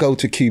when you go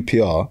to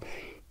QPR,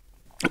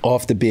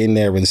 after being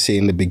there and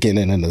seeing the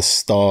beginning and the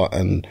start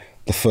and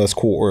the first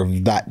quarter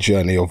of that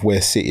journey of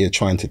where City are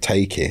trying to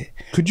take it.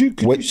 Could you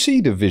see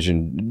the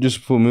vision, just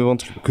before we move on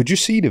to, could you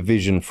see the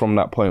vision from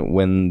that point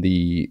when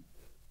the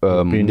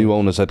new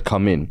owners had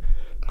come in?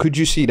 Could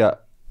you see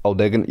that,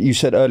 you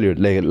said earlier,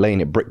 they're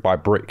laying it brick by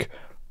brick.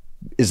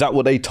 Is that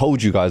what they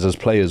told you guys as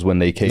players when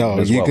they came in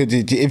as well? Could,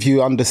 if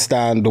you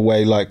understand the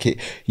way, like,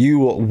 you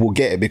will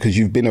get it because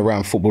you've been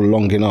around football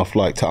long enough,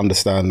 like, to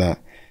understand that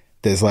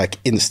there's like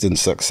instant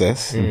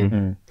success,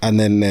 and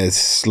then there's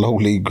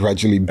slowly,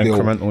 gradually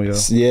built.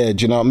 Incremental, yeah.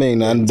 Do you know what I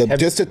mean? And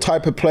just the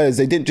type of players,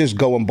 they didn't just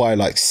go and buy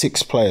like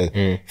 6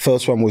 players.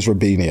 First one was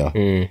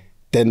Robinho.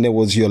 Then there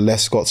was your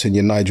Les Scotts and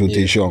your Nigel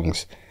de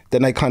Jongs.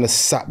 Then they kind of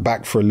sat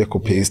back for a little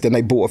piece. Then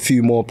they bought a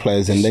few more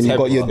players, and then you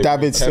got your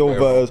David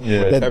Silva,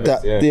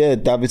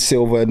 David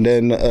Silva, and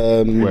then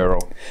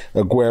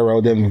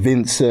Aguero, then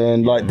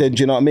Vincent. Like, then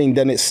do you know what I mean?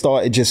 Then it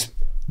started just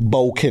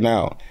bulking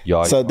out.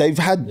 So they've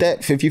had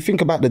depth. If you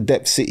think about the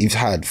depth City's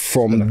had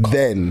from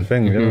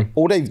then,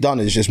 all they've done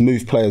is just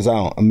move players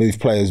out and move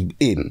players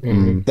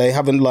in. They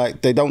haven't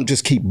they don't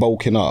just keep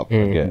bulking up.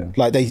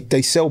 Like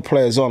they sell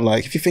players on.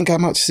 Like if you think how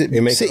much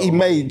City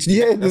made,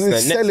 they're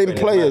selling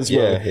players,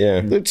 bro.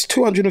 It's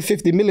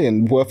 250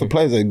 million worth of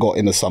players they got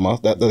in the summer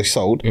that they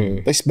sold.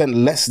 They spent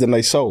less than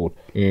they sold.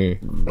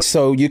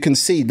 So you can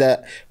see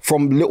that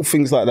from little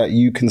things like that,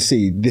 you can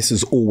see this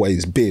has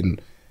always been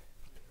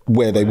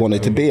where they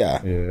wanted to be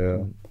at.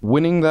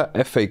 Winning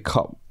that FA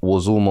Cup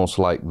was almost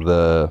like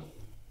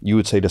you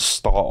would say the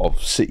start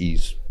of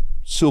City's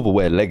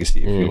silverware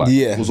legacy, if you like.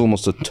 It was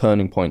almost a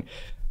turning point.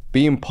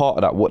 Being part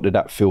of that, what did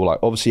that feel like?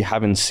 Obviously,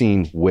 having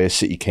seen where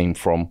City came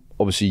from,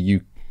 obviously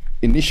you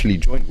initially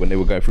joined when they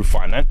were going through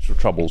financial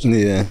troubles.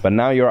 But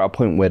now you're at a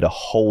point where the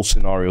whole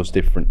scenario is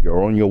different.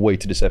 You're on your way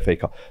to this FA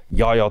Cup.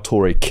 Yaya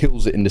Toure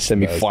kills it in the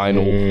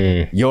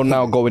semi-final. You're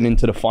now going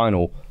into the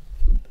final.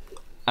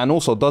 And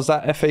also, does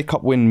that FA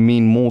Cup win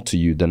mean more to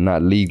you than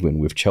that league win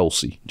with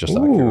Chelsea? Just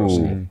out of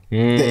curiosity.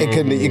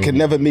 It can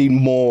never mean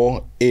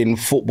more in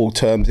football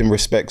terms in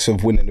respects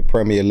of winning the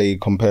Premier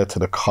League compared to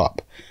the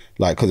Cup.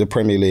 Like, because the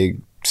Premier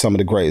League, some of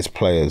the greatest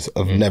players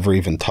have never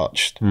even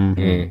touched.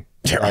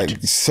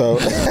 So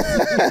do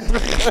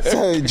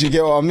you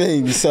get what I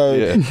mean?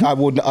 So I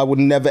would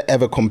never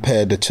ever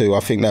compare the two. I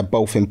think they're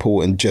both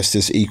important just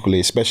as equally,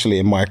 especially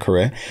in my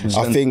career.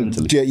 I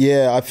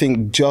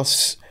think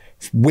just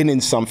winning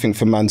something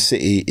for Man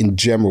City in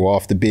general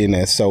after being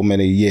there so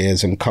many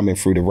years and coming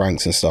through the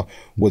ranks and stuff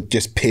was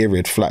just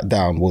period flat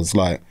down was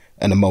like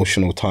an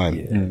emotional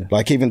time.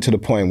 Like even to the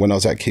point when I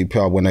was at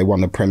QPR when they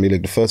won the Premier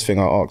League, the first thing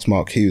I asked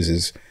Mark Hughes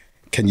is,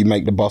 can you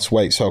make the bus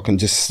wait so I can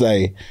just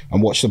stay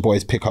and watch the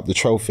boys pick up the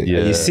trophy?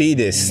 You see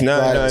this? No.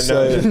 You see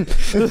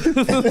what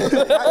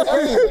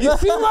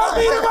I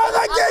mean about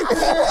that game?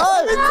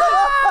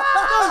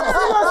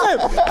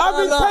 I've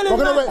been telling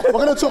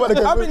we're gonna talk about the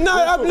game. I've been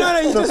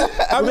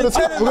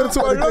telling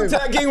him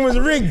that game was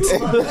rigged.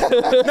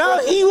 Now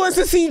he wants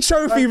to see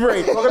trophy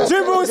break.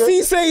 Dribble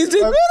Cisse is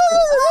just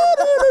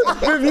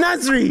with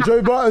Nasri.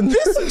 Joey Barton.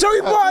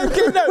 Joey Barton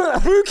getting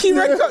that rookie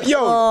record.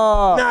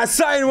 Nah,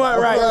 something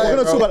weren't right. We're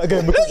gonna talk about the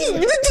game.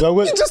 You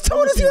just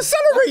told us you were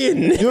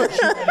celebrating.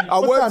 I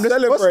wasn't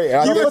celebrating.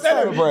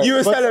 You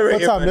were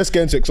celebrating. Let's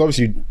get into it, because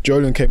obviously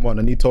Jolan came on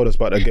and he told us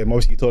about the game.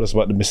 Obviously he told us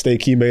about the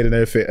mistake he made and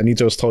everything, and he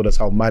just told us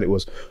how mad it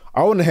was.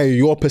 I want to hear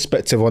your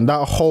perspective on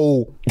that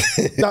whole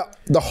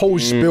the whole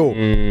spiel.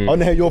 I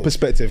want to hear your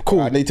perspective.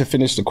 Cool. I need to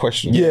finish the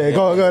question.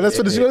 Go. Let's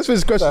finish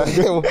the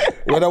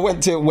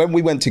question. When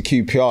we went to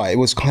QPR, it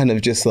was kind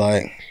of just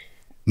like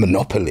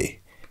Monopoly.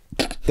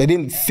 They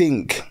didn't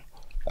think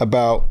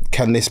about,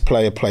 can this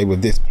player play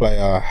with this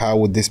player? How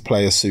would this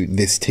player suit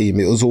this team?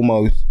 It was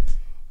almost,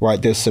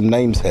 right, there's some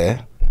names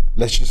here.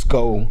 Let's just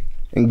go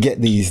and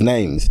get these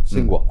names.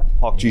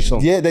 Park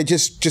Ji-sung. Yeah, they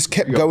just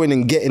kept going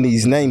and getting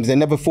these names. They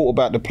never thought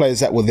about the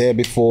players that were there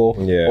before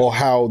or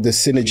how the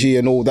synergy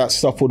and all that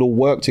stuff would all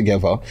work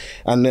together.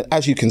 And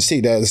as you can see,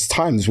 there's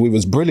times we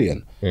was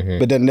brilliant.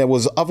 But then there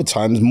was other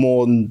times,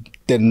 more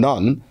than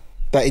none,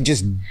 that it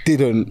just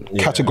didn't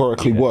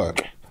categorically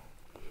work.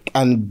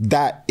 And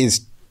that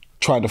is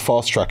trying to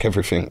fast track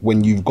everything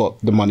when you've got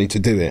the money to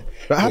do it,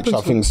 which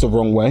I think is the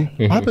wrong way.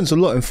 It happens a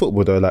lot in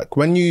football though. Like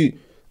when you,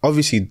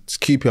 obviously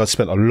QPR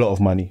spent a lot of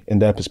money in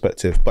their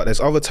perspective, but there's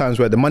other times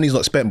where the money's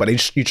not spent, but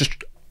you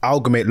just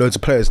amalgamate loads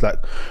of players. Like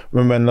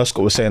remember when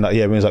Luscott was saying that,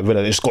 when he was like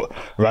Villa, they just got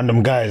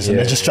random guys and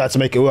they just tried to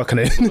make it work.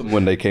 And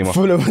when they came up,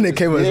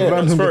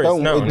 random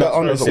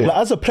guys. Like,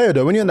 as a player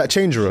though, when you're in that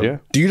change room,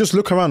 do you just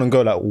look around and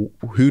go like,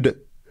 who the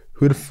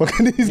fuck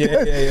are these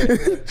guys?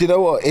 Do you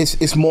know what?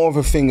 It's more of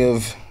a thing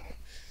of,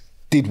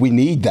 did we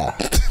need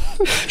that?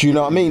 Do you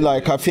know what I mean?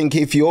 Like, I think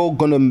if you're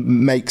going to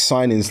make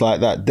signings like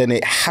that, then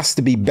it has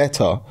to be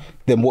better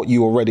than what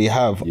you already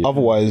have.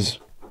 Otherwise,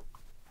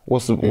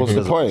 what's the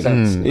point?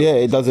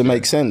 It doesn't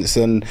make sense.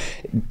 And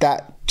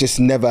that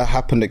just never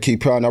happened at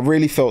QPR. And I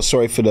really felt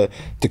sorry for the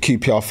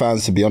QPR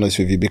fans, to be honest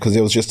with you, because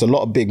there was just a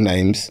lot of big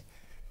names,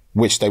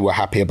 which they were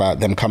happy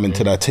about them coming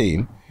to their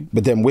team.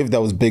 But then with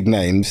those big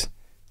names,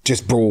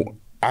 just brought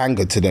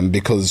anger to them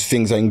because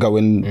things ain't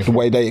going the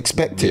way they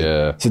expected.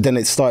 So then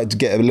it started to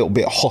get a little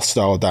bit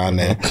hostile down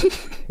there,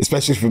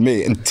 especially for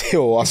me,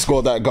 until I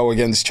scored that goal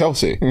against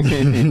Chelsea.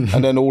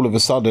 And then all of a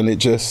sudden it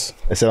just...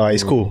 I said,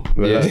 it's cool.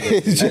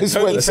 It just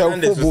went, so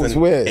football's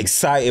weird.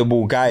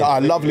 Excitable guy.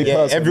 Lovely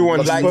person.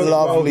 Everyone likes him.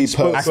 Lovely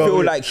person.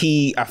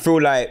 I feel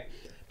like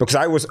because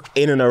I was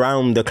in and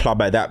around the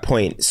club at that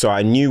point, so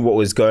I knew what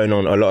was going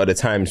on a lot of the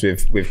times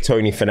with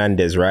Tony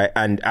Fernandez, right?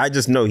 And I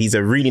just know he's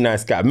a really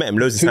nice guy. I've met him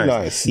loads of times.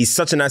 Nice. He's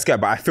such a nice guy,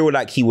 but I feel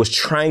like he was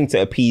trying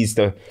to appease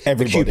the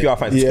QPR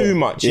fans too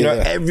much, you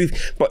know.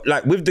 But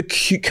like with the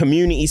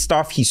community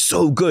stuff, he's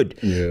so good.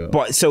 Yeah.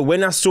 But so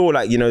when I saw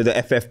like, you know, the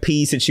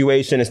FFP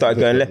situation and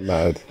started going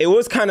left, it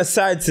was kind of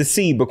sad to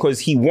see because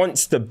he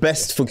wants the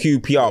best for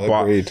QPR,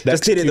 but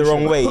just did it the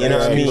wrong way. You know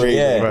what I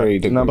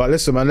mean? No, but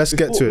listen, man, let's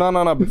get to it.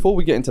 No. Before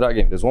we get into that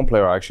game, there's one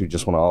player I actually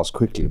just want to ask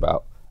quickly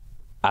about.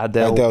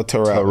 Adel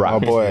Taarabt, my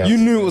boy. You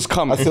knew it was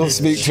coming. I still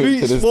speak to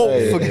him to this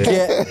day.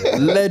 Forget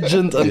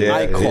legend and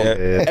icon.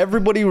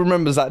 Everybody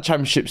remembers that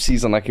championship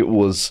season like it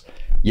was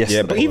yesterday.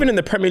 Yeah, but even in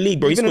the Premier League,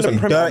 bro, even in the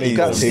Premier League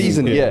that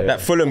season, that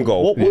Fulham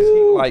goal. What was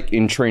he like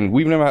in training?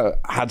 We've never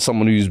had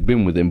someone who's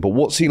been with him, but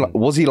what's he like?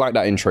 Was he like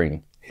that in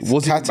training?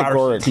 Was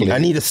categorically, I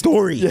need a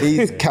story.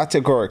 He's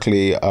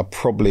categorically,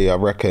 probably, I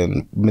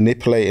reckon,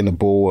 manipulating the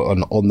ball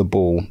and on the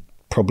ball,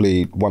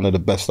 probably one of the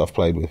best I've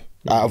played with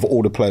out of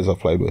all the players I've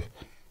played with.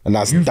 And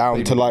that's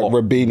down to like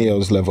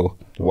Robinho's level.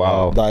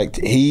 Wow. Like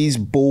his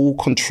ball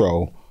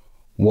control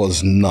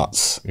was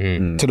nuts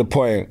to the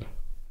point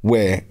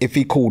where if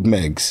he called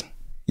Megs,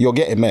 you're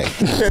getting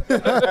Megs.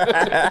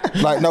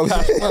 Like, no,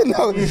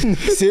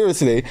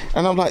 seriously.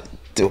 And I'm like,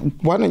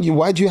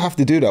 why do you have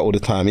to do that all the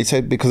time? He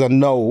said, because I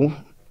know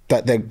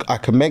that I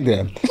can Meg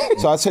them.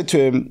 So I said to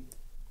him,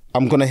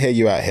 I'm going to hear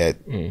you out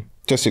here.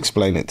 Just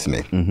explain it to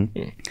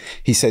me.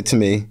 He said to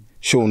me,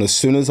 Shaun, as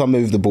soon as I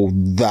move the ball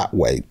that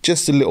way,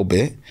 just a little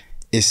bit,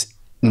 it's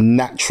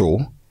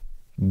natural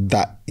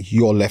that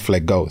your left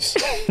leg goes.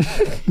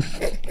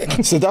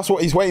 So that's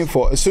what he's waiting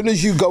for. As soon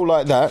as you go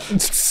like that,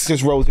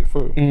 just rolls it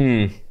through.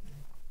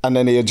 And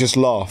then he'll just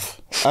laugh.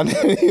 And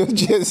then he'll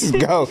just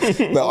go.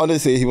 But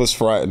honestly, he was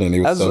frightening. He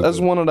was as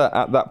one of the,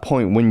 at that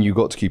point when you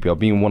got to QPR,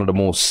 being one of the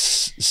more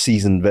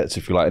seasoned vets,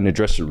 if you like, in the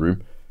dressing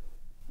room,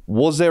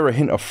 was there a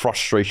hint of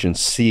frustration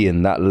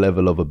seeing that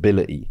level of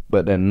ability,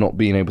 but then not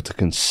being able to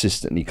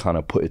consistently kind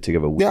of put it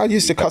together? Yeah, I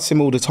used to cuss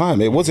him all the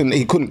time. It wasn't,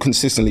 he couldn't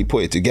consistently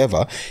put it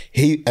together.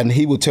 He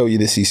would tell you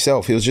this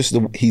himself. It was just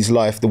his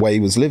life, the way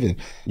he was living.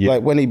 Yeah.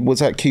 Like when he was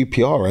at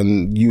QPR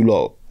and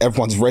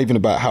everyone's raving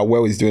about how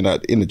well he's doing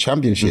in the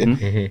championship.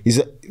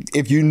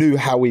 If you knew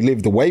how he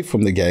lived away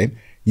from the game,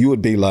 you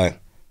would be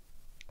like,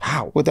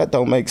 how? Well, that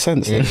don't make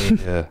sense.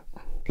 Yeah.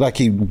 Like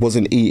he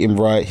wasn't eating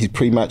right. His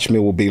pre-match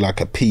meal would be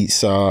like a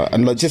pizza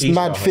and like just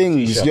mad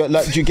things.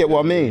 Like, do you get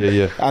what I mean?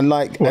 Yeah. And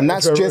like, and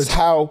that's just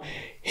how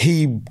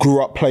he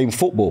grew up playing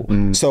football.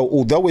 So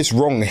although it's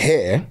wrong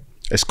here,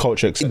 it's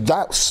culture.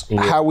 That's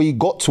how he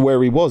got to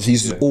where he was.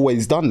 He's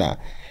always done that.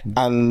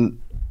 And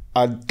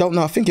I don't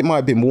know. I think it might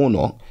have been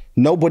Warnock.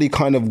 Nobody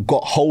kind of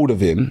got hold of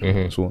him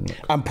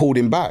and pulled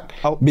him back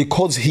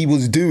because he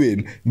was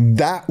doing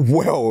that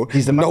well.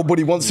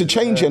 Nobody wants to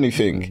change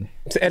anything.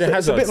 It's Eden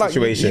Hazard's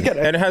situation.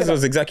 Eden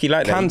Hazard's exactly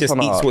like that. He just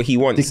eats what he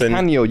wants.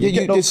 And you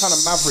get those kind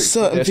of mavericks.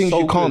 Certain things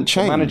you can't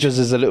change. Managers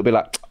is a little bit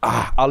like,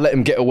 I'll let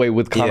him get away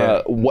with kind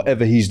of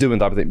whatever he's doing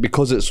type of thing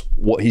because it's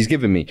what he's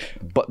giving me.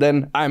 But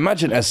then I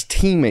imagine as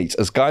teammates,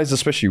 as guys,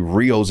 especially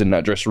Rio's in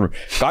that dressing room,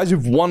 guys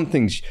who've won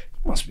things,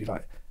 must be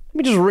like,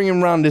 let me just ring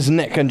him around his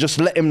neck and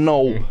just let him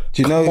know.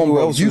 Do you know who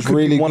else was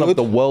really one good? Of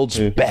the world's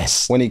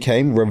best when he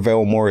came?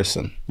 Ravel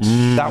Morrison.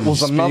 That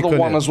was another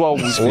one as well.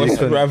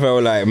 What's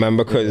Ravel like, man?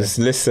 Because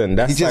listen,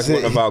 that's like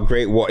one of our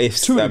great what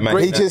ifs. That man.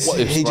 He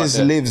just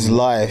lives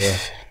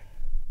life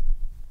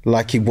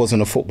like he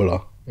wasn't a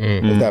footballer.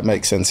 If that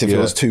makes sense. If it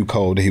was too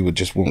cold, he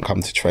wouldn't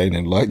come to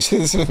training. Like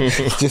just do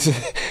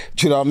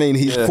you know what I mean?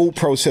 His thought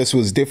process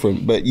was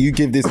different. But you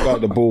give this guy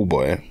the ball,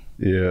 boy.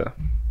 Yeah.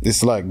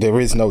 It's like there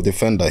is no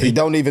defender. He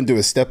don't even do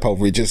a step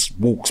over. He just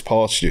walks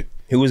past you.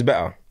 Who was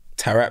better,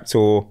 Taarabt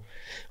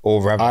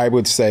or Ravel? I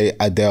would say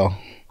Adel.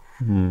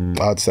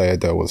 I'd say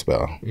Adel was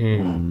better.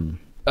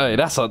 Hey,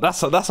 that's a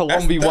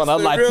 1v1 I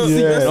like to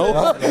see.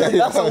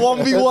 That's a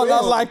 1v1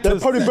 I like to see.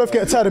 Probably both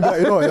get tired about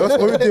it. You know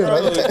what we're doing,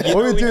 man?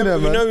 What are we doing there,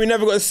 man? You know we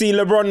never got to see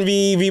LeBron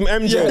v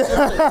MJ.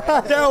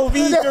 Adel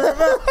v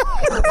Ravel.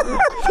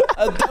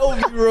 Adel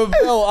v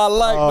Ravel. I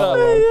like that.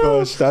 Oh my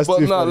gosh, that's but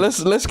too no, funny.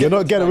 let's get. You're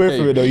not getting away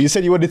from it though. You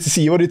said you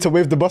wanted to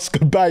wave the bus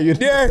goodbye.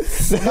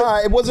 Yes. Nah,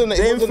 it wasn't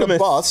a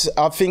bus.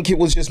 I think it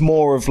was just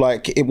more of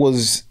like it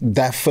was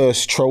that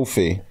first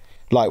trophy.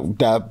 Like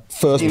that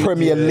first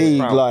Premier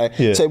League,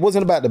 so it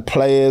wasn't about the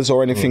players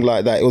or anything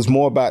like that. It was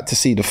more about to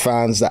see the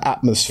fans, the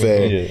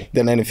atmosphere,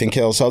 than anything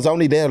else. So I was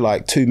only there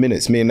like 2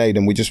 minutes. Me and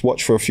Aidan, we just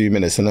watched for a few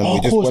minutes, and then we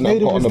just went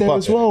and got on the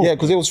bus. Well. Yeah,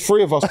 because it was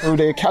 3 of us through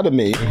the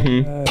academy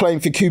playing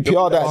for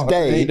QPR that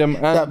day.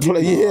 I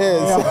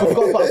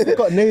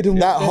forgot Naden.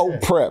 That whole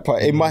prep.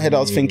 In my head, I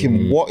was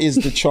thinking, what is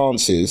the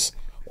chances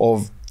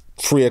of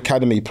 3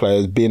 academy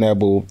players being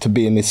able to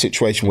be in this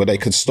situation where they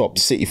could stop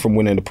City from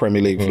winning the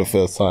Premier League for the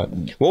first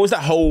time? What was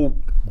that whole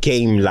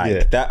game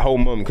like? That whole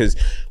moment, because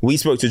we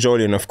spoke to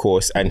Julian, of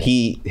course, and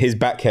his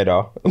back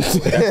header,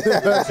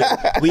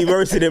 we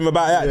roasted him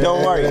about that.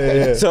 Don't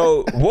worry.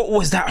 So what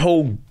was that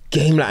whole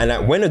game like? And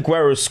like when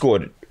Aguero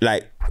scored,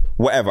 like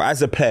whatever,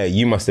 as a player,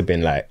 you must have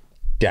been like,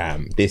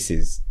 damn, this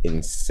is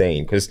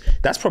insane. Because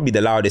that's probably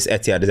the loudest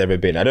Etihad has ever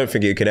been. I don't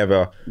think it could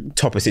ever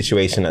top a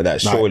situation like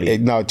that, surely.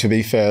 No, to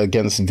be fair,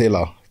 against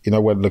Villa, you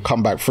know, when the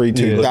comeback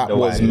 3-2, that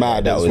was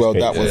mad as well.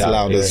 That was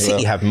loud as well.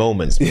 City have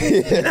moments.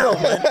 Man. No,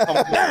 man.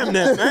 Oh, damn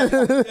them, man. You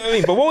know what I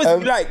mean? But what was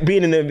it like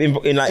being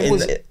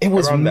it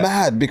was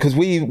mad because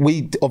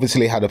we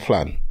obviously had a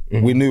plan.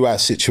 We knew our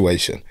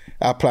situation.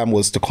 Our plan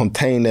was to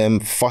contain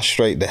them,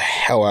 frustrate the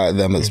hell out of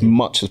them as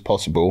much as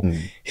possible,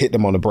 hit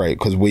them on a break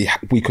because we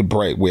could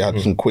break. We had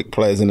some quick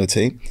players in the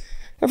team.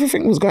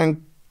 Everything was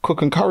going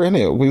cook and curry,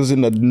 innit? We was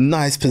in a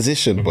nice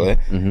position, boy.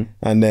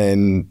 And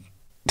then,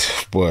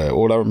 boy,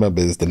 all I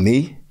remember is the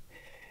knee.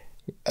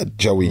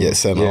 Joey gets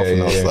sent off,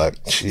 and I was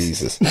like,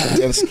 Jesus.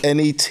 Against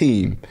any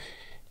team,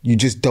 you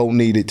just don't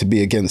need it to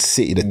be against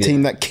City. The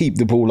team that keep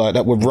the ball like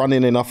that, we're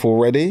running enough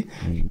already.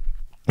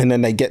 And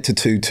then they get to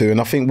 2-2, and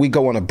I think we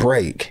go on a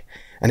break,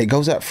 and it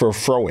goes out for a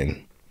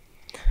throw-in.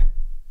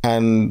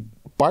 And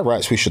by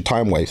rights, we should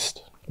time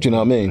waste. Do you know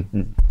what I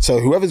mean? So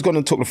whoever's gone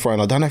and took the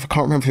throw-in, I don't know if I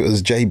can't remember if it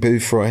was Jay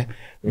Boothroyd,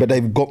 but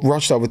they've got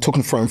rushed over, took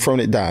the throw and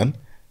thrown it down.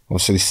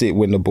 Obviously, see it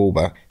win the ball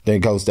back. Then it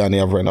goes down the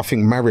other end. I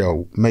think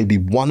Mario maybe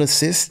 1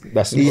 assist.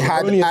 He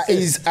had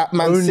at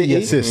Man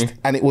City,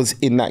 and it was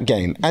in that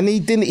game. And he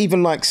didn't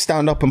even like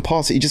stand up and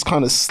pass it. He just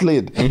kind of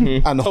slid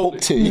and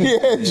hooked it.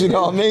 Yeah, do you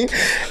know what I mean?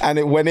 And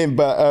it went in.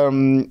 But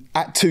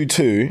at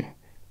 2-2,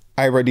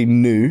 I already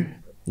knew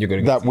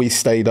that we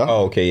stayed up.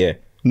 Oh, okay, yeah.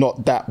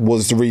 Not that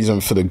was the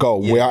reason for the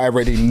goal. Yeah. I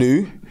already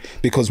knew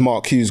because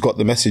Mark Hughes got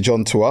the message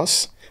on to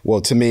us. Well,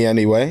 to me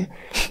anyway.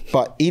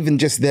 But even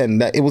just then,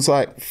 that it was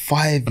like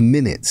 5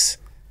 minutes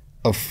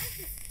of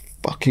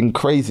fucking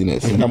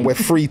craziness. And we're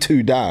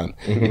 3-2 down.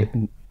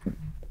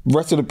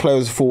 Rest of the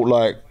players thought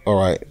like, all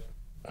right,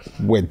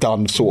 we're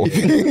done sort of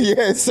thing.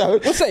 Yeah, so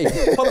it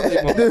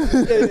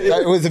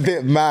was a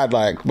bit mad,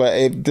 like, but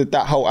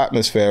that whole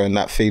atmosphere and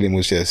that feeling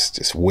was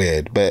just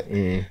weird. But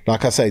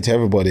like I say to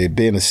everybody,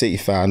 being a City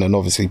fan and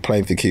obviously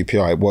playing for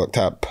QPR, it worked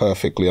out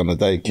perfectly on the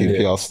day.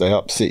 QPR stay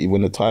up, City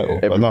win the title.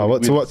 But no,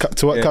 to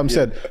what Cam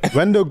said,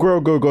 when the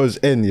Grogo goes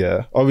in,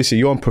 obviously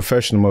you're on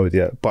professional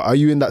mode, but are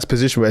you in that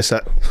position where it's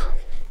like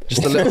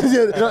just a little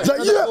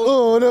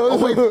oh no,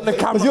 away from the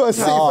camera. You're a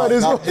City fan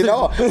as well. You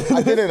know,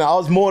 I didn't. I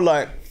was more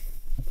like,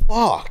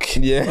 fuck.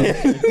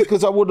 Yeah.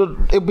 Because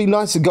it'd be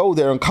nice to go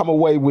there and come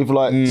away with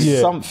like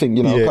something,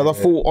 you know, because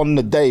I thought on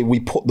the day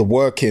we put the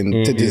work in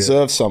to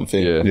deserve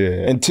something.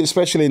 And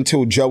especially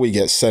until Joey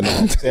gets sent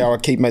off. See how I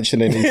keep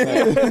mentioning his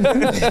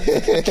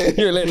name.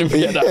 You're letting him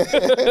forget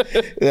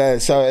that. Yeah,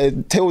 so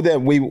until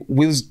then, we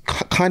was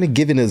kind of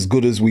giving as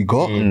good as we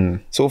got,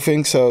 sort of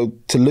thing. So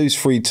to lose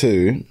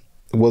 3-2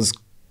 was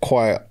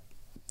quite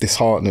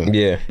disheartening.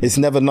 Yeah, it's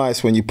never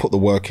nice when you put the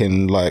work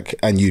in, like,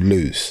 and you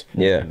lose.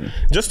 Yeah.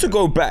 Just to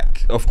go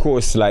back, of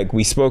course, like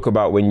we spoke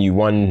about when you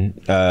won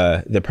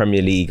the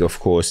Premier League, of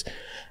course,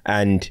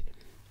 and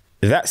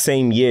that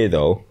same year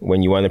though,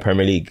 when you won the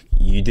Premier League,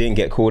 you didn't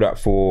get called up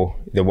for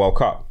the World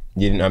Cup.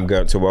 You didn't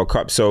go to World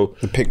Cup, so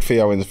you picked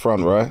Theo in the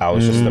front, right? I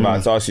was just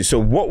about to ask you. So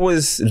what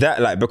was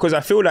that like? Because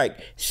I feel like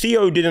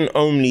Theo didn't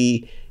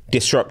only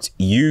disrupt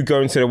you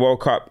going to the World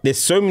Cup. There's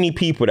so many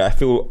people that I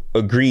feel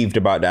aggrieved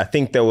about that. I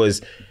think there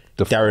was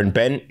Darren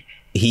Bent.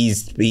 He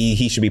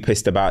should be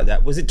pissed about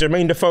that. Was it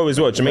Jermaine Defoe as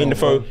well? Jermaine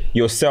Defoe,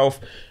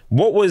 yourself.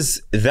 What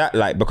was that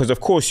like? Because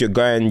of course you're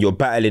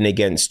battling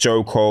against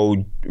Joe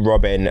Cole,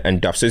 Robin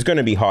and Duff. So it's going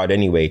to be hard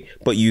anyway.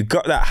 But you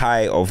got that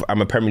high of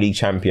I'm a Premier League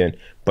champion.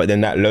 But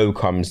then that low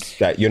comes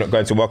that you're not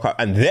going to World Cup.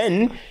 And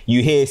then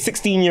you hear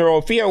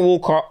 16-year-old Theo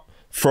Walcott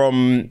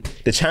from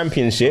the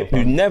Championship,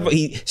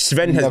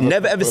 Sven has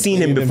never ever seen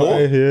him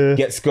before,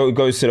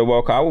 goes to the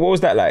World Cup. What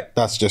was that like?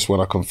 That's just when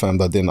I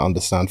confirmed I didn't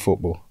understand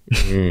football.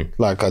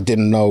 Like I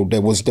didn't know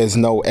there's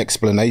no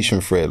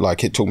explanation for it.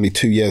 Like it took me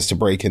 2 years to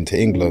break into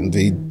England.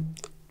 He,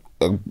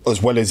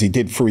 as well as he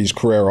did through his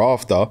career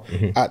after,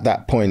 at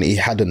that point he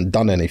hadn't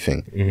done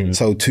anything.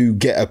 So to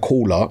get a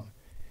call up,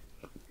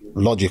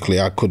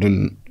 logically I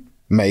couldn't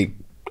make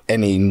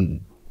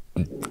any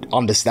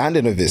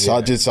understanding of this. So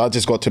I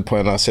just got to the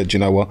point and I said, you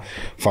know what,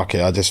 fuck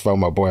it. I just phoned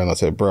my boy and I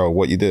said, bro,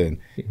 what you doing?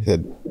 He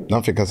said,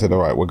 nothing. I said, all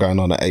right, we're going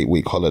on an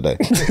 8-week holiday.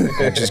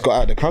 I just got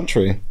out of the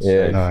country.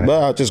 But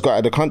I just got out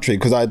of the country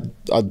because I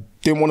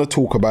didn't want to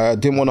talk about it. I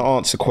didn't want to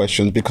answer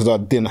questions because I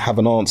didn't have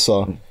an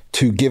answer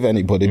to give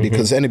anybody,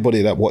 because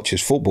anybody that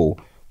watches football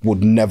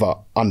would never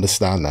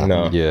understand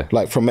that.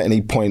 Like from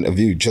any point of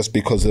view, just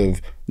because of,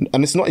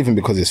 and it's not even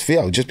because it's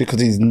Theo, just because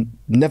he's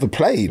never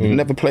played.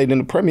 Never played in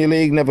the Premier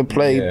League, never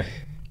played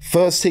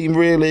first team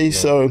really.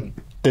 So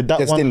did that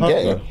just one didn't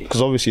get it.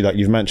 Because obviously, like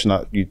you've mentioned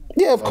that you.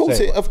 Yeah, of course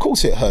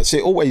it hurts.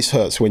 It always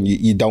hurts when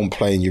you don't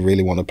play and you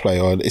really want to play,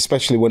 or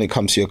especially when it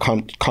comes to your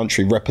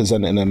country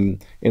representing them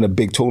in a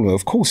big tournament.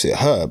 Of course it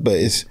hurt, but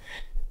it's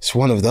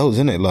one of those,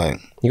 isn't it? Like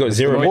you got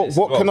 0 minutes.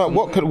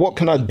 What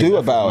can I do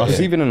about it?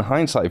 Because even in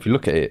hindsight, if you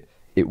look at it,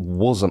 it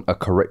wasn't a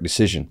correct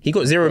decision. He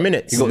got 0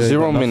 minutes. He got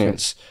 0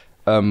 minutes.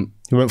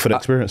 He went for the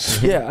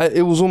experience. Yeah,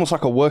 it was almost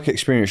like a work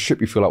experience trip,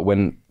 you feel like,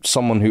 when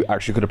someone who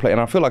actually could have played.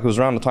 And I feel like it was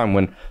around the time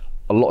when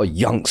a lot of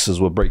youngsters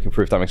were breaking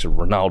through, if that makes sense.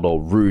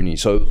 Ronaldo, Rooney.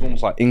 So it was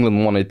almost like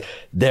England wanted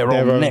their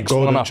own next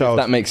one up, if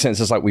that makes sense.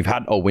 It's like, we've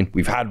had Owen,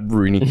 we've had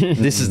Rooney,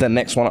 this is the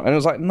next one up. And it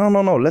was like, no,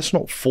 let's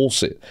not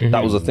force it.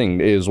 That was the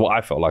thing, is what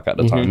I felt like at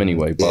the time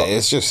anyway. But yeah,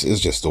 it's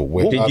just a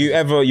weird. Did you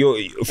ever,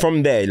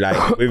 from there,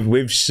 like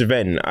with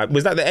Sven,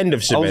 was that the end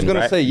of Sven? I was going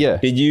to say, yeah.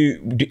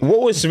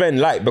 What was Sven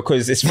like?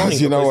 Because it's funny,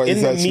 you know what,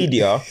 in the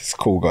media, he's a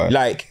cool guy.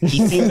 like,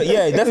 he seems,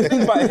 that's the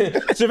thing about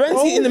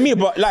Sven's in the media,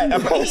 but like,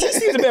 he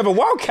seems a bit of a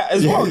wildcat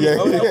as well.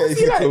 What's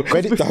he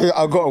like?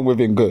 I got on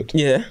with him good.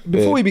 Yeah.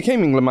 Before he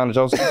became England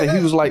manager, I was going to say,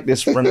 he was like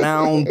this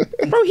renowned...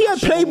 Bro, he had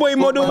Playboy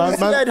models.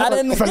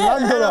 Man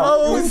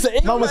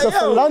was a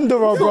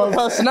philanderer, bro.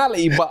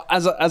 Personality, but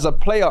as a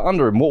player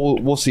under him,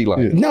 what's he like?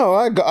 No,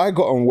 I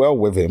got on well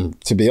with him,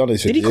 to be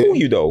honest with you. Did he call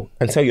you though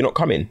and tell you not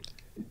coming?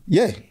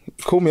 Yeah,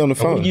 call me on the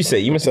phone. What did you say?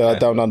 You must say have I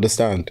don't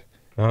understand.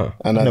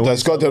 And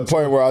that's got to the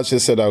point where I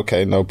just said,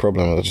 okay, no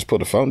problem. I just put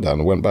the phone down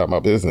and went about my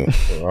business.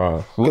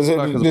 Because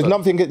there's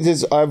nothing.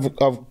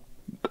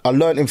 I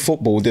learned in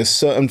football, there's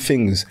certain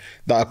things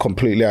that are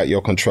completely out of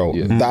your control.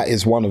 That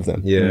is one of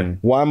them.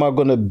 Why am I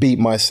going to beat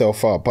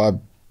myself up? I've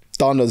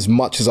done as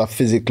much as I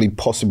physically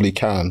possibly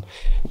can.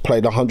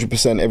 Played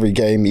 100% every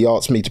game. He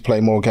asked me to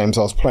play more games.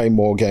 I was playing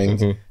more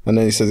games. And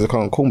then he says, I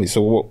can't call me.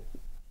 So what?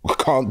 I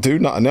can't do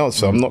nothing else.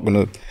 So I'm not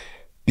going to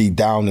be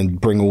down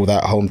and bring all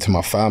that home to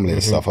my family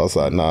and stuff. I was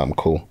like, nah, I'm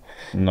cool.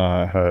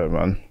 Nah, I heard,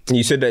 man.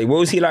 You said that. What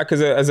was he like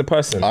as a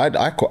person? I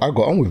got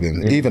on with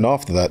him. Even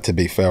after that, to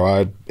be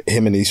fair,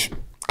 him and his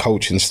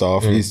coaching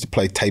staff, we used to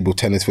play table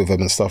tennis with him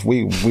and stuff.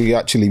 We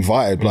actually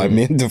vibed. Like,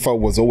 me and Defoe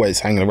was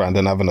always hanging around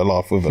and having a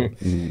laugh with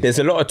him. There's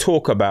a lot of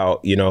talk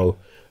about, we've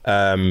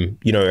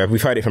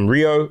heard it from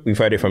Rio, we've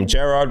heard it from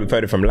Gerrard, we've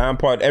heard it from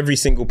Lampard. Every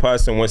single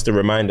person wants to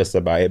remind us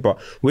about it. But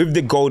with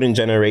the golden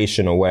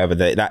generation or whatever,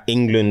 that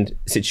England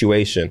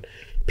situation,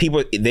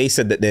 they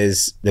said that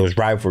there was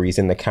rivalries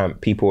in the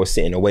camp. People were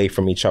sitting away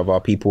from each other.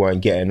 People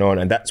weren't getting on.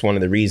 And that's one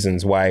of the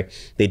reasons why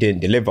they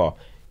didn't deliver.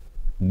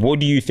 What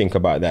do you think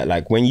about that?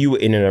 Like, when you were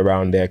in and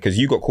around there, because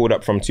you got called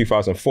up from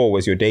 2004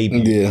 was your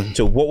debut. Yeah.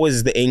 So what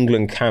was the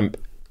England camp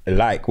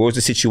like? What was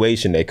the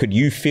situation there? Could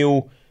you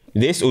feel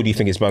this, or do you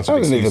think it's bound to be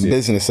exclusive? I wasn't even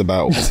business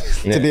about.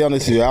 To be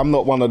honest with you, I'm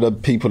not one of the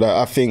people that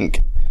I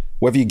think,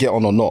 whether you get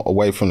on or not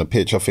away from the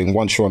pitch, I think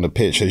once you're on the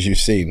pitch, as you've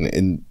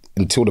seen,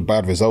 until the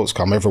bad results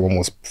come, everyone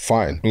was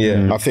fine.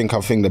 I think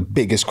the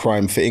biggest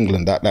crime for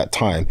England at that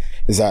time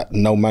is that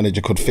no manager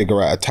could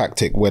figure out a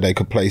tactic where they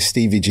could play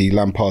Stevie G,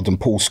 Lampard and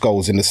Paul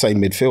Scholes in the same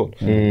midfield.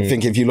 I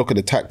think if you look at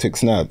the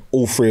tactics now,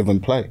 all three of them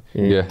play.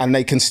 And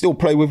they can still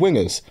play with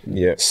wingers.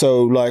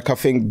 So, like, I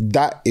think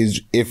that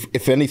is,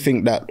 if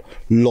anything that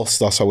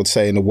lost us, I would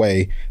say, in a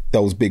way,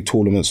 those big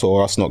tournaments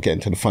or us not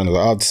getting to the final,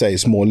 I'd say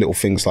it's more little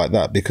things like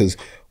that, because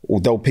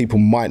although people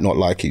might not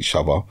like each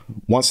other,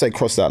 once they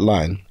cross that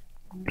line,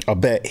 I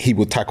bet he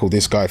will tackle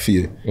this guy for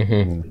you.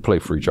 Play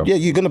for each other. Yeah,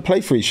 you're going to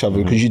play for each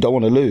other because you don't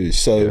want to lose.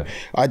 So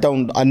I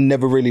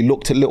never really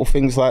looked at little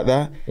things like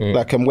that.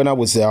 Like, and when I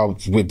was there, I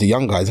was with the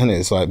young guys, isn't it?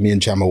 It's like me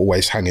and Jam are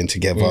always hanging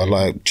together,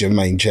 like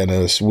Jermaine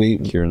Jenners. We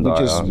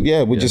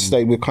just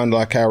stayed with kind of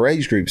like our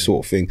age group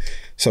sort of thing.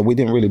 So we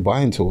didn't really buy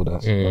into all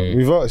that.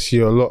 We've asked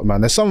you a lot,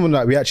 man. There's someone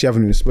that we actually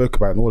haven't even spoke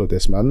about in all of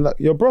this, man. Like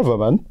your brother,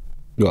 man.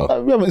 Yeah.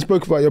 We haven't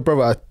spoke about your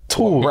brother at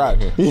all. Right.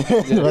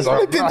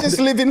 Just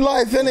living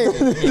life, innit?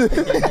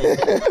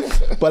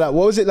 But like,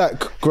 what was it like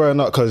growing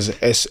up? Because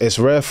it's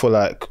rare for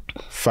like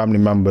family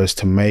members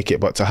to make it,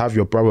 but to have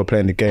your brother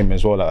playing the game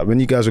as well. Like, when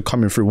you guys were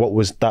coming through, what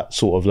was that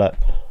sort of like?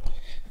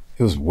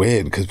 It was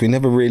weird because we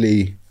never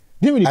really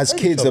as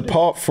kids,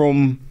 apart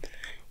from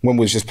when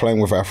we was just playing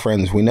with our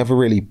friends, we never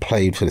really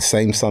played for the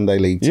same Sunday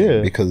league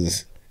team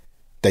because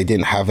they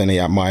didn't have any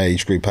at my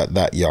age group at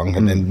that young.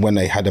 And then when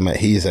they had him at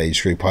his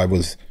age group, I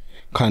was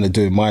kind of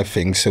doing my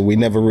thing. So we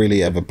never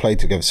really ever played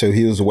together. So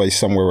he was always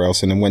somewhere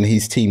else. And then when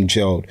his team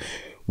gelled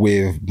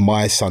with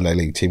my Sunday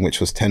league team,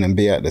 which was 10 and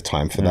B at the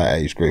time for that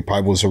age group,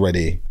 I was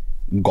already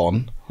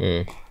gone.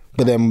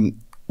 But then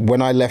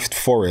when I left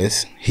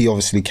Forest, he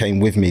obviously came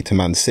with me to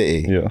Man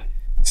City.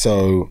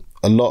 So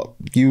a lot,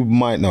 you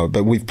might know,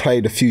 but we've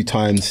played a few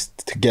times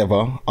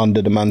together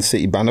under the Man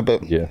City banner,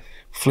 but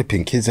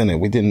flipping kids, innit?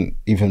 We didn't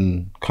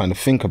even kind of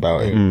think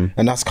about it.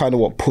 And that's kind of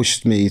what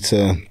pushed me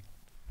to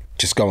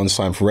just go and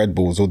sign for Red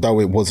Bulls, although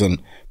it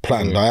wasn't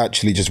planned. I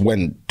actually just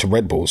went to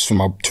Red Bulls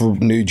to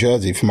New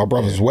Jersey for my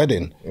brother's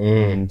wedding.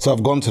 So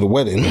I've gone to the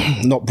wedding,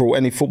 not brought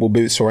any football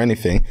boots or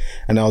anything,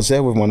 and I was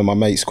there with one of my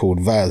mates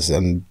called Vaz,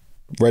 and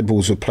Red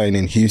Bulls were playing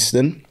in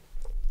Houston.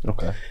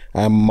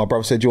 And my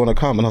brother said, do you want to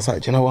come? And I was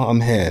like, do you know what,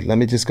 I'm here. Let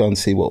me just go and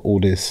see what all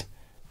this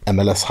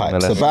MLS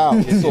hype's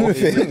about, sort of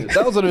thing.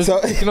 That was what it was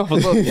kicking off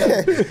as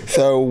well.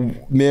 So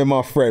me and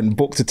my friend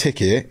booked a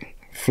ticket,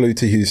 flew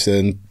to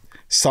Houston.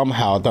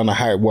 Somehow, I don't know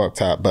how it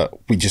worked out, but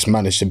we just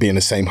managed to be in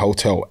the same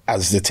hotel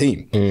as the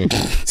team.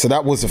 So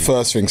that was the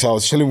first thing. So I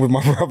was chilling with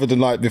my brother the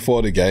night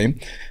before the game.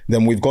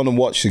 Then we've gone and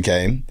watched the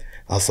game.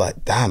 I was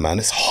like, damn, man,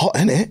 it's hot,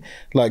 isn't it?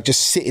 Like,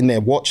 just sitting there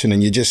watching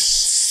and you're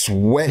just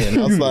sweating.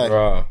 I was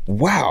like,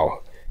 wow.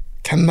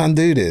 can man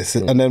do this?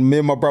 And then me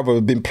and my brother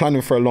have been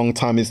planning for a long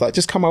time. He's like,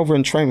 just come over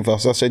and train with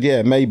us. I said,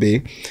 yeah,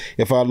 maybe.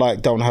 If I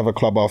like don't have a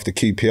club after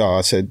QPR,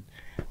 I said,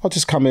 I'll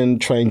just come in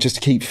and train just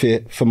to keep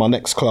fit for my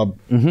next club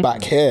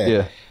back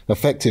here,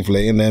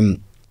 effectively. And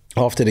then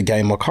after the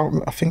game,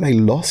 I think they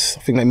lost.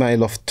 I think they may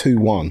have lost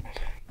 2-1.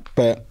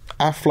 But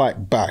our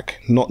flight back,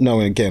 not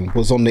knowing again,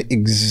 was on the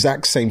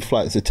exact same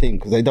flight as the team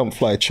because they don't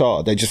fly a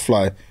charter. They just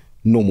fly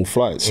normal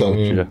flights.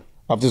 So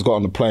I've just got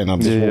on the plane.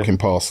 I'm just walking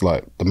past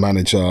like the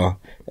manager,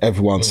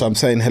 everyone. So I'm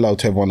saying hello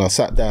to everyone. I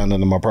sat down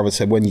and then my brother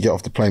said, when you get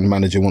off the plane, the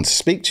manager wants to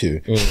speak to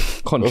you.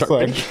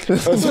 Contract.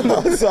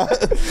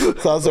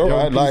 So I was all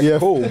right, like,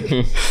 cool.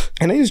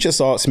 And he was just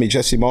asking me,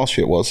 Jesse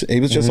Marshall it was. He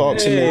was just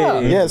asking me,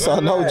 yes, I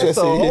know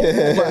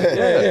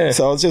Jesse.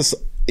 So I was just,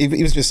 he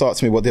was just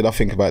asking me, what did I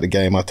think about the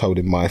game? I told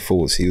him my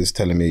thoughts. He was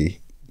telling me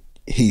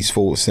his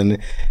thoughts. And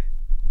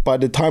by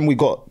the time we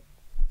got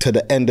to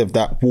the end of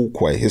that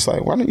walkway, he's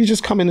like, why don't you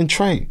just come in and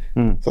train?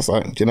 So I was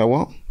like, do you know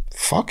what?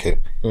 Fuck it.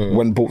 Went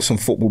and bought some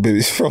football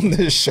boots from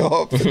the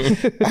shop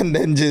and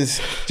then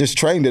just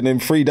trained. And in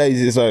 3 days,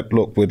 he's like,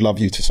 look, we'd love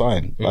you to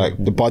sign.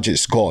 Like, the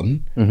budget's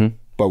gone,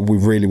 but we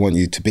really want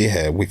you to be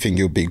here. We think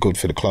you'll be good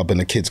for the club and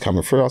the kids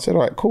coming through. I said,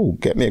 all right, cool.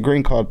 Get me a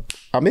green card.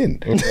 I'm in.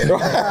 All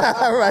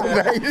right,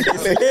 mate.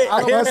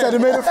 I said, I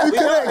made a few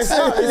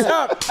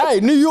connects. Hey,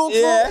 New York,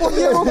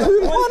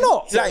 why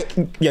not? Like,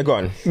 yeah, go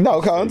on.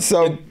 No, can't.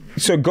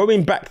 So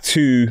going back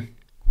to,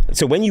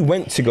 so when you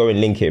went to go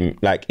and link him,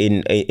 like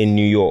in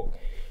New York,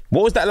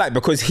 what was that like?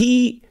 Because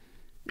he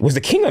was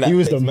the king of that. He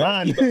was place, the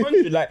man.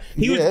 man. Like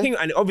he was the king,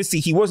 and obviously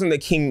he wasn't the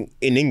king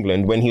in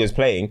England when he was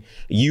playing.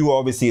 You were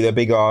obviously the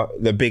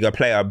bigger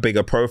player,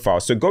 bigger profile.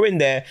 So going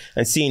there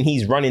and seeing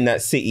he's running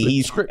that city,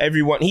 he's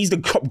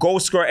the top goal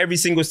scorer every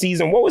single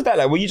season. What was that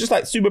like? Were you just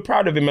like super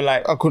proud of him and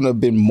like? I couldn't have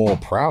been more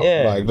proud.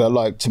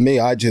 Like to me,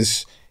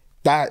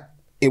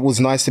 it was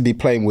nice to be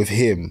playing with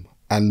him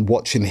and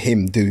watching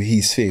him do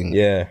his thing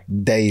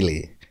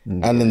daily.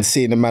 And then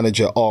seeing the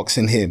manager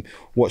asking him,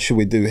 what should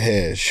we do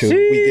here? Should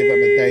we give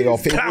him a day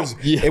off?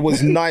 It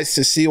was nice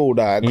to see all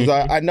that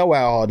because I know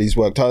how hard he's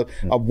worked. I've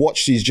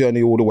watched his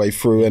journey all the way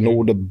through and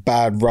all the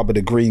bad rubber,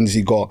 the greens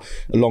he got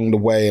along the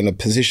way and the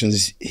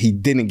positions he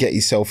didn't get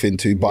himself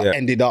into, but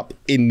ended up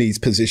in these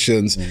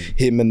positions.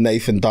 Him and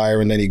Nathan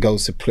Dyer, and then he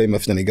goes to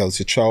Plymouth, then he goes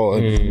to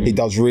Charlton. He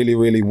does really,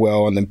 really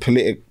well, and then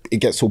it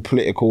gets all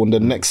political, and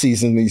the next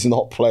season he's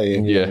not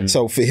playing.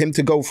 So for him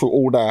to go through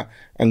all that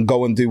and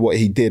go and do what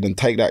he did and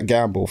take that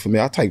gamble, for me,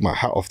 I take my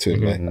hat off to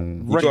him,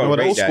 mate. Record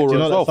goal scorer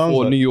as well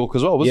for New York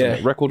as well, wasn't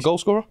it? Record goal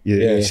scorer?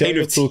 See how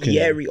you're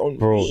talking,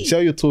 bro. See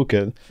how you're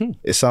talking.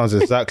 It sounds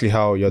exactly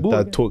how your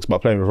dad talks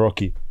about playing with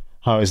Rocky.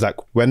 How it's like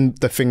when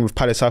the thing with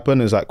Palace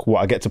happened, it's like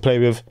what I get to play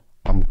with,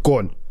 I'm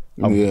gone.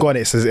 I'm gone.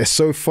 It's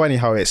so funny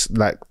how it's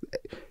like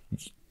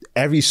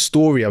every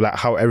story of like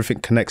how everything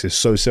connects is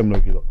so similar.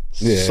 If you look,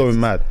 so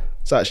mad.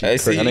 It's actually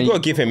crazy. You gotta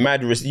give him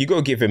mad. You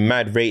gotta give him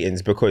mad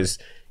ratings because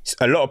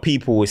a lot of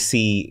people will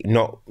see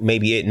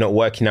maybe it not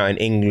working out in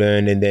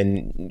England and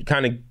then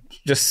kind of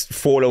just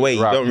fall away.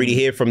 You don't really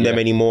hear from them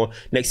anymore.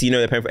 Next thing you know,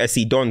 they're playing for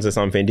SC Dons or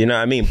something. Do you know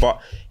what I mean? But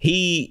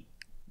he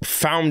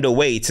found a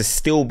way to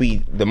still be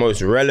the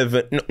most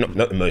relevant,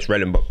 not the most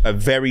relevant, but a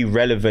very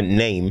relevant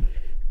name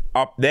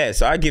up there.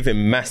 So I give him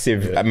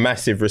a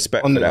massive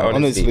respect for that,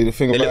 honestly. The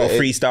thing the about little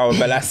freestyle with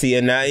Balassi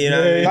and that, you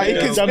know. Like he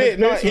can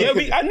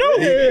spit. I know.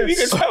 We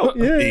can tell.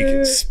 He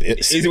can spit.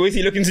 Is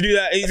he looking to do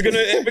that? He's going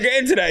to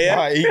get into that,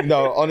 yeah?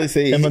 No,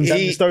 honestly,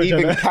 he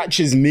even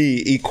catches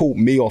me. He caught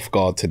me off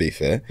guard, to be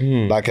fair.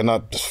 Like, and I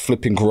just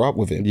flipping grew up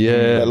with him.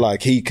 But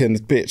like, he can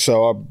spit.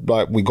 So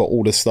we got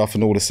all the stuff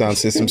and all the sound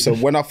system. So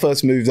when I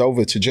first moved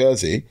over to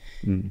Jersey,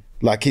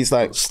 like he's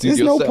like, there's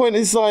no point.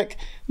 It's like,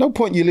 no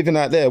point you living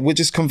out there. We'll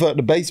just convert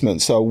the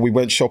basement. So we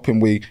went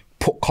shopping. We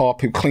put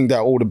carpet, cleaned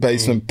out all the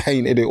basement,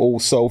 painted it all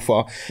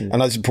sofa,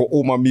 and I just brought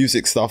all my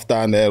music stuff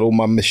down there, all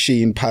my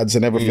machine pads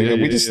and everything. And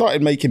we just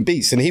started making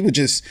beats, and he would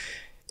just.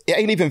 It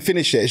ain't even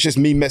finished yet. It's just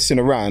me messing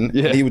around.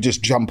 And he would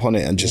just jump on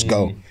it and just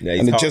go.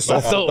 And it just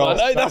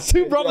that's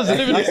two brothers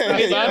living in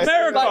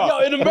America. Like, yo,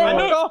 in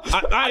America.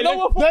 I know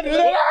what.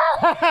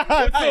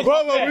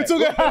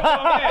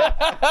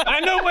 I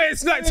know where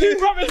it's like two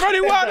brothers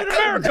running wild in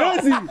America. In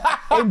Jersey.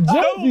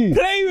 Don't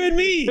play with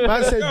me.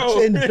 Man said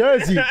in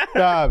Jersey.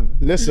 Damn.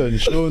 Listen,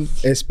 Shaun,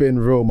 it's been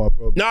real, my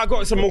bro. No, I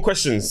got some more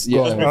questions.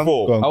 Just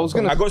before.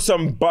 I got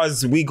some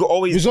buzz. We got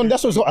always.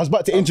 That's what I was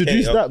about to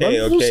introduce that, man.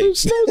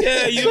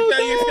 Yeah,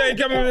 you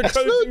coming with the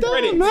closing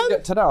credits. To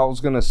get to that, I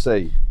was gonna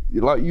say,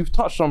 like you've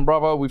touched on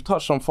brother, we've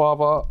touched on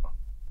father,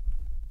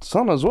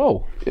 son as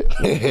well.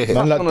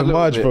 Man, like the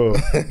Marge, bro.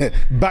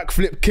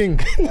 Backflip king.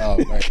 Oh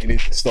man, you need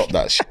to stop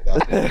that shit.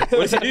 What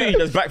does he do? He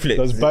does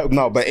backflips.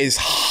 No, but it's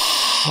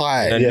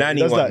high.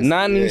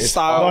 Nanny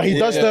style. No, he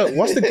does the.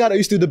 What's the guy that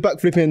used to do the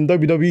backflip in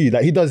WWE?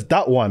 Like he does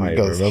that one. He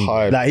goes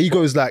high. Like he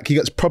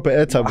gets proper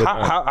airtime.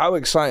 How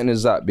exciting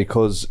is that?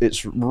 Because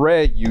it's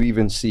rare you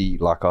even see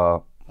like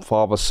a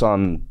father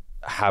son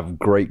have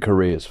great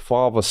careers,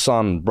 father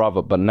son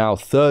brother, but now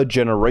third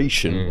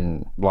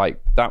generation. Like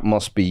that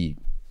must be.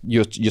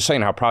 You're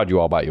saying how proud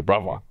you are about your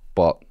brother,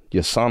 but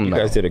your son. You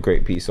guys did a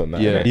great piece on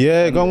that. Yeah.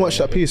 Yeah, go and watch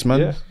that piece,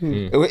 man.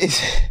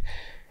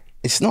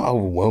 It's not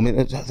overwhelming.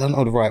 I don't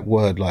know the right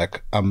word.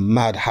 Like, I'm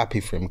mad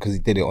happy for him because he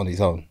did it on his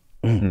own.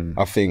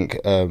 I think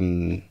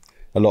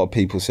a lot of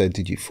people said,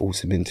 did you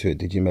force him into it?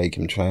 Did you make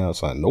him train? I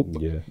was like, nope.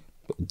 Yeah.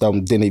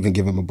 Didn't even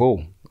give him a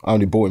ball. I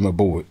only bought him a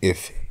ball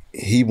if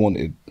he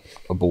wanted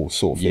a ball,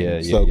 sort of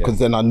thing. So, because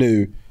then I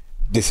knew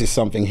this is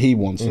something he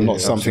wants and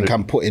not something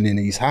I'm putting in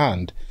his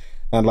hand.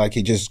 And like,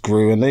 he just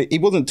grew, and he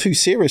wasn't too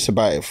serious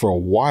about it for a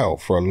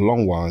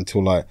long while,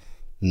 until like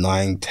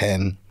 9,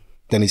 10.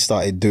 Then he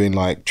started doing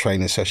like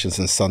training sessions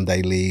and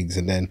Sunday leagues,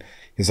 and then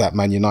he was at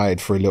Man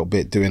United for a little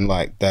bit doing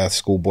like their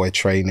schoolboy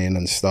training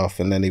and stuff.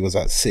 And then he was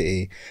at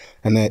City,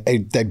 and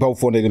they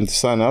both wanted him to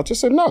sign. And I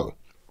just said no.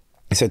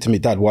 He said to me,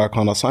 Dad, why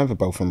can't I sign for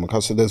both of them?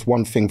 Because I said, there's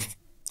one thing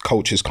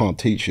coaches can't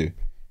teach you,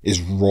 is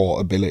raw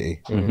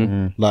ability.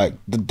 Like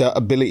the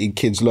ability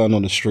kids learn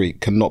on the street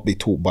cannot be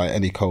taught by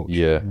any coach.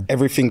 Yeah.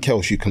 Everything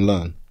else you can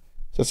learn.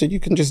 So I said, you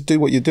can just do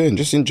what you're doing.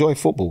 Just enjoy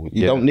football.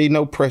 You don't need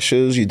no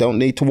pressures. You don't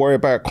need to worry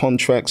about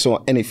contracts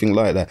or anything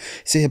like that.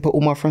 See, but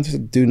all my friends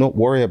said, do not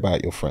worry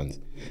about your friends.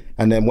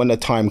 And then when the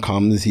time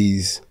comes,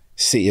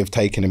 City have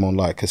taken him on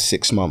like a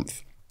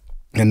 6-month.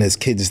 And there's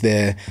kids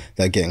there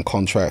that are getting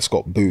contracts,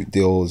 got boot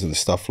deals and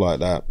stuff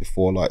like that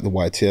before like the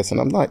YTS. And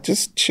I'm like,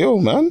 just chill,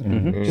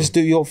 man. Just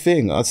do your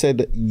thing. I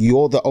said,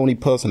 you're the only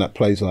person that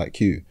plays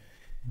like you.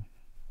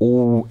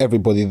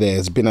 Everybody there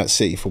has been at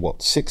City for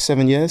what, 6,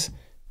 7 years?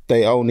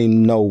 They only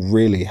know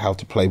really how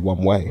to play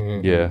one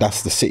way. Yeah.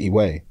 That's the City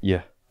way.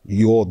 Yeah.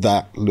 You're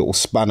that little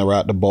spanner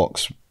out the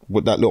box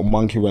with that little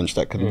monkey wrench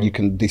that you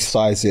can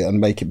decisize it and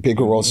make it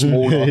bigger or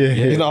smaller.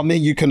 You know what I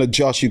mean? You can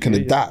adjust, you can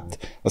adapt.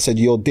 I said,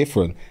 you're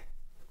different.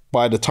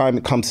 By the time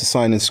it comes to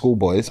signing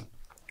schoolboys,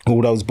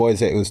 all those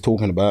boys that he was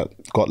talking about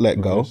got let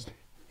go.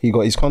 He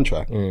got his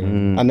contract.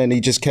 And then he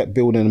just kept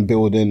building and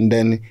building.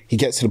 Then he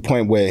gets to the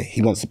point where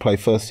he wants to play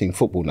first team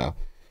football now.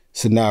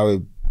 So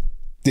now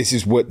this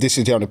is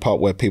the only part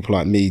where people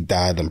like me,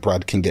 Dad and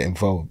Brad can get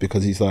involved,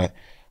 because he's like,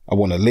 I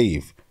want to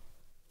leave.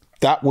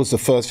 That was the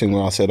first thing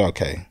where I said,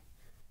 okay,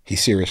 he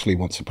seriously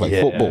wants to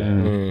play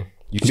football.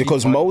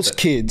 Because most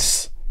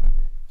kids,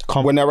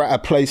 when they're at a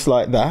place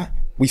like that,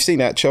 we've seen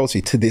at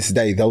Chelsea to this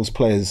day, those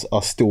players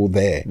are still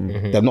there.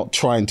 They're not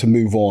trying to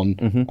move on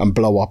and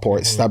blow up or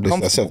establish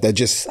themselves. They're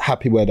just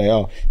happy where they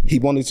are. He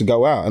wanted to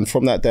go out. And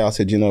from that day, I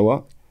said, you know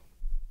what?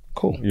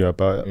 Cool. You're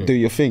about it. Do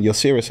your thing. You're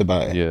serious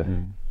about it. Yeah.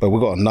 But we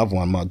got another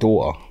one, my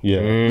daughter.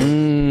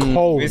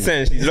 Cold.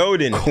 Listen, she's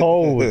loading.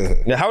 Cold.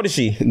 Now, how old is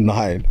she?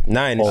 9.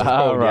 9. She's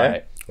cold,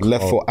 right.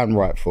 Left foot and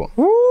right foot.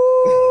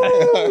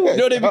 You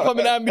know, they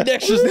becoming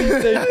ambidextrous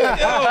these days.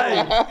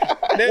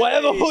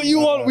 Whatever foot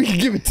you want, we can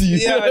give it to you.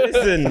 Yeah,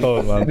 listen.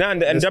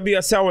 And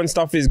WSL and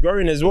stuff is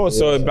growing as well.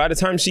 So by the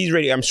time she's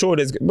ready, I'm sure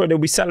they'll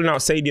be selling out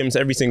stadiums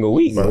every single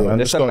week. And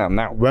They're selling out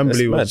now.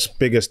 Wembley was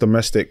biggest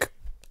domestic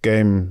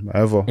game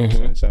ever.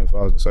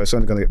 77,000. So it's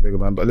only going to get bigger,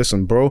 man. But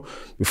listen, bro,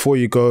 before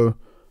you go,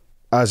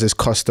 as is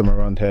custom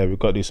around here, we've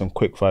got to do some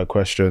quickfire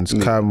questions.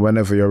 Cam,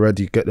 whenever you're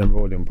ready, get them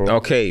rolling, bro.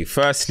 Okay,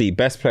 firstly,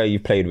 best player you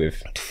played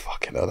with.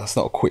 Fucking hell, that's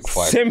not a quick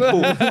fight.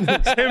 Simple.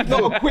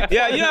 Simple.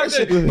 Yeah, you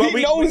know, but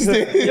He knows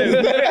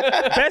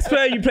it. best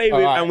player you played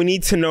with, and we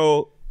need to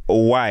know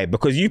why,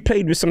 because you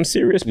played with some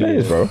serious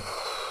players, bro.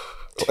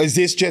 Is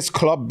this just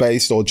club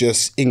based or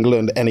just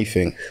England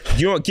anything?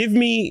 You know what? Give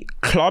me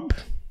club,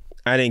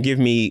 and then give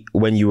me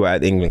when you were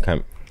at England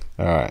camp.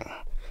 All right.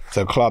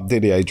 So club,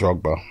 Didier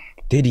Drogba.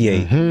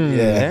 Didier.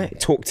 Yeah.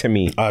 Talk to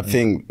me. I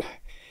think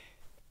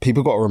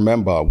people got to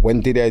remember, when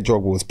Didier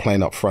Drogba was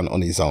playing up front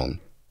on his own,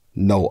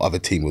 no other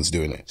team was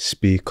doing it.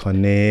 Speak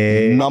on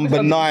it.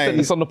 Number 9.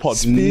 It's on the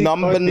pod.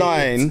 Number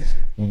 9,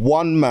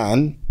 one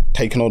man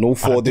taking on all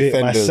 4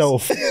 defenders.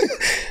 Myself.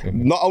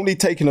 Not only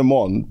taking them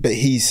on, but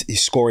he's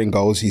scoring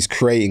goals, he's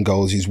creating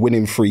goals, he's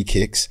winning free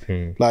kicks.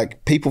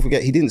 Like, people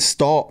forget he didn't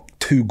start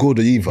too good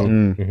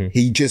either.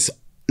 He just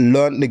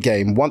learned the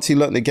game. Once he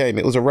learned the game,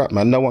 it was a wrap,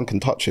 man. No one can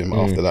touch him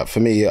after that. For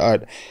me,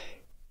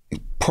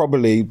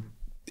 probably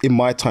in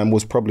my time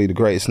was probably the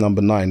greatest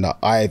number 9 that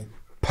I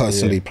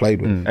personally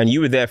played with. And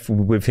you were there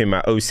with him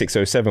at 06,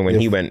 07 when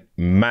he went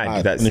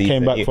mad that season. He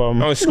came back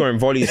from... I was scoring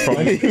volleys from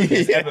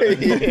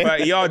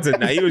 30 yards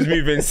and that. He was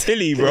moving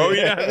silly, bro.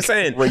 You know what I'm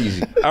saying?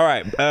 Crazy. All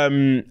right.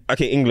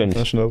 Okay, England.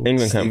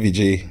 England camp. Stevie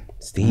G.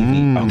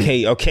 Stevie.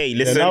 Okay,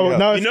 listen.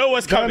 now you know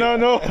what's coming.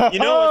 No. You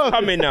know what's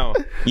coming now.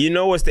 You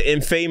know what's the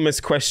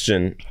infamous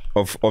question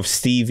of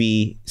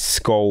Stevie,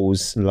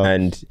 Scholes,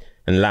 and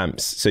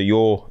Lamps. So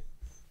you're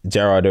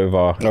Gerrard over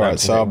Lamps. Right,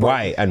 so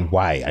why?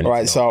 All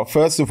right, so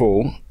first of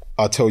all,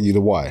 I'll tell you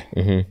the why.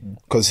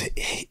 Because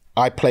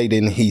I played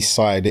in his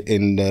side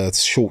in the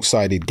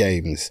short-sided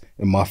games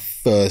in my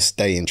first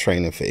day in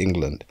training for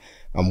England.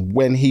 And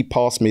when he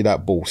passed me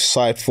that ball,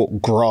 side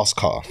foot grass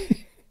cutter,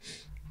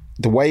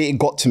 the way it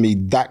got to me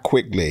that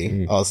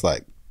quickly, I was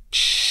like,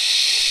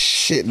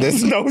 shit. shit,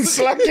 there's no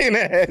slack in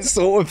it,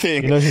 sort of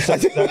thing. You know, he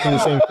said exactly the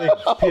same thing.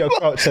 Peter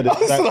Crouch said I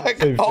was exactly like,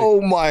 the same thing.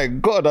 oh my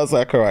God. I was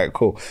like, all right,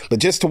 cool. But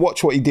just to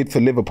watch what he did for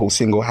Liverpool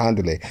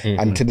single-handedly,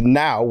 and to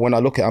now, when I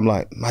look at it, I'm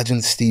like,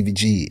 imagine Stevie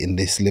G in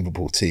this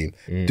Liverpool team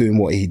doing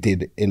what he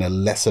did in a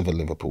less of a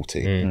Liverpool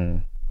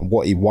team, and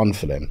what he won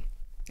for them.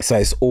 So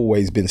it's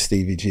always been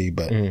Stevie G,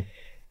 but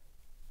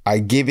I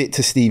give it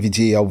to Stevie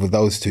G over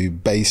those two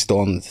based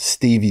on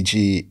Stevie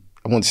G,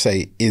 I want to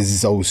say,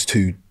 is those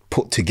two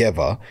put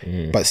together,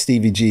 but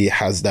Stevie G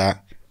has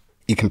that,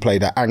 he can play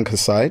that anchor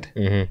side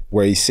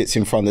where he sits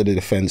in front of the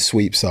defence,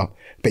 sweeps up,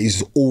 but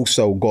he's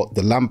also got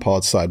the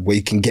Lampard side where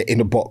he can get in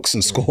the box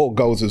and score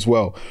goals as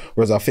well.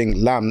 Whereas I think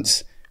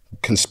Lamps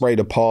can spray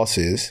the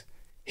passes,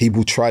 he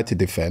will try to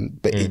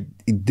defend, but he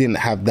didn't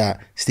have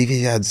that.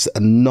 Stevie has a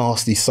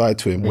nasty side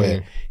to him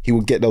where he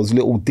would get those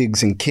little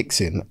digs and kicks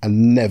in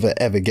and never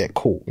ever get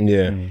caught.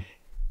 Yeah.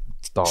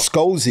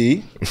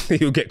 Scholesy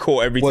He'll get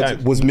caught every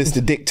time. was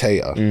Mr.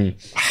 Dictator. I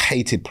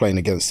hated playing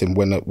against him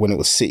when it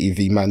was City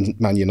v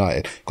Man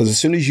United, because as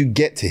soon as you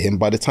get to him,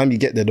 by the time you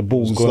get there, the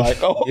ball's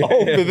like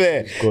over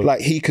there.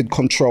 Like he could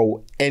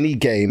control any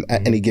game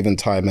at any given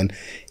time. And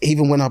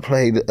even when I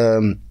played,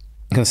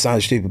 gonna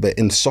sound stupid, but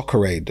in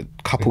Soccer Aid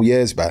a couple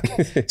years back,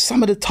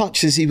 some of the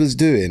touches he was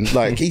doing,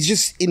 like he's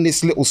just in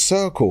this little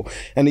circle,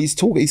 and he's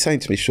saying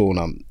to me, Shaun,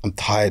 I'm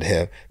tired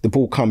here. The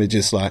ball coming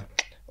just like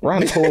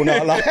round the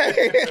corner, like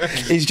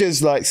it's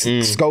just like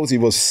Scholesy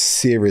was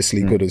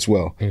seriously good as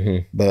well.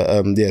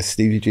 But yeah,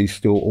 Stevie G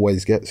still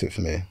always gets it for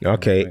me.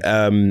 Okay,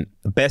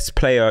 best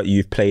player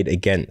you've played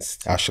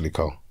against? Ashley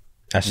Cole.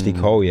 Ashley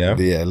Cole, yeah?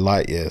 Yeah,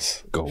 light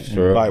years.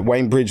 Sure. Like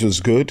Wayne Bridge was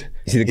good.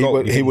 He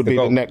would be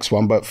the next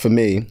one, but for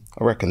me,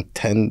 I reckon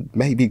 10,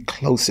 maybe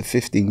close to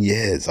 15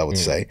 years, I would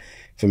say.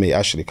 For me,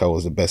 Ashley Cole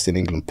was the best in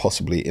England,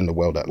 possibly in the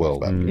world at left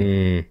back.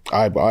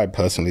 I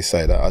personally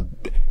say that. I've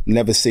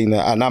never seen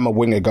that, and I'm a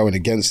winger going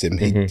against him.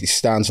 He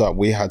stands up.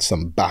 We had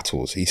some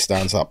battles. He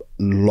stands up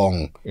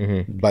long.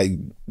 Like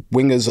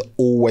wingers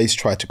always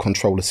try to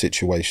control the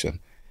situation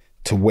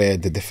to where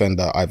the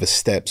defender either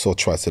steps or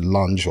tries to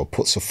lunge or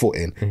puts a foot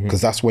in,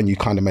 because that's when you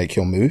kind of make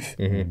your move.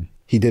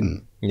 He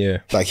didn't. Yeah.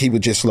 Like he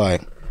would just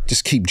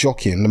keep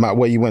jockeying, no matter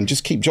where you went,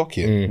 just keep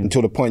jockeying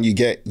until the point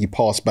you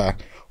pass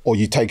back or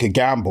you take a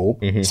gamble.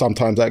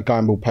 Sometimes that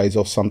gamble pays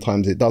off,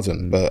 sometimes it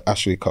doesn't. But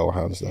Ashley Cole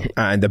hands down.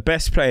 And the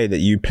best player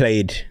that you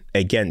played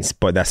against,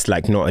 but that's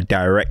like not a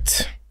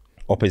direct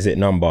opposite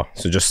number.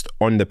 So just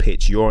on the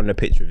pitch, you're on the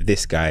pitch with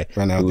this guy.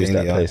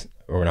 Ronaldinho.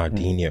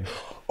 Ronaldinho.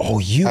 Oh,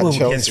 you were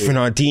Chelsea. against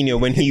Ronaldinho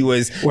when he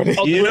was,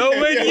 he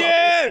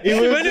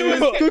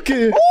was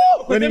cooking.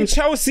 When them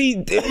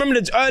Chelsea,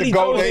 remember the early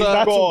goals?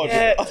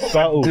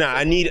 Nah,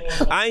 I need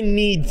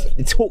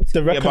talk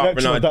to me about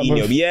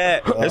Ronaldinho. Yeah.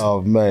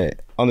 Oh mate,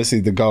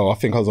 honestly, the goal. I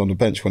think I was on the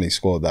bench when he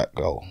scored that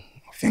goal.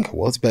 I think it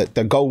was, but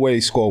the goal where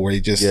he scored, where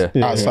he just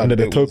outside the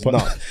bit was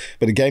nuts.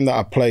 But the game that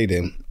I played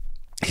in,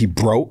 he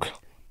broke,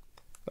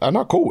 and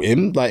I caught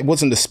him. Like it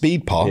wasn't the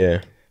speed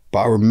part, but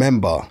I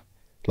remember.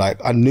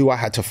 Like, I knew I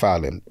had to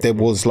foul him. There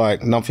was,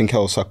 like, nothing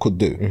else I could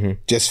do.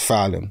 Just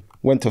foul him.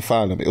 Went to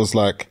foul him. It was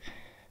like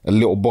a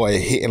little boy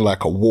hitting,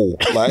 like, a wall.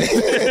 Like...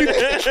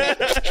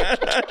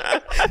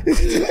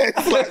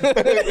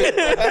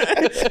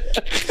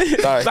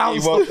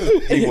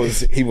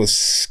 he was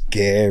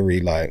scary,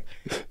 like,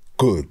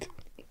 good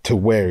to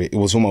wear it. It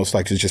was almost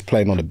like he was just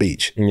playing on the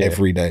beach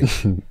every day.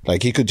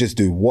 Like, he could just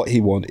do what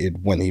he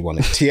wanted when he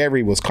wanted.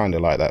 Thierry was kind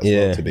of like that as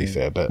well, to be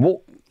fair. But...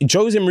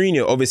 Jose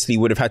Mourinho obviously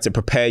would have had to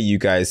prepare you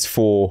guys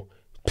for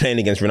playing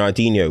against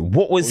Ronaldinho.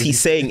 What was he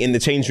saying in the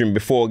change room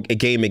before a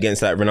game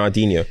against like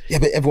Ronaldinho? Yeah,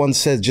 but everyone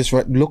says just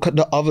look at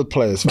the other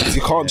players.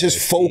 You can't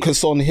just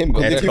focus on him,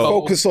 because if you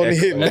focus on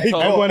him,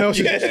 everyone else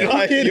is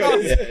you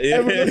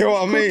know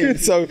what I mean?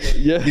 So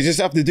you just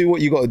have to do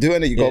what you got to do,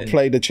 and you got to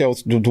play the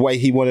Chelsea the way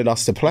he wanted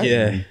us to play.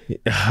 Yeah.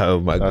 Oh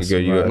my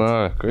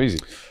God, crazy.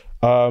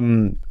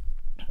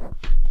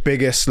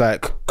 Biggest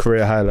like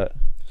career highlight.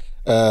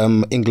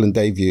 England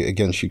debut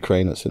against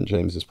Ukraine at St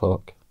James's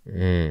Park.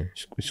 We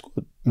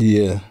scored.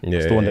 Yeah.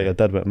 It's the one that your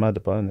dad went mad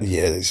about, isn't it?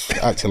 Yeah, it's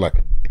acting like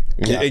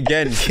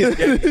again.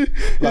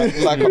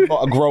 like I'm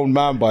not a grown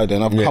man by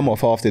then. I've come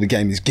off after the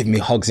game. He's giving me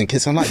hugs and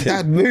kisses. I'm like,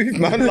 Dad, move,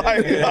 man.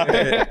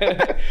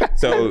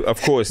 So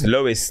of course,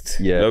 lowest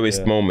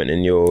moment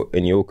in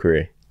your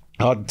career.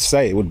 I'd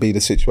say it would be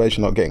the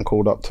situation not getting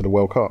called up to the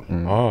World Cup.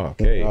 Oh,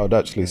 okay. I would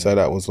actually say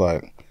that was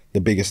like the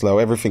biggest low.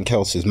 Everything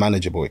else is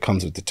manageable. It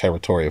comes with the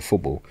territory of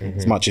football.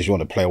 As much as you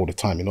want to play all the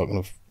time, you're not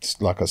going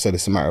to, like I said,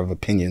 it's a matter of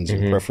opinions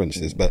and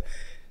preferences. But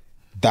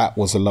that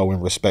was a low in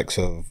respects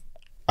of,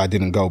 I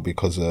didn't go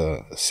because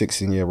a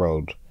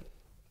 16-year-old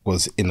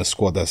was in a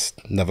squad that's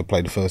never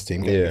played the first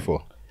team game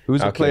before.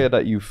 Who's a player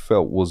that you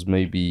felt was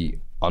maybe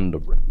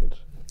underrated?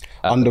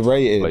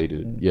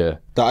 Underrated? Yeah.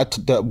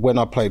 That when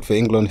I played for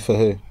England, for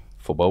who?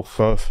 For both.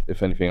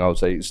 If anything, I would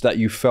say it's that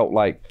you felt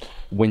like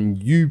when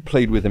you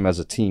played with him as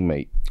a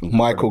teammate.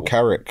 Michael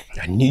Carrick.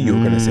 I knew you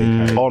were going to say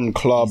Carrick. On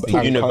club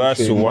and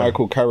universal country, one.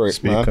 Michael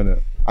Carrick,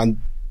 man. And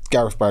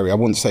Gareth Barry. I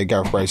wouldn't say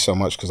Gareth Barry so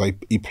much because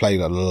he played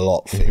a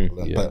lot for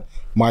England. But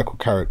Michael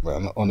Carrick,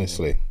 man,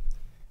 honestly,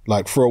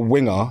 like for a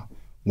winger,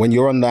 when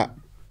you're on that,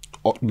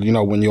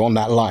 when you're on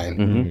that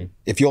line,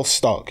 if you're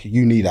stuck,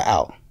 you need it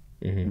out.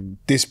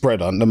 This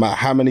brother, no matter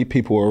how many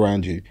people are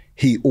around you,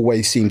 he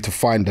always seemed to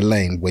find the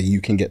lane where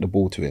you can get the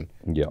ball to him.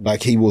 Yeah.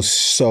 Like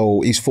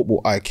his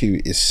football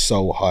IQ is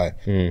so high.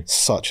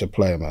 Such a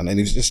player, man. And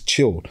he was just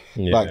chilled.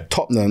 Yeah. Like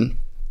Tottenham,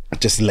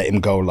 just let him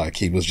go like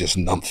he was just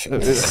nothing.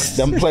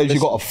 Them players you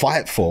got to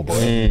fight for,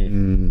 boy.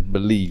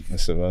 Believe.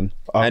 That's it, man.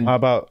 How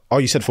about,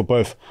 you said for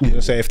both. I was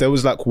gonna say, if there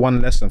was like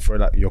one lesson for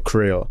like your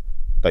career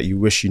that you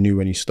wish you knew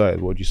when you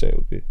started, what would you say it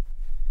would be?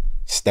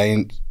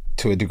 Staying,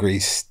 to a degree,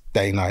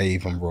 stay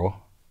naive and raw.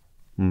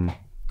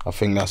 I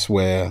think that's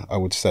where I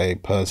would say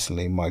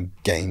personally my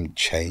game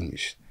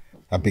changed.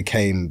 I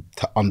became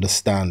to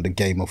understand the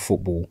game of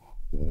football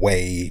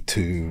way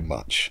too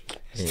much.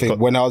 I think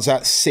when I was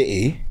at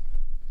City,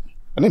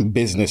 and in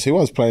business, who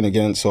I was playing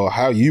against or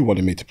how you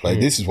wanted me to play,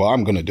 this is what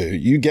I'm going to do.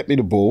 You get me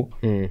the ball,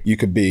 you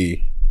could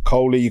be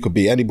Coley, you could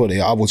be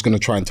anybody, I was going to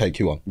try and take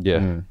you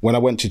on. When I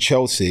went to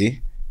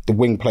Chelsea, the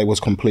wing play was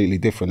completely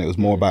different. It was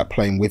more about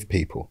playing with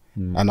people.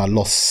 And I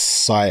lost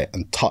sight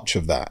and touch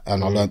of that.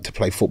 And I learned to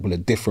play football a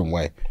different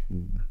way.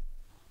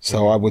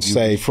 So I would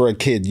say for a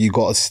kid, you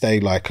got to stay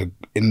like,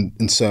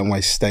 in certain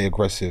ways, stay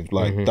aggressive.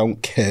 Like,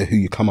 don't care who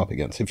you come up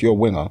against. If you're a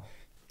winger,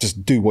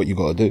 just do what you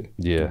got to do.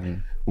 Yeah.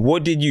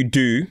 What did you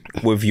do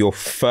with your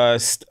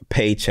first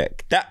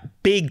paycheck? That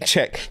big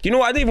check. Do you know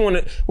what? I didn't even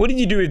want to. What did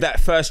you do with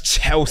that first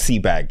Chelsea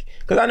bag?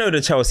 Because I know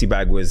the Chelsea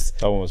bag was.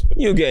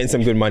 You were getting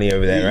some good money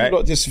over there, right? You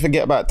got to just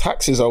forget about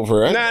taxes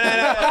over it. No.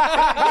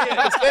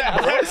 That's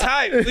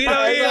hype. You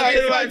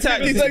know about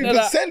taxes.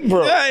 57%,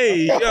 bro.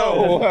 Hey,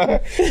 yo.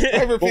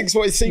 Everything's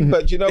what it seems,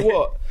 but you know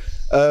what?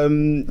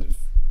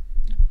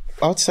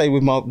 I'd say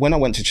when I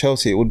went to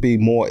Chelsea, it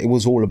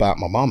was all about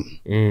my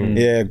mum.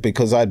 Yeah,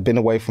 because I'd been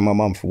away from my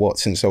mum for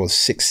since I was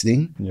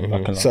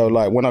 16. So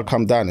like when I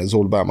come down, it was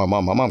all about my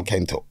mum. My mum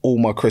came to all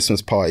my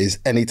Christmas parties.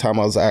 Anytime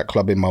I was out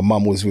clubbing, my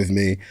mum was with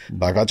me.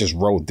 Like I just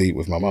rolled deep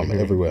with my mum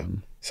everywhere.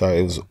 So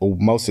it was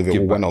most of it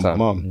all went on my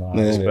mum.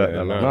 Respect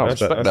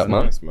that,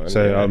 man. Nice, man.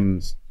 So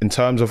in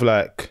terms of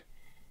like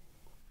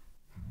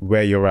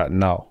where you're at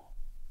now,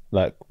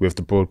 like with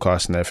the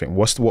broadcast and everything,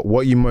 what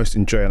are you most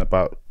enjoying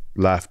about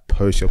life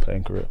post your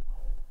playing career?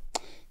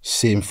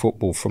 Seeing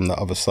football from the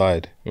other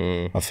side.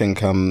 I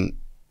think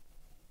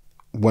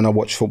when I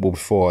watched football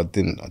before, I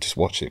just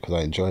watched it because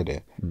I enjoyed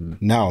it.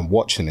 Now I'm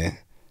watching it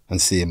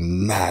and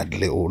seeing mad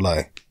little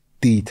like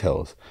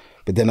details,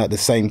 but then at the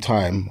same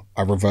time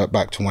I revert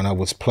back to when I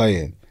was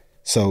playing.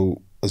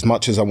 So as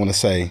much as I want to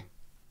say,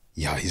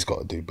 yeah, he's got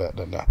to do better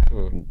than that,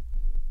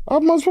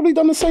 I've most probably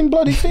done the same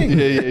bloody thing.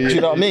 Do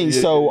you know what I mean?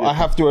 So I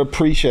have to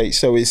appreciate.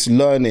 So it's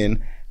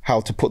learning how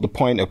to put the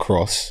point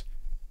across,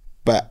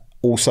 but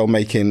also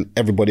making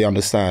everybody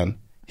understand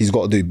he's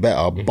got to do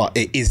better, but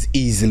it is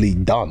easily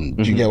done.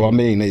 Do you get what I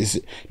mean? It's,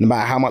 no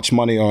matter how much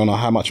money you're on or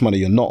how much money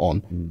you're not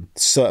on,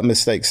 certain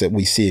mistakes that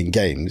we see in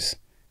games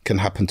can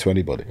happen to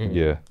anybody.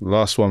 Yeah.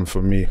 Last one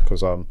for me,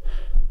 because I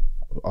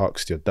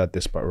asked your dad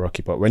this about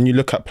Rocky, but when you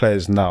look at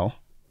players now,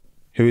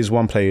 who is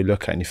one player you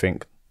look at and you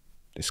think,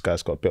 this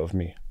guy's got a bit of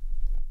me?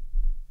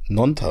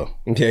 Nonto.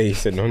 Yeah, you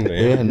said Nonto.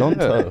 Yeah,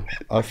 Nonto.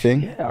 I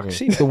think. Yeah, I can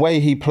see the way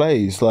he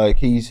plays, like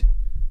he's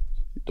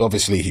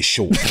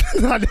short. You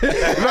didn't want me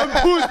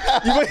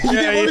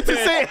to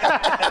say it.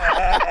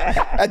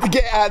 I had to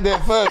get it out there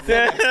first.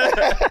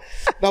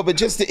 No, but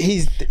just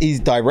his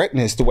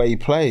directness, the way he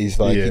plays,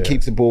 like he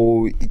keeps the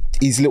ball,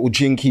 his little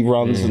jinky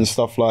runs and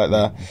stuff like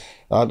that.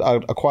 I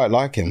quite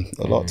like him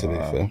a lot, to be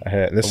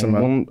fair. Listen,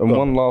 man.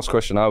 One last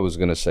question I was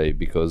going to say,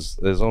 because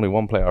there's only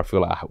one player I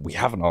feel like we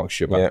haven't asked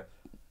you about. Yeah.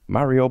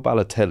 Mario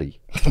Balotelli.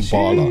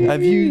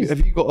 Have you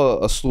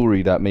got a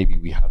story that maybe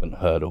we haven't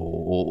heard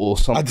or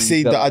something? I'd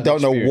see that I don't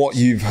know what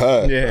you've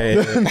heard.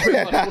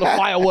 The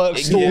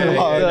fireworks story.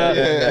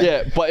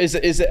 Yeah. But is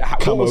it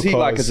what was he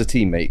like as a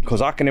teammate?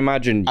 Because I can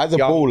imagine as a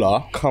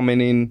baller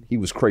coming in, he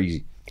was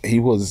crazy.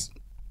 He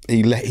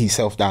let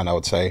himself down, I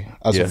would say.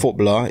 As a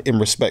footballer, in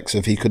respects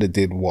of he could have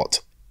did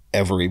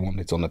whatever he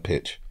wanted on the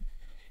pitch.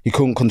 He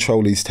couldn't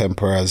control his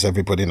temper, as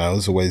everybody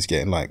knows, always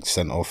getting like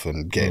sent off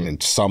and getting in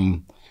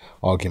some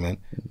argument,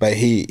 but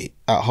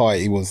at heart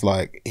he was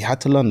like, he had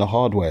to learn the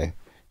hard way.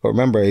 But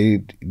remember,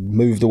 he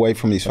moved away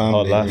from his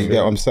family. You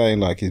get what I'm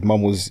saying? Like his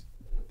mum was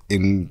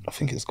in, I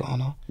think it's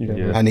Ghana,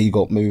 and he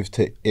got moved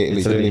to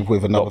Italy to live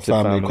with another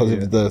family because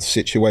of the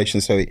situation.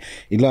 So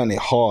he learned it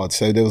hard.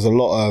 So there was a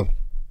lot of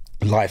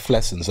life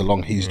lessons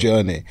along his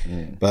journey.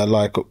 But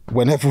like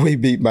whenever we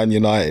beat Man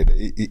United,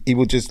 he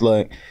would just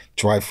like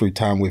drive through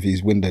town with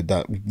his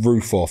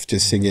roof off,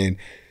 just singing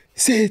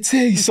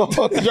City songs.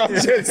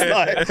 Just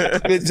like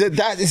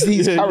that is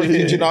his character.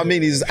 Do you know what I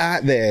mean? He's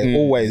out there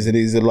always, and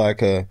he's a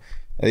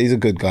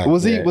good guy.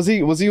 Was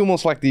he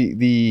almost like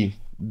the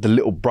the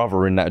little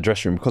brother in that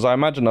dressing room, because I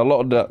imagine a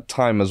lot of that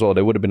time as well,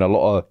 there would have been a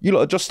lot of, you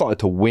lot just started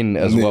to win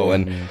as well,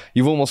 and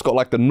you've almost got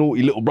like the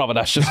naughty little brother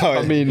that's just,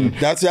 I mean,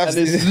 that's he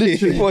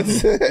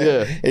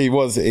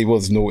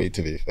was naughty,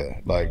 to be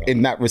fair. Like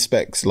in that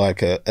respect,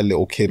 like a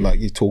little kid, like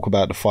you talk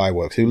about the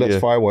fireworks. Who lets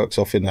fireworks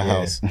off in the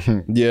house?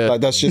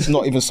 Like that's just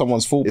not even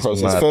someone's thought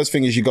process. Mad. First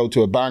thing is you go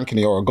to a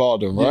balcony or a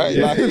garden, right?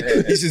 Like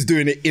he's just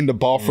doing it in the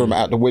bathroom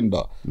out the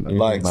window.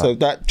 Like so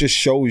that just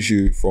shows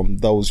you from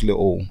those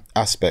little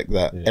aspect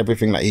that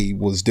everything that he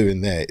was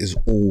doing there is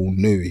all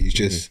new. He's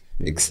just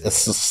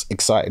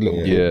excited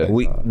little kid.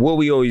 What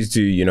we always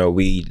do, you know,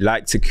 we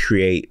like to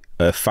create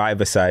a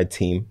five-a-side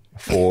team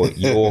for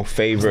your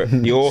favorite,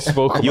 your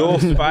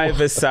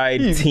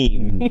five-a-side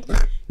team.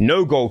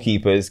 No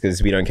goalkeepers,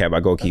 because we don't care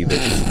about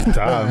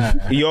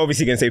goalkeepers. You're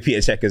obviously gonna say Peter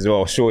Cech as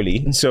well,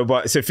 surely. So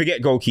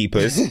forget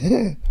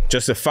goalkeepers.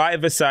 Just a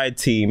five-a-side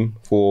team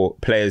for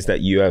players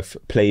that you have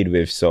played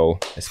with. So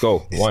let's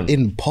go. One.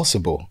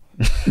 Impossible.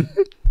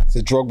 So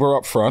Drogba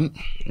up front.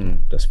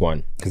 That's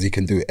one. Because he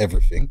can do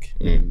everything.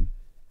 Man,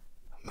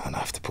 I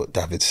have to put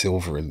David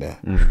Silva in there.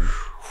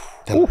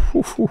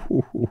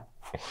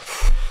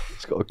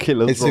 it's got a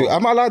killer.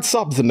 Am I allowed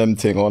subs in them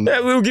thing on?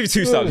 Yeah, we'll give you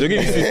 2 subs. We'll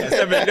give you 2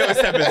 subs.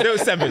 Little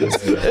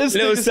sevens.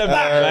 Little seven,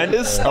 man.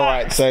 All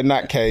right, so in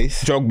that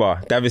case,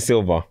 Drogba, David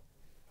Silva.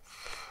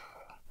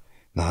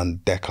 Nah,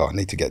 Deco. I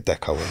need to get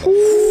Deco in there.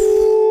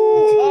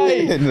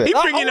 He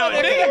bringing out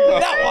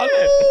that one.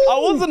 I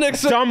wasn't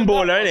expecting. Dumb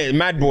baller, innit?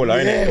 Mad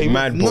baller, innit?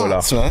 Mad baller.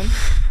 Nuts, man.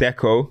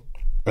 Deco.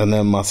 And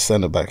then my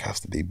centre back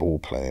has to be ball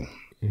playing.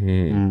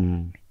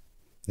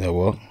 Yeah,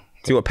 what?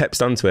 See what Pep's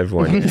done to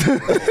everyone.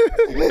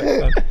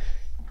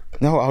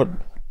 No, I'm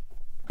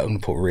gonna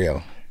put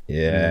Rio.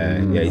 Yeah,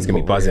 he's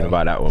gonna be buzzing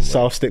about that one.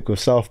 South stick with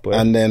South, boy.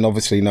 And then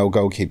obviously no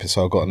goalkeeper,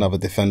 so I've got another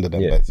defender.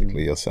 Then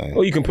basically, you're saying.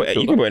 Or you can put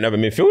another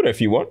midfielder if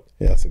you want.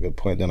 Yeah, that's a good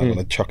point. Then I'm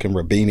gonna chuck in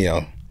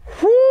Robinho.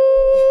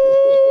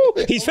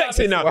 He's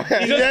flexing now.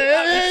 He's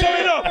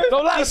showing off.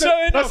 He's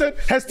showing off.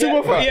 Has 2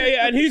 of us.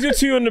 Yeah. And who's your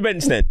 2 on the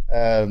bench then?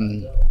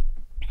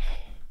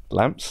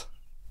 Lamps.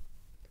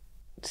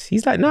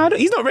 He's like, no,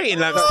 he's not rating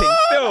Lamps thing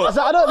still. He's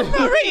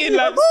not rating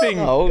Lamps thing.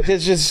 Oh,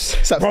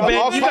 just the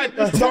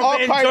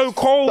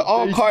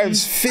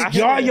archives fit.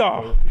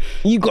 Yeah.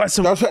 You got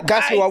some.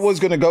 That's who I was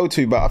gonna go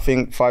to, but I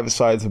think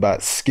five-a-side's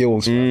about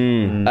skills.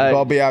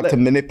 I'll be able to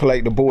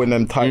manipulate the ball in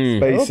them tight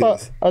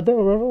spaces.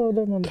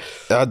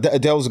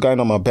 Adele's going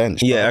on my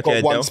bench. Yeah, I've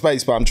got one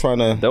space, but I'm trying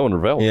to. They're on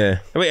Ravel. Yeah.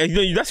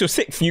 Wait, that's your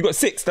 6th. You got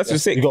 6. That's your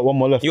 6th. You got 1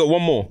 more left. You got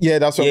 1 more. Yeah,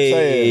 that's what I'm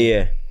saying.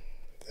 Yeah.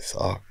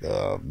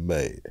 Oh,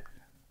 mate.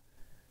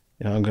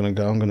 Yeah, I'm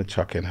gonna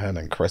chuck in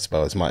Hernan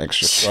Crespo as my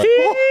extra strike.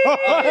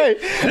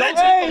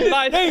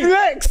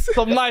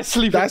 Some nice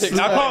sleeper ticks.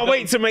 I can't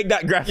wait to make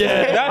that graphic.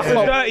 That's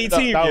a dirty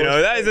team, you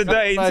know. That is a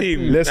dirty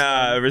team.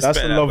 Listen, respect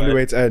that's a lovely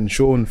way to end.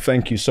 Sean,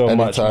 thank you so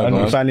much. Anytime,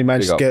 man. And finally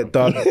managed to get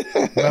done.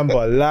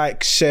 Remember,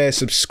 like, share,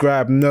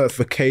 subscribe,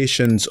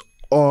 notifications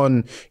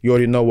on. You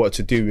already know what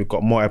to do. We've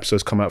got more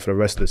episodes coming out for the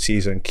rest of the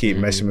season. Keep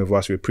messing with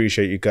us. We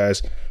appreciate you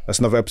guys. That's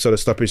another episode of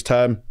Stoppage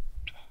Time.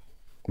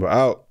 We're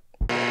out.